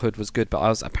hail hood was good, but I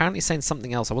was apparently saying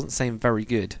something else. I wasn't saying very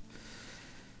good.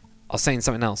 I was saying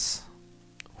something else.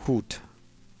 Hood.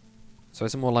 So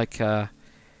it's more like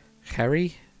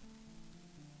Harry.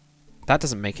 That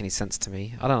doesn't make any sense to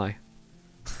me. I don't know.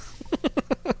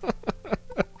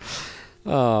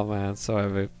 Oh man, sorry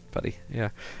everybody. Yeah.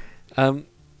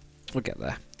 We'll get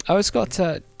there. Oh, it's got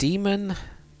Demon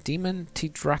T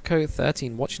Draco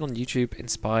 13 watching on YouTube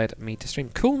inspired me to stream.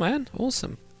 Cool, man.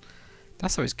 Awesome.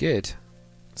 That's always good.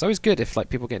 It's always good if like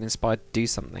people get inspired to do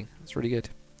something. It's really good.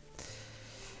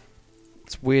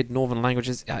 It's weird northern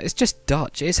languages. It's just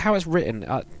Dutch. It's how it's written.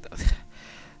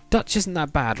 Dutch isn't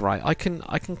that bad, right? I can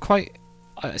quite.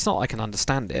 It's not like I can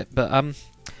understand it, but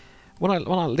when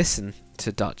I listen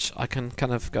to Dutch, I can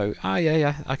kind of go,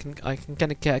 yeah. I can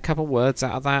kind of get a couple words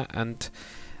out of that, and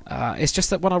it's just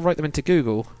that when I write them into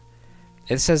Google,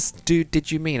 it says,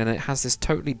 did you mean? And it has this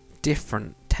totally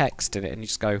different text in it, and you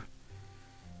just go,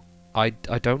 I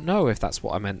don't know if that's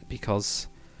what I meant, because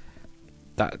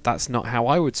that's not how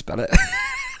I would spell it.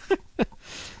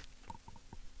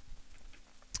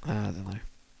 I don't know.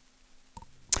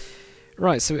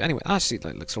 Right, so anyway, actually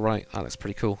that looks alright. That looks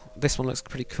pretty cool. This one looks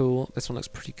pretty cool. This one looks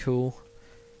pretty cool.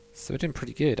 So we're doing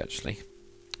pretty good, actually.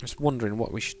 I'm just wondering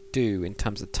what we should do in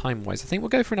terms of time-wise. I think we'll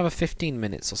go for another 15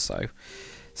 minutes or so.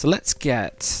 So let's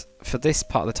get, for this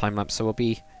part of the time-lapse, so we'll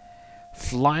be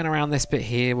flying around this bit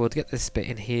here. We'll get this bit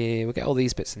in here. We'll get all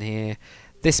these bits in here.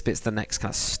 This bit's the next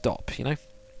kind of stop, you know?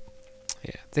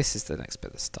 Yeah, this is the next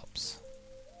bit that stops.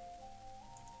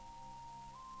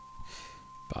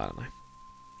 But I don't know.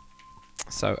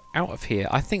 So out of here,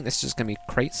 I think this is just going to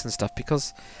be crates and stuff,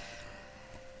 because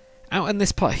out in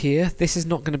this part here, this is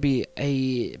not going to be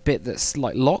a bit that's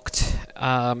like locked.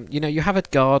 You know, you have a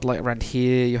guard like around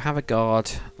here, you have a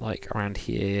guard like around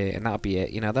here, and that'll be it.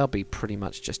 You know, they'll be pretty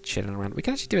much just chilling around. We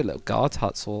can actually do a little guard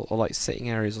huts or like sitting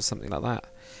areas or something like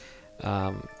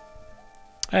that.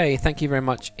 Hey, thank you very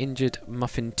much, Injured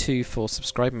Muffin 2, for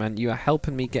subscribing, man. You are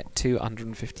helping me get to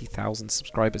 150,000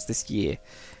 subscribers this year.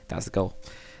 That's the goal.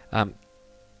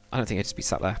 I don't think I'd just be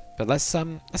sat there, but let's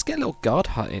get a little guard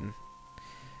hut in,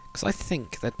 because I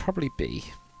think there'd probably be.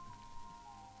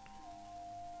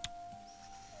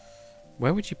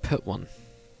 Where would you put one?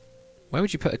 Where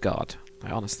would you put a guard?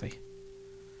 Like, honestly,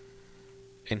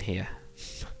 in here.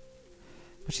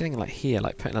 What do you think? Like here,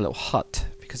 like putting a little hut,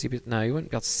 because you wouldn't be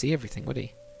able to see everything, would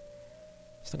he?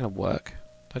 It's not going to work.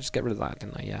 Did I just get rid of that,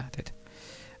 didn't I? Yeah, I did.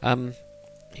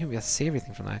 You won't be able to see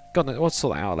everything from there. God, no, we'll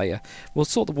sort that out later. We'll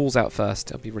sort the walls out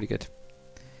first. It'll be really good.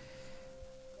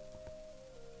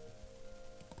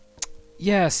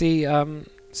 Yeah, see, I'm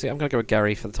going to go with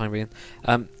Gary for the time being.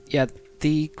 Yeah,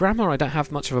 the grammar I don't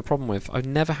have much of a problem with. I've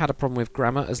never had a problem with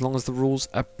grammar as long as the rules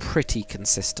are pretty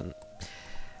consistent.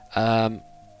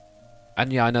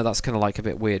 And yeah, I know that's kind of like a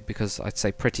bit weird, because I'd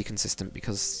say pretty consistent,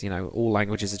 because, you know, all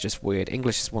languages are just weird.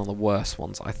 English is one of the worst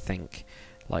ones, I think.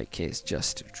 Like, it's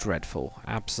just dreadful.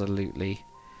 Absolutely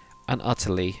and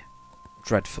utterly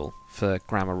dreadful for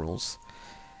grammar rules.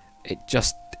 It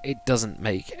doesn't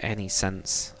make any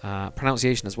sense.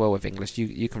 Pronunciation as well with English.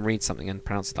 You can read something and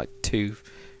pronounce it like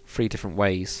 2-3 different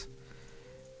ways,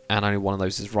 and only one of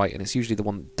those is right, and it's usually the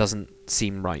one that doesn't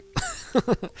seem right.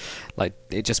 Like,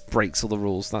 it just breaks all the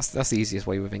rules. That's the easiest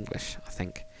way with English, I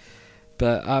think.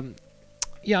 But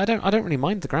yeah, I don't really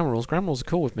mind the grammar rules. Grammar rules are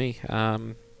cool with me.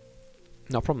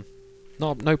 No problem.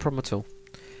 No problem at all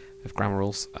with grammar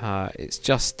rules. It's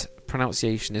just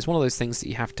pronunciation is one of those things that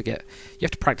you have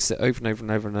to practice it over and over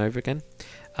and over and over again.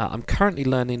 I'm currently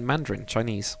learning Mandarin,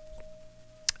 Chinese,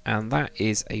 and that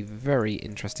is a very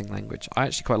interesting language. I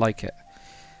actually quite like it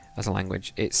as a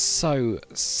language. It's so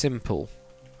simple.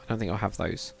 I don't think I'll have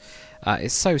those.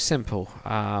 It's so simple.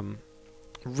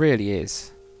 Really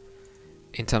is.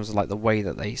 In terms of like the way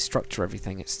that they structure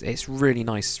everything, it's really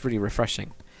nice. It's really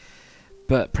refreshing.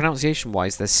 But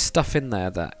pronunciation-wise, there's stuff in there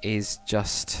that is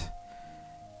just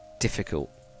difficult,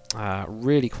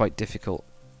 really quite difficult,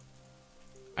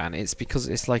 and it's because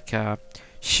it's like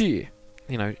shi,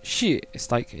 you know, shi.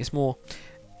 It's like it's more.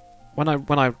 When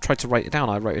I tried to write it down,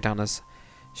 I wrote it down as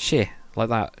shi, like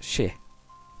that, shi,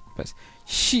 but it's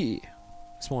shi.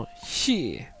 It's more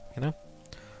shi, you know,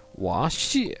 wa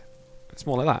shi. It's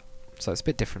more like that, so it's a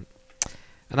bit different,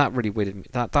 and that really weirded me.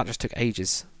 That just took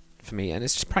ages for me, and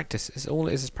it's just practice. It's all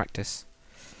it is practice.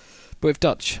 But with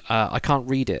Dutch, I can't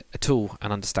read it at all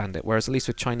and understand it, whereas at least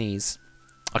with Chinese,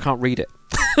 I can't read it.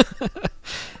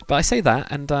 But I say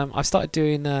that, and I've started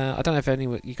doing, I don't know if any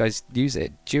of you guys use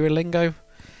it, Duolingo.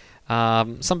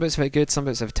 Some bits of it are good, some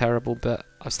bits of it are terrible, but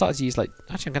I've started to use, like,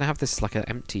 actually I'm going to have this like an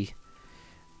empty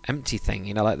thing,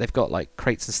 you know, like they've got like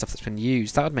crates and stuff that's been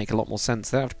used. That would make a lot more sense.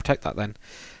 They don't have to protect that then.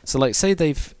 So like, say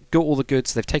they've got all the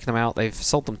goods, they've taken them out, they've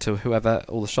sold them to whoever,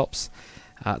 all the shops.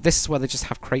 This is where they just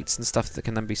have crates and stuff that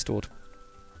can then be stored.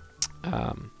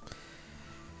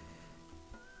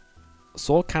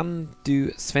 Så kan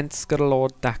du svenska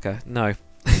lådaka? No,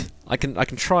 I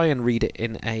can try and read it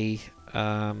in a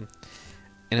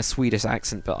Swedish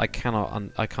accent, but I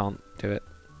cannot. I can't do it.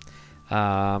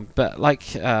 But like,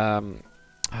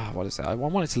 what is it? I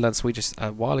wanted to learn Swedish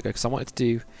a while ago because I wanted to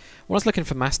do. When I was looking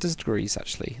for master's degrees,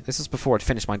 actually, this was before I'd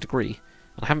finished my degree,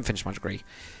 and I haven't finished my degree.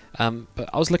 But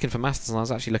I was looking for masters, and I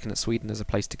was actually looking at Sweden as a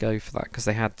place to go for that because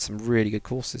they had some really good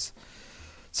courses.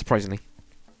 Surprisingly,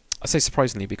 I say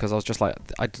surprisingly because I was just like,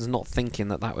 I was not thinking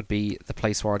that that would be the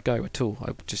place where I'd go at all.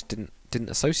 I just didn't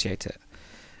associate it.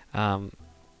 But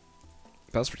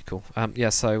that's pretty cool. Yeah,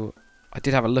 so I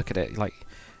did have a look at it, like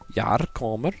Jar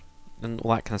kommer and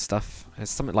all that kind of stuff. It's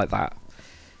something like that,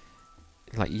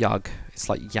 like Yug. It's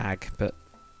like Yag, but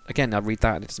again, I read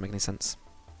that and it doesn't make any sense.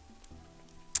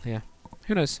 Yeah,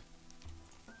 who knows?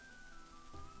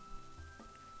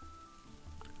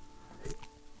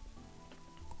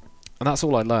 And that's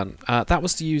all I learned. That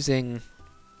was using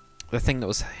the thing that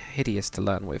was hideous to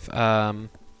learn with. Or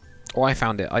I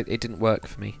found it. It didn't work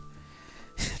for me.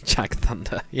 Jag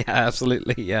Thunder. Yeah,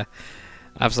 absolutely. Yeah,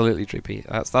 absolutely, Droopy.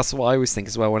 That's what I always think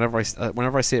as well. Whenever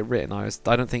I see it written, I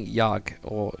don't think Jag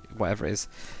or whatever it is,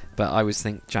 but I always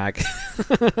think Jag.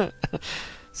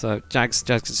 So Jag's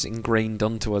just ingrained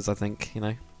onto us, I think. You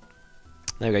know.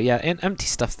 There we go. Yeah, empty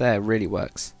stuff there really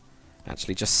works.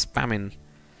 Actually, just spamming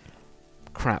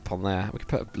crap on there. We could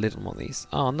put a lid on one of these.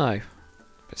 Oh no,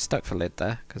 it's stuck for lid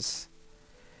there. Because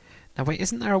now wait,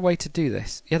 isn't there a way to do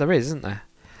this? Yeah, there is, isn't there?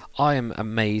 I am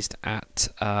amazed at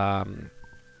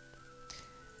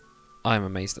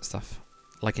stuff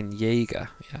like in Jaeger.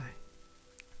 Yeah,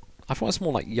 I thought it's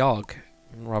more like Yog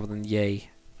rather than Yay.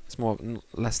 It's more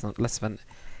less of an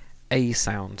A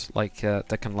sound, like they're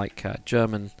kind of like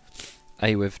German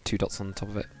A with 2 dots on top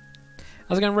of it.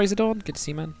 How's it going, Razor Dawn? Good to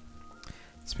see you, man.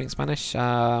 Speaking Spanish.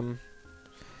 Can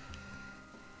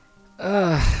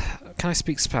I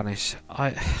speak Spanish?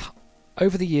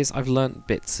 Over the years, I've learnt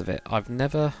bits of it. I've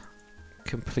never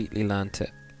completely learnt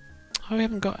it. Oh, I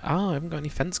haven't got any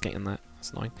fence gate in that.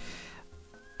 That's annoying.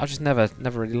 I've just never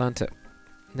really learnt it.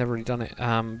 Never really done it.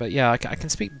 But yeah, I can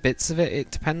speak bits of it.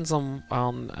 It depends on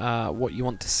what you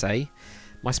want to say.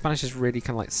 My Spanish is really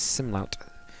kind of like simlaut.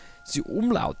 The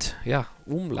umlaut. Yeah,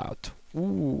 umlaut.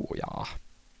 Ooh, yeah.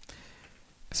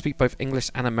 I speak both English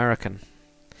and American.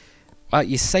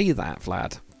 You say that,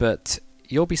 Vlad, but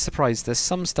you'll be surprised. There's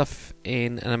some stuff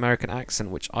in an American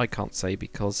accent which I can't say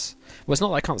because... Well, it's not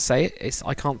that I can't say it. It's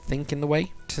I can't think in the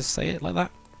way to say it like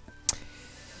that.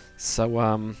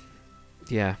 So,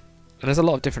 yeah. And there's a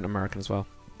lot of different American as well.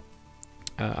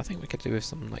 I think we could do with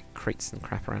some like crates and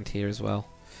crap around here as well.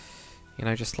 You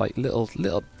know, just like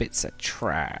little bits of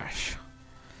trash.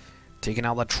 Taking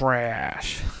out the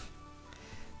trash.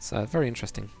 So, very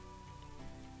interesting.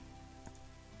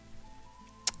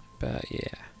 But,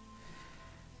 yeah.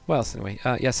 What else, anyway?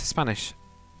 Yes, Spanish.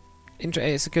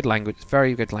 It's a good language.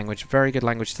 Very good language. Very good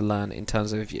language to learn in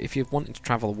terms of if you're wanting to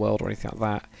travel the world or anything like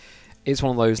that. It's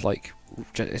one of those, like,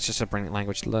 it's just a brilliant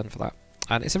language to learn for that.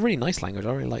 And it's a really nice language.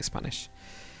 I really like Spanish.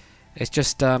 It's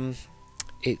just,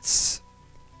 it's...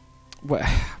 Well,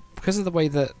 because of the way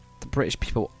that the British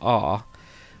people are...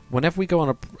 Whenever we go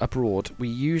on abroad, we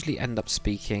usually end up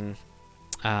speaking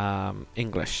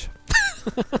English.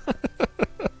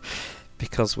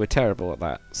 Because we're terrible at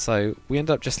that. So we end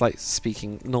up just like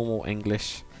speaking normal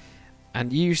English.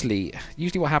 And usually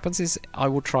what happens is I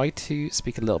will try to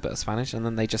speak a little bit of Spanish and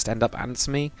then they just end up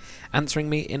answering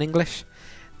me in English.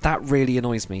 That really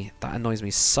annoys me. That annoys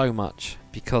me so much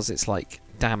because it's like,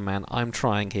 damn man, I'm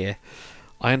trying here.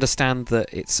 I understand that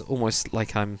it's almost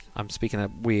like I'm speaking a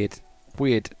weird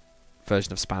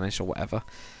version of Spanish or whatever.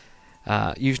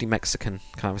 Usually Mexican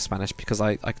kind of Spanish because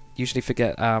I usually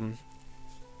forget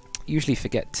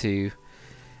to, you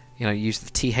know, use the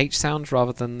TH sound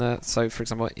rather than the... So, for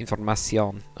example,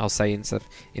 información, I'll say instead of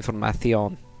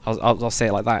información, I'll say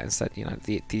it like that instead, you know,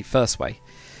 the first way.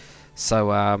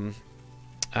 So,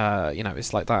 you know,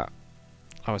 it's like that.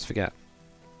 I always forget.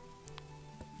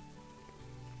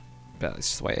 But it's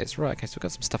just the way it is. Right, okay, so we've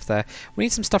got some stuff there. We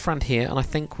need some stuff around here, and I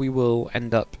think we will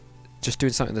end up just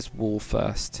doing something on this wall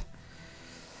first.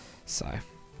 So,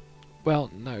 well,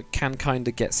 no, can kind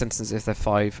of get sentences if they're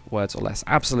 5 words or less.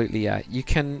 Absolutely, yeah. You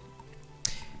can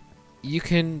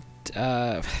get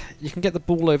the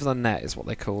ball over the net, is what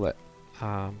they call it.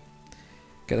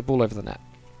 Get the ball over the net.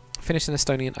 Finnish and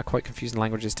Estonian are quite confusing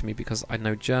languages to me because I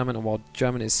know German, and while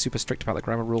German is super strict about the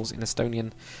grammar rules, in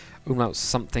Estonian, umlauts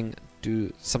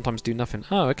sometimes do nothing.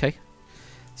 Oh, okay,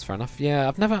 that's fair enough. Yeah,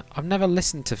 I've never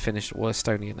listened to Finnish or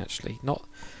Estonian actually. Not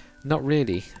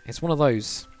really. It's one of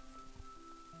those.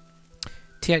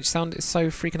 TH sound is so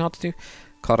freaking hard to do.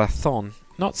 Corazon.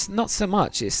 Not so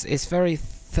much. It's very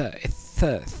you know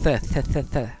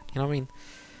what I mean?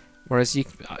 Whereas you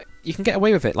can get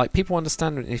away with it. Like, people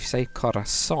understand if you say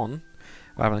corazon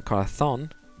rather than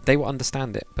corazon, they will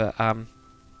understand it. But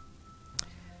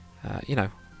you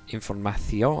know,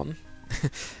 información,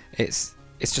 it's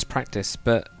just practice.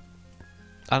 But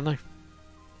I don't know.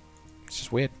 It's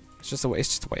just weird. It's just the way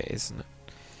it is, isn't it?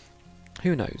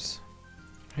 Who knows?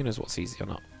 Who knows what's easy or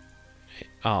not?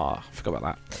 Ah, I forgot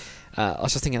about that. I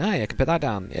was just thinking, hey, I can put that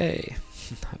down. Yay!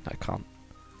 No, I can't.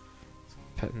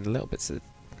 Put in little bits of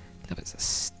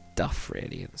stuff,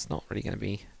 really. It's not really going to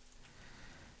be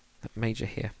that major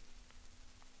here.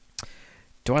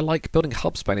 Do I like building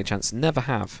hubs by any chance? Never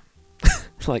have.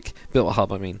 Like, built a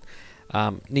hub, I mean.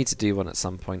 Need to do one at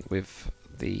some point with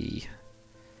the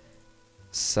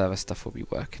server stuff we'll be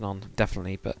working on,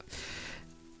 definitely, but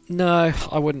no,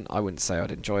 I wouldn't say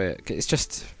I'd enjoy it.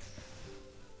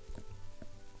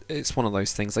 It's one of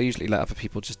those things. I usually let other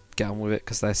people just get on with it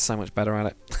because they're so much better at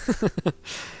it.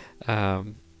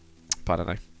 But I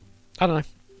don't know.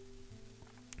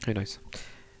 Who knows?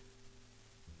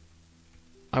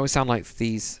 I always sound like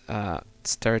these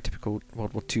stereotypical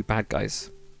World War II bad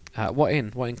guys. What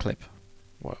in clip?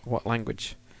 What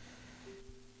language?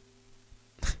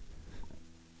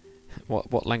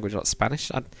 What language? What,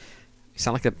 Spanish? You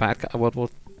sound like a bad guy, World War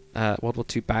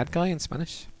II bad guy in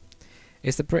Spanish.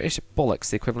 Is the British bollocks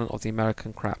the equivalent of the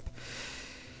American crap?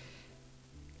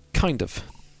 Kind of,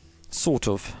 sort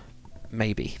of,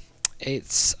 maybe.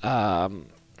 It's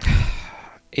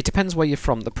it depends where you're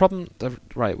from. The problem,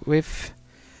 with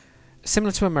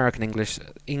similar to American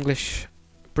English,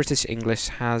 British English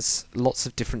has lots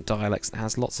of different dialects and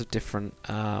has lots of different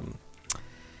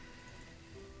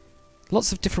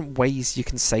ways you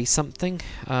can say something.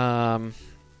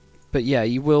 But yeah,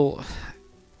 you would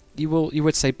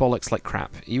say bollocks like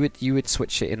crap. You would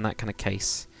switch it in that kind of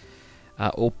case,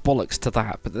 or bollocks to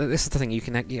that. But this is the thing: you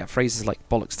can get phrases like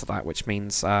bollocks to that, which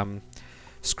means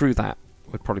screw that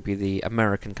would probably be the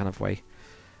American kind of way,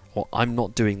 or I'm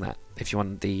not doing that. If you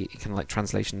want the kind of like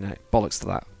translation, bollocks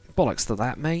to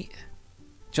that, mate. Do you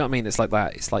know what I mean? It's like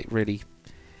that. It's like really,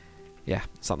 yeah,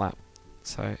 it's like that.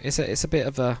 So it's a bit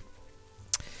of a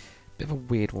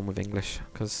weird one with English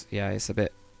because yeah, it's a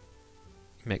bit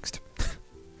mixed.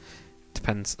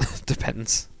 Depends,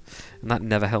 and that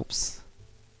never helps.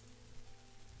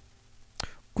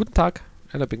 Guten Tag,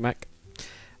 hello Big Mac.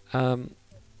 You're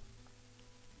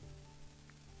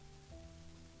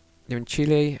in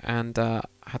Chile, and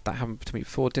had that happen to me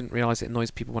before. Didn't realise it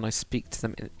annoys people when I speak to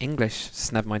them in English.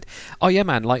 Just never mind. Oh yeah,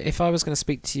 man. Like if I was going to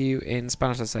speak to you in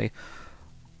Spanish, I'd say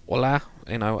hola,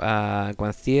 you know,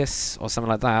 buenos dias, or something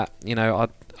like that. You know,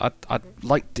 I'd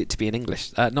like it to be in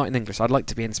English, not in English. I'd like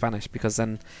to be in Spanish because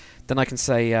then I can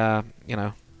say, you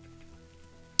know,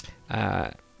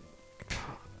 God,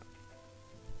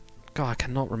 I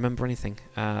cannot remember anything.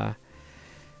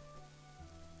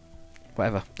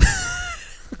 Whatever.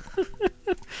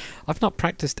 I've not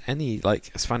practiced any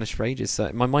like Spanish for ages, so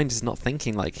my mind is not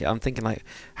thinking like it. I'm thinking like,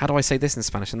 how do I say this in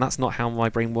Spanish? And that's not how my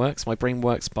brain works. My brain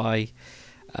works by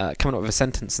coming up with a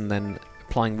sentence and then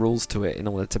applying rules to it in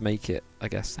order to make it, I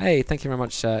guess. Hey, thank you very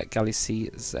much,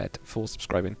 GallyCZ, for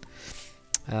subscribing.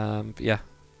 But yeah,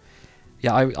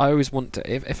 I always want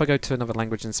to, if I go to another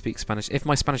language and speak Spanish, if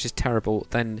my Spanish is terrible,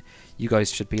 then you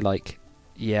guys should be like,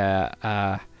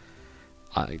 yeah,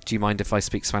 do you mind if I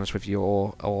speak Spanish with you,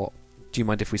 or do you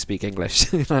mind if we speak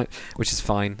English? You know, which is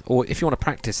fine. Or if you want to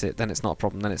practice it, then it's not a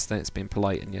problem. Then it's being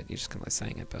polite and you're just kind of like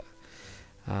saying it. But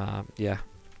yeah.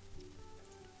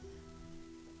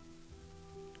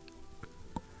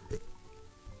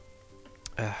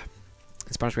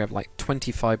 In Spanish we have like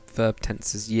 25 verb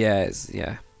tenses. Yeah. I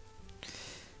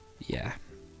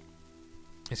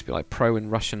used to be like pro in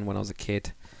Russian when I was a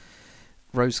kid.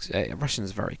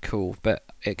 Russian's very cool, but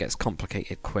it gets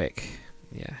complicated quick.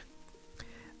 Yeah.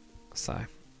 So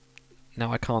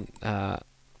now I can't.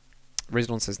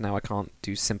 Rizlon says now I can't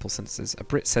do simple sentences. A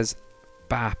Brit says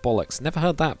bah bollocks. Never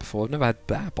heard that before. I've never had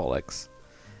bah bollocks.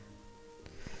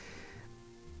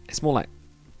 It's more like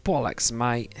bollocks,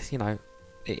 mate. You know,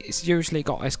 it's usually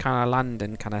got this kind of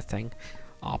London kind of thing.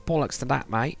 Oh, bollocks to that,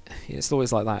 mate. It's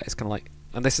always like that. It's kind of like,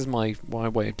 and this is my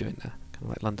way of doing that, kind of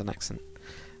like London accent.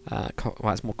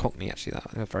 Well, it's more Cockney actually.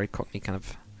 That a very Cockney kind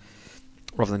of,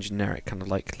 rather than generic kind of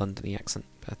like Londony accent,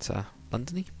 but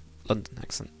London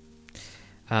accent.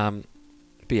 But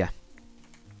yeah,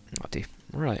 I do.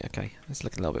 Right, okay. Let's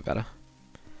look a little bit better.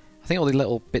 I think all the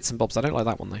little bits and bobs. I don't like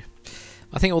that one though.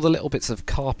 I think all the little bits of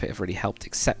carpet have really helped,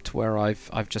 except where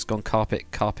I've just gone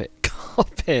carpet, carpet,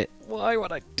 carpet. Why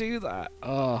would I do that?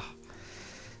 Oh,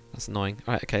 that's annoying.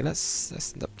 All right, okay.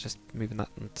 Let's end up just moving that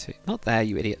into not there,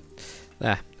 you idiot.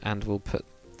 There, and we'll put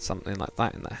something like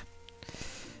that in there.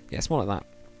 Yeah, it's more like that.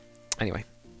 Anyway,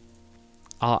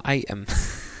 R-A-M.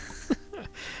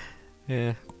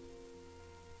 Yeah.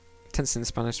 Tense in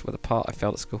Spanish were the part I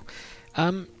failed at school.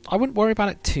 I wouldn't worry about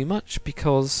it too much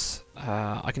because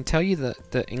I can tell you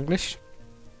that the English,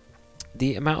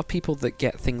 the amount of people that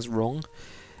get things wrong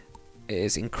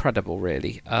is incredible,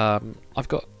 really. I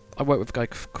work with a guy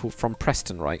called from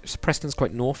Preston, right? So Preston's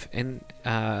quite north in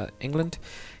England.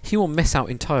 He will miss out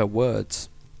entire words,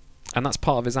 and that's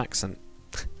part of his accent.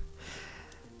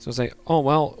 So I say, oh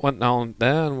well, went down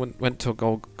there and went to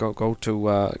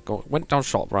went down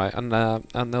shop, right? And there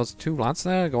was two lads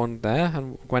there going there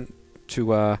and went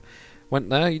there.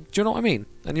 Do you know what I mean?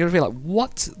 And you'll be like,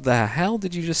 what the hell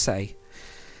did you just say?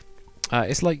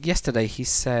 It's like yesterday he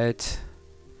said,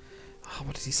 oh,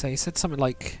 what did he say? He said something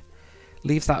like,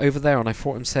 leave that over there, and I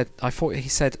thought he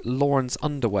said Lauren's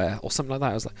underwear or something like that.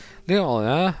 I was like, Leo,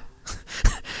 yeah.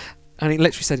 And he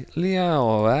literally said,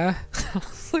 Leo, yeah. I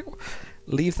was like,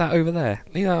 leave that over there.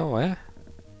 Leo, yeah.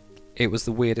 It was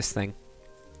the weirdest thing.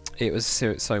 It was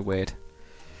so weird.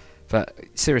 But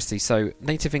seriously, so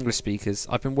native English speakers,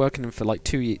 I've been working them for like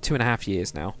 2.5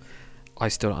 years now. I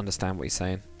still don't understand what he's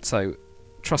saying. So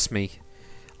trust me,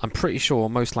 I'm pretty sure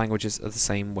most languages are the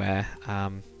same where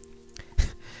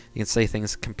you can say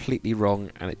things completely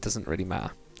wrong and it doesn't really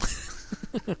matter.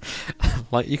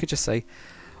 Like you could just say,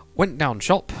 went down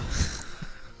shop.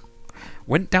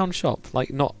 Went down shop.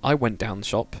 Like not I went down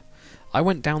shop. I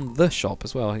went down the shop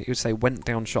as well. You would say went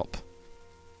down shop.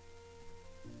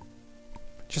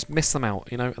 Just miss them out,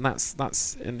 you know, and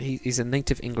and he's a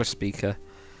native English speaker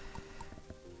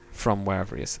from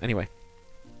wherever he is. Anyway,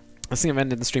 I think I've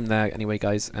ended the stream there anyway,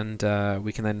 guys, and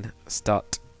we can then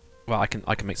start. Well, I can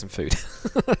make some food.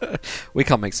 We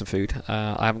can't make some food.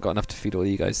 I haven't got enough to feed all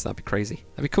you guys. That'd be crazy.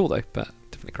 That'd be cool though, but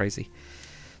definitely crazy.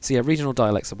 So yeah, regional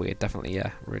dialects are weird. Definitely,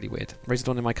 yeah, really weird. Raised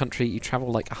on in my country, you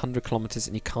travel like 100 kilometers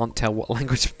and you can't tell what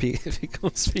language people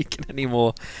are speaking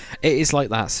anymore. It is like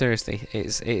that. Seriously,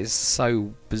 it is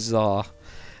so bizarre.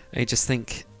 And you just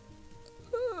think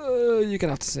you're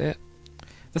gonna have to say it.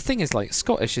 The thing is, like,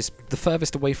 Scottish is the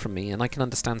furthest away from me, and I can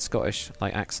understand Scottish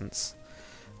like accents.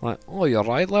 Like, oh, you're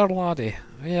right there, laddie.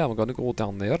 Yeah, I'm gonna go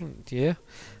down there. Yeah,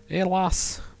 hey,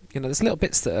 lass. You know, there's little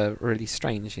bits that are really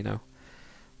strange. You know.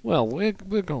 Well, we're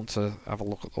going to have a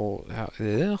look at all.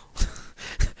 Yeah.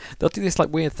 They'll do this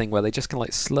like weird thing where they just can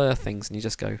like slur things, and you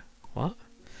just go, what?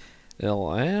 I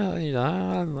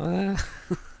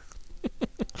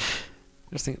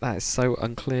just think that is so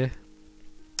unclear.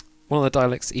 One of the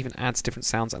dialects even adds different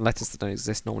sounds and letters that don't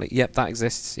exist normally. Yep, that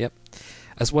exists. Yep,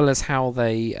 as well as how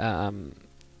they,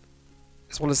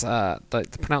 as well as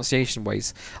the pronunciation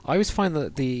ways. I always find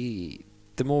that the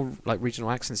more like regional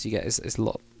accents you get is a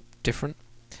lot different.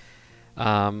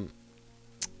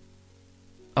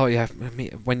 Oh yeah,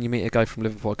 when you meet a guy from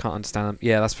Liverpool, I can't understand him.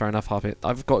 Yeah, that's fair enough, Harvey.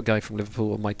 I've got a guy from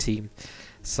Liverpool on my team,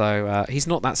 so he's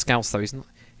not that Scouse though.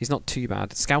 He's not too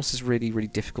bad. Scouse is really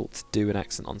difficult to do an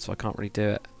accent on, so I can't really do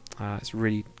it. It's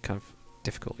really kind of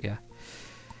difficult, yeah.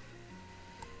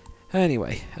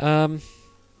 Anyway,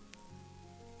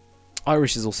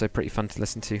 Irish is also pretty fun to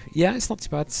listen to. Yeah, it's not too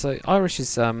bad. So Irish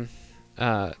is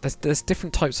there's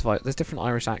different types of there's different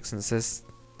Irish accents. There's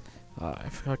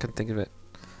if I can think of it.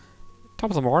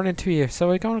 Top of the morning to you. So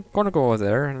we're gonna go over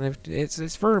there, and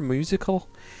it's very musical.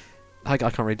 I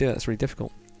can't really do it. It's really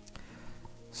difficult.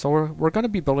 So we're gonna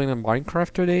be building in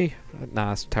Minecraft today. Nah,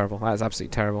 that's terrible. That is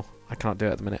absolutely terrible. I can't do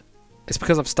it at the minute. It's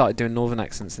because I've started doing northern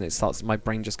accents, and my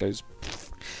brain just goes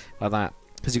like that.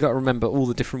 Because you've got to remember all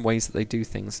the different ways that they do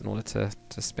things in order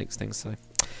to speak things. So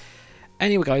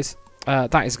anyway, guys,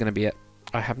 that is gonna be it.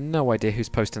 I have no idea who's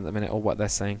posting at the minute or what they're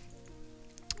saying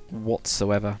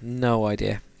whatsoever. No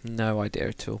idea. No idea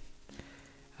at all.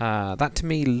 That to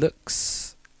me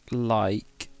looks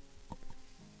like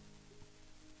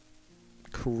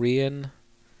Korean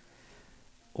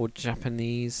or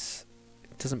Japanese.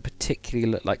 It doesn't particularly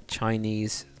look like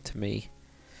Chinese to me,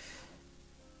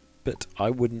 but I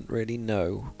wouldn't really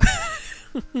know.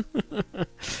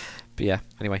 But yeah,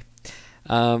 anyway.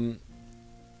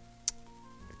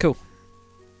 Cool.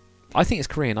 I think it's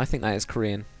Korean. I think that is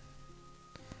Korean.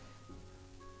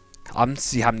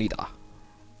 감사합니다.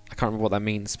 I can't remember what that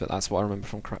means, but that's what I remember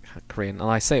from Korean. And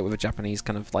I say it with a Japanese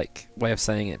kind of like way of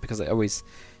saying it because it always,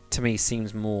 to me,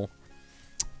 seems more.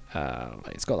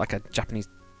 It's got like a Japanese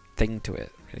thing to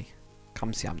it, really.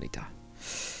 감사합니다.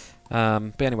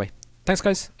 But anyway, thanks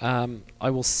guys. I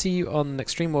will see you on the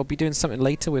next stream. We'll be doing something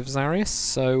later with Zarius.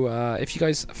 So if you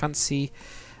guys fancy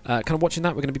kind of watching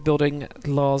that, we're going to be building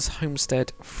Lars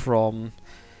homestead from.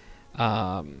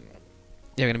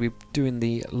 Yeah, we're going to be doing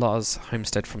the Lars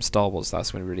homestead from Star Wars.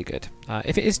 That's going to be really good.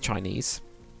 If it is Chinese,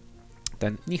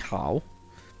 then ni hao.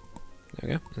 There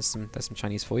we go. There's some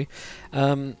Chinese for you.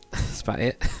 That's about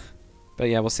it. But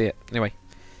yeah, we'll see it. Anyway,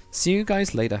 see you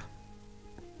guys later.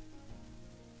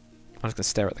 I'm just going to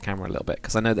stare at the camera a little bit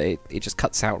because I know that it just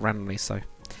cuts out randomly. So I'm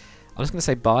just going to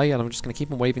say bye, and I'm just going to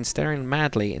keep on waving, staring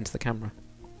madly into the camera.